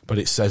 But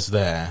it says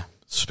there,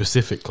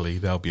 specifically,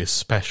 there'll be a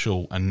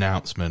special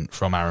announcement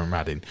from Aaron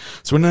Radin.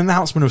 So an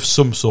announcement of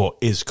some sort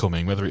is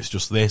coming, whether it's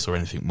just this or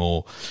anything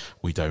more,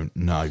 we don't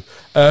know.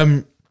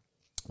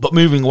 But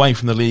moving away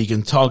from the league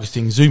and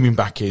zooming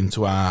back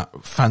into our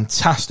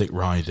fantastic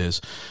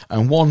riders,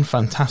 and one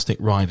fantastic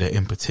rider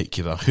in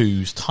particular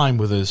whose time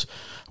with us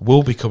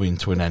will be coming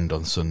to an end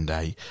on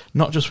Sunday,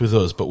 not just with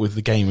us, but with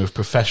the game of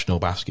professional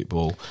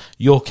basketball,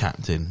 your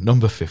captain,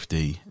 number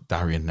 50,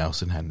 Darian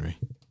Nelson-Henry.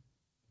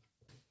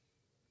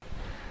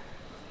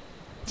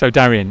 So,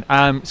 Darian,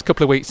 it's a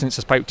couple of weeks since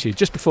I spoke to you,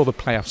 just before the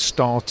playoffs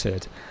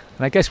started.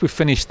 And I guess we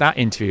finished that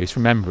interview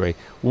from memory.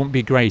 Wouldn't it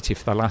be great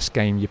if the last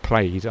game you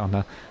played on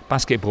a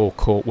basketball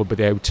court would be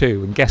the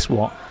O2? And guess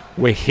what?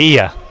 We're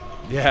here.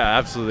 Yeah,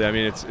 absolutely. I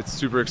mean, it's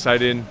super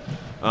exciting.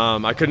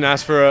 I couldn't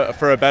ask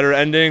for a better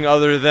ending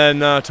other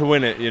than to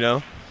win it, you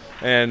know.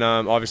 And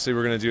obviously,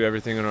 we're going to do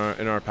everything in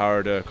our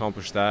power to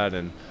accomplish that.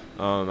 And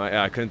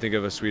I couldn't think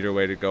of a sweeter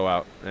way to go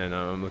out. And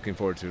I'm looking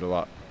forward to it a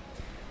lot.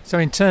 So,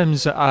 in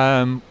terms,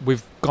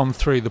 we've gone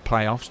through the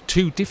playoffs,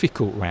 2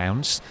 difficult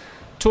rounds.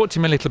 Talk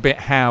to me a little bit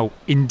how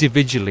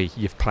individually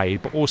you've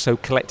played, but also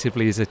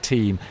collectively as a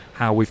team,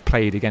 how we've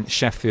played against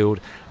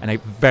Sheffield and a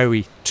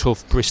very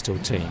tough Bristol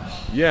team.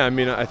 Yeah, I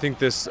mean, I think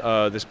this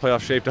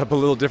playoff shaped up a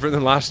little different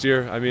than last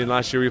year. I mean,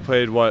 last year we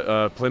played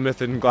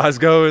Plymouth and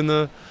Glasgow in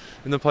the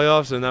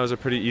playoffs, and that was a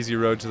pretty easy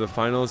road to the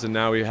finals. And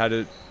now we had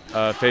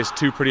to face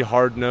 2 pretty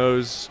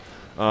hard-nosed,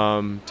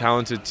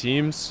 talented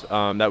teams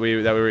that we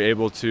were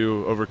able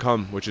to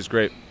overcome, which is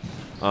great.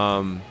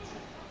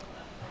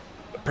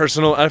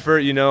 Personal effort,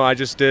 you know, I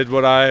just did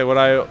what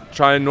I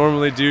try and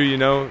normally do, you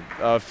know,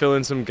 fill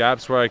in some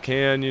gaps where I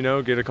can, you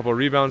know, get a couple of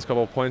rebounds, a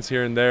couple of points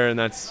here and there, and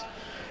that's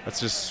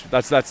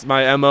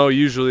my MO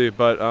usually.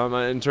 But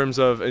in terms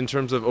of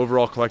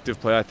overall collective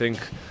play, I think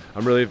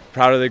I'm really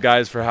proud of the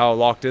guys for how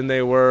locked in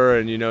they were,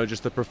 and you know,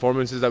 just the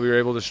performances that we were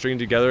able to string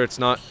together. It's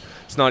not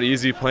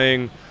easy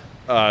playing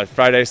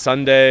Friday,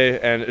 Sunday,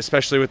 and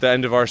especially with the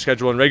end of our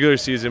schedule in regular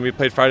season, we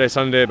played Friday,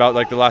 Sunday about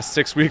like the last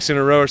 6 weeks in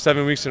a row or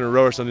 7 weeks in a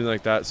row or something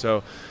like that.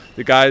 So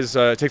the guys,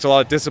 it takes a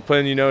lot of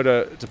discipline, you know,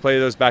 to play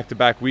those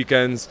back-to-back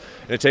weekends.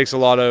 And it takes a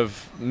lot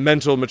of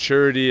mental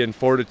maturity and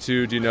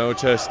fortitude, you know,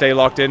 to stay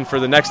locked in for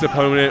the next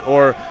opponent,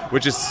 or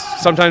which is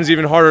sometimes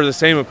even harder, the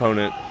same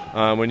opponent,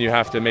 when you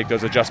have to make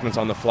those adjustments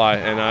on the fly.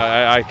 And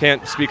I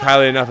can't speak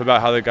highly enough about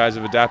how the guys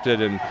have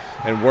adapted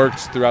and worked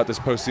throughout this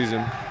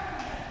postseason.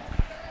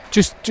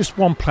 Just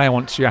one play I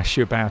want to ask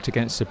you about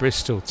against the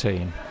Bristol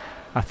team.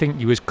 I think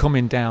you was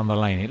coming down the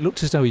lane. It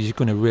looked as though you were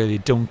going to really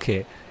dunk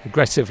it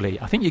aggressively.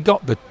 I think you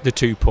got the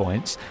 2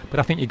 points, but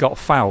I think you got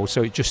fouled,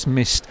 so it just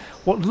missed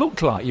what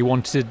looked like you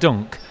wanted to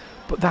dunk.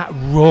 But that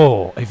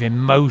roar of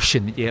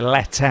emotion that you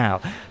let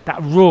out,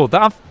 that roar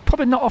that I've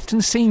probably not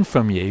often seen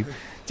from you.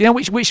 Do you know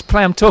which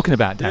play I'm talking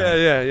about,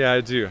 Dan? Yeah,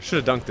 I do. I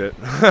should have dunked it.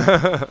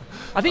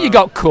 I think you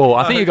got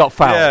caught. I think you got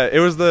fouled. Yeah, it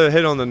was the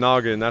hit on the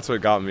noggin. That's what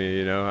got me,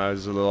 you know. I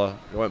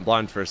went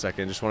blind for a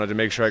second. Just wanted to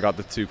make sure I got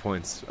the 2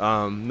 points.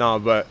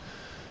 But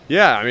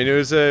yeah, I mean, it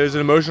was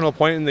an emotional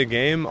point in the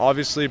game.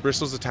 Obviously,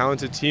 Bristol's a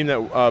talented team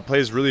that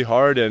plays really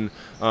hard, and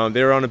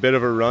they were on a bit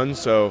of a run.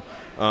 So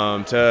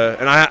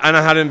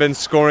I hadn't been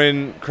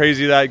scoring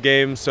crazy that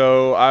game,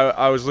 so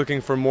I was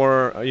looking for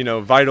more, you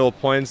know, vital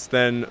points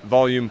than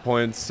volume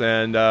points,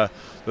 and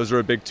those were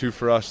a big 2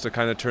 for us to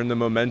kind of turn the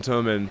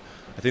momentum. And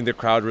I think the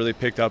crowd really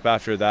picked up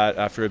after that,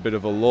 after a bit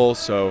of a lull.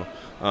 So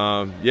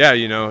yeah,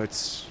 you know,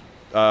 it's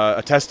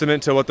a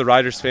testament to what the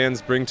Riders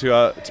fans bring to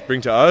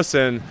us,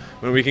 and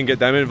when we can get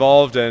them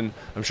involved, and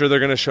I'm sure they're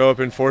going to show up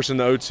in force in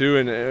the O2,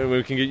 and when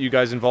we can get you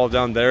guys involved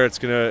down there, it's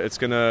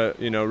gonna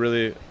you know,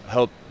 really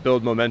help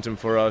build momentum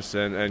for us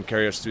and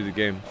carry us through the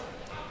game.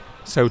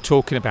 So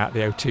talking about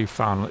the O2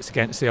 final, it's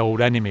against the old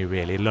enemy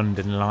really,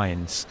 London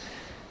Lions.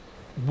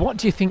 What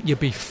do you think you'll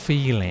be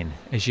feeling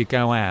as you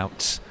go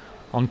out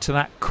onto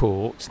that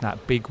court,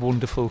 that big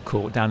wonderful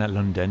court down at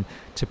London,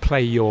 to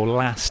play your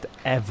last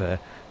ever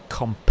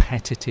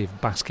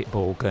competitive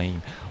basketball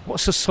game? What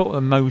sort of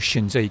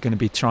emotions are you going to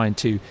be trying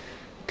to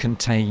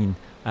contain,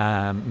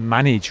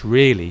 manage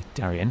really,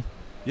 Darian?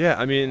 Yeah,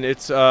 I mean,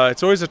 it's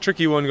always a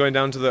tricky one going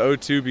down to the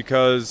O2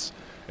 because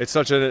it's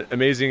such an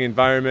amazing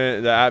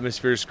environment. The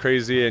atmosphere is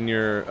crazy, and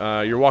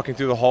you're walking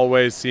through the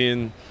hallways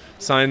seeing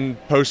signed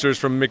posters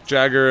from Mick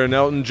Jagger and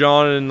Elton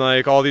John and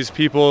like all these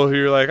people who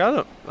you're like,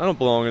 I don't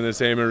belong in the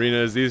same arena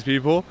as these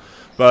people.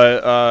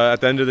 But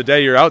at the end of the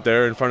day, you're out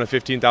there in front of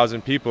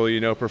 15,000 people, you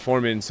know,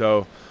 performing.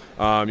 So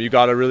you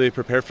got to really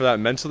prepare for that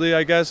mentally,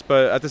 I guess.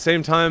 But at the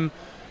same time,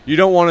 you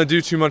don't want to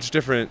do too much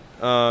different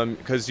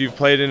because you've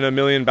played in a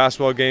million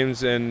basketball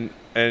games and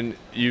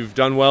you've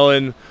done well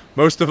in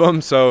most of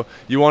them. So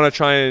you want to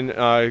try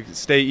and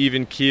stay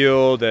even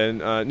keeled and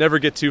never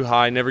get too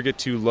high, never get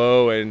too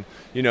low, and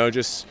you know,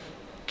 just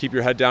keep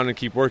your head down and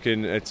keep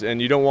working.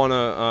 And you don't want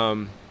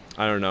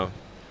to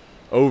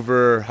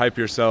overhype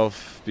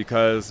yourself,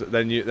 because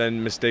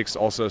then mistakes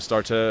also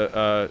start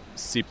to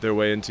seep their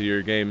way into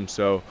your game.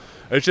 So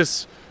it's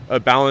just a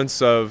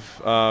balance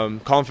of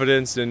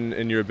confidence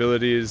in your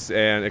abilities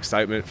and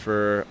excitement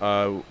for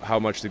how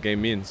much the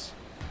game means.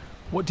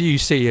 What do you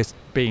see as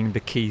being the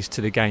keys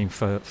to the game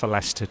for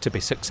Leicester to be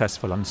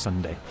successful on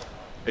Sunday?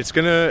 It's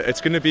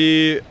gonna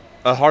be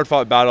a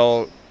hard-fought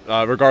battle,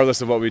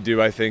 regardless of what we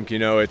do. I think, you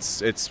know,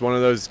 it's one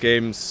of those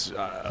games.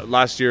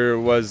 Last year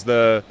was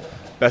the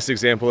best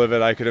example of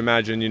it I could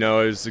imagine. You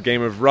know, it was a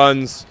game of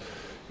runs.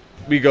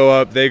 We go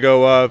up, they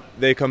go up,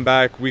 they come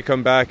back, we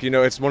come back. You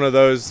know, it's one of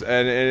those,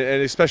 and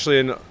especially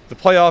in the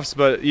playoffs,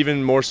 but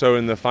even more so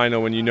in the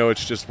final when you know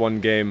it's just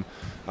one game.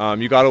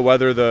 You got to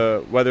weather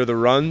the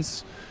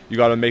runs. you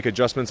got to make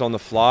adjustments on the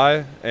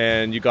fly,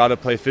 and you got to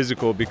play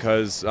physical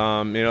because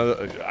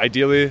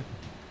ideally,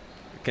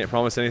 can't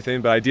promise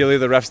anything, but ideally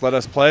the refs let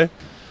us play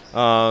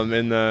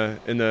in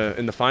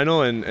the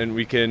final, and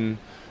we can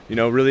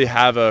really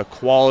have a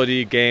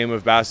quality game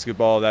of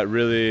basketball that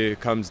really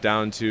comes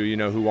down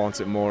to who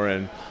wants it more,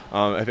 and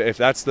if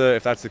that's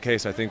the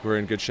case, I think we're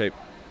in good shape.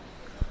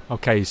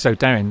 Okay, so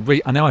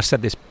Darren, I know I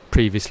said this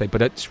previously,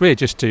 but it's really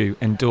just to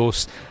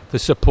endorse the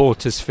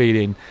supporters'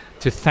 feeling,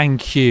 to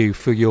thank you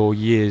for your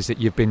years that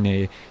you've been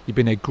here. You've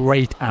been a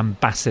great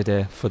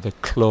ambassador for the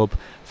club,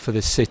 for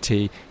the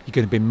city. You're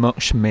going to be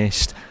much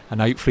missed, and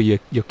hopefully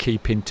you'll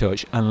keep in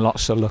touch, and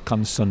lots of luck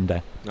on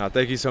Sunday.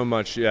 Thank you so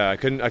much. Yeah, I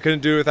couldn't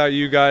do it without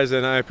you guys,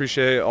 and I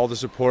appreciate all the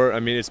support. I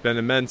mean, it's been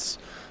immense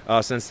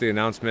since the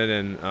announcement,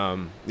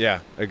 and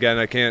again,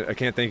 I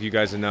can't thank you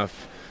guys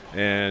enough,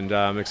 and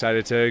I'm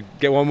excited to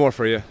get one more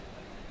for you.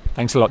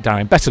 Thanks a lot,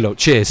 Darren. Better luck.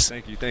 Cheers.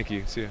 Thank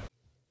you. See you.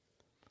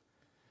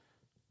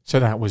 So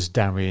that was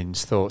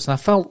Darren's thoughts. And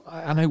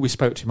I know we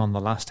spoke to him on the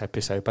last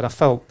episode, but I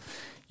felt,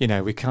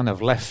 we kind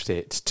of left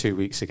it 2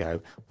 weeks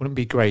ago. Wouldn't it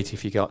be great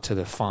if you got to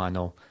the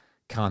final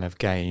kind of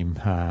game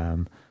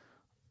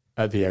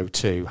at the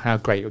O2? How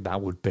great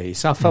that would be.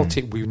 So I felt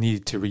we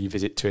needed to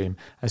revisit to him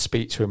and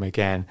speak to him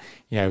again.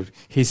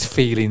 His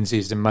feelings,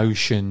 his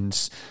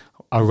emotions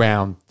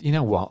around,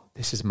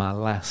 this is my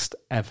last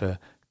ever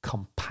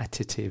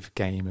competitive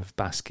game of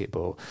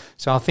basketball.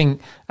 So I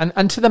think,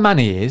 and to the man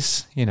he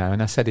is,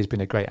 and I said he's been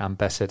a great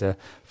ambassador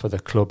for the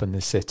club and the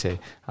city.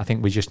 I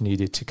think we just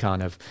needed to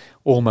kind of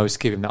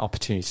almost give him that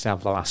opportunity to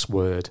have the last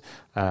word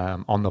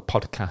on the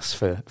podcast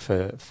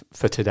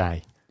for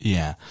today.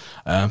 Yeah,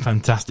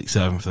 fantastic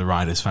servant for the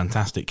Riders,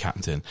 fantastic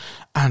captain,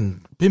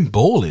 and been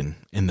balling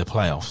in the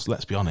playoffs.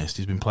 Let's be honest,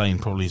 he's been playing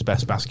probably his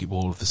best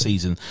basketball of the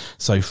season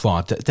so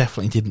far.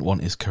 Definitely didn't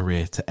want his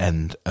career to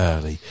end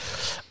early.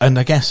 And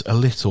I guess a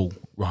little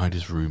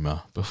Riders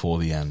rumour before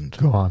the end.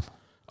 Go on.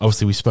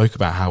 Obviously, we spoke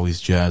about how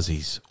his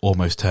jersey's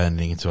almost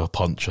turning into a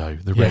poncho,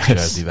 the red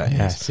jersey that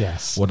is.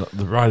 Yes. What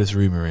the Riders'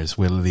 rumour is,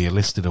 we're the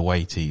listed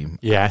away team.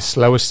 Yes,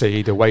 lower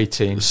seed, away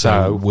team.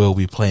 So we'll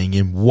be playing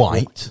in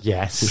white.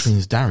 Yes. Which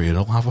means Darian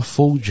will have a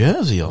full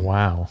jersey on.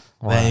 Wow.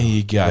 There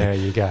you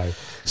go.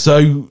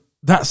 So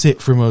that's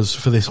it from us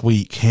for this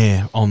week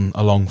here on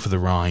Along for the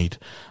Ride.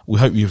 We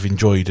hope you've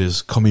enjoyed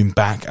us coming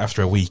back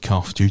after a week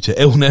off due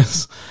to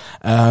illness.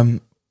 But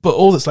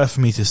all that's left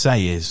for me to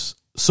say is,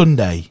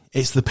 Sunday,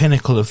 it's the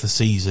pinnacle of the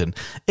season.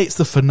 It's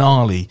the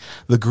finale,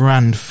 the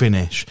grand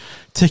finish.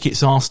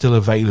 Tickets are still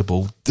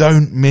available.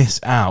 Don't miss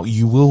out.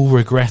 You will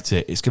regret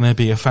it. It's going to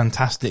be a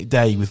fantastic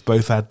day with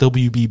both our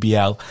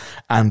WBBL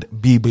and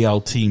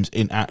BBL teams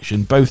in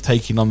action, both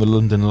taking on the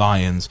London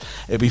Lions.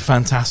 It'd be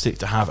fantastic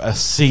to have a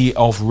sea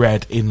of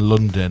red in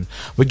London.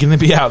 We're going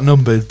to be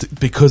outnumbered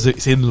because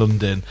it's in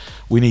London.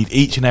 We need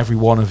each and every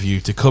one of you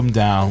to come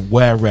down,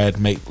 wear red,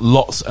 make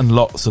lots and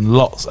lots and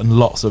lots and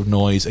lots of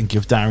noise, and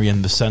give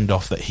Darian the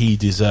send-off that he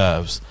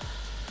deserves.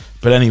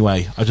 But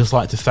anyway, I'd just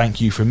like to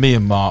thank you from me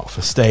and Mark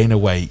for staying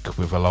awake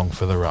with Along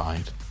for the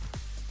Ride.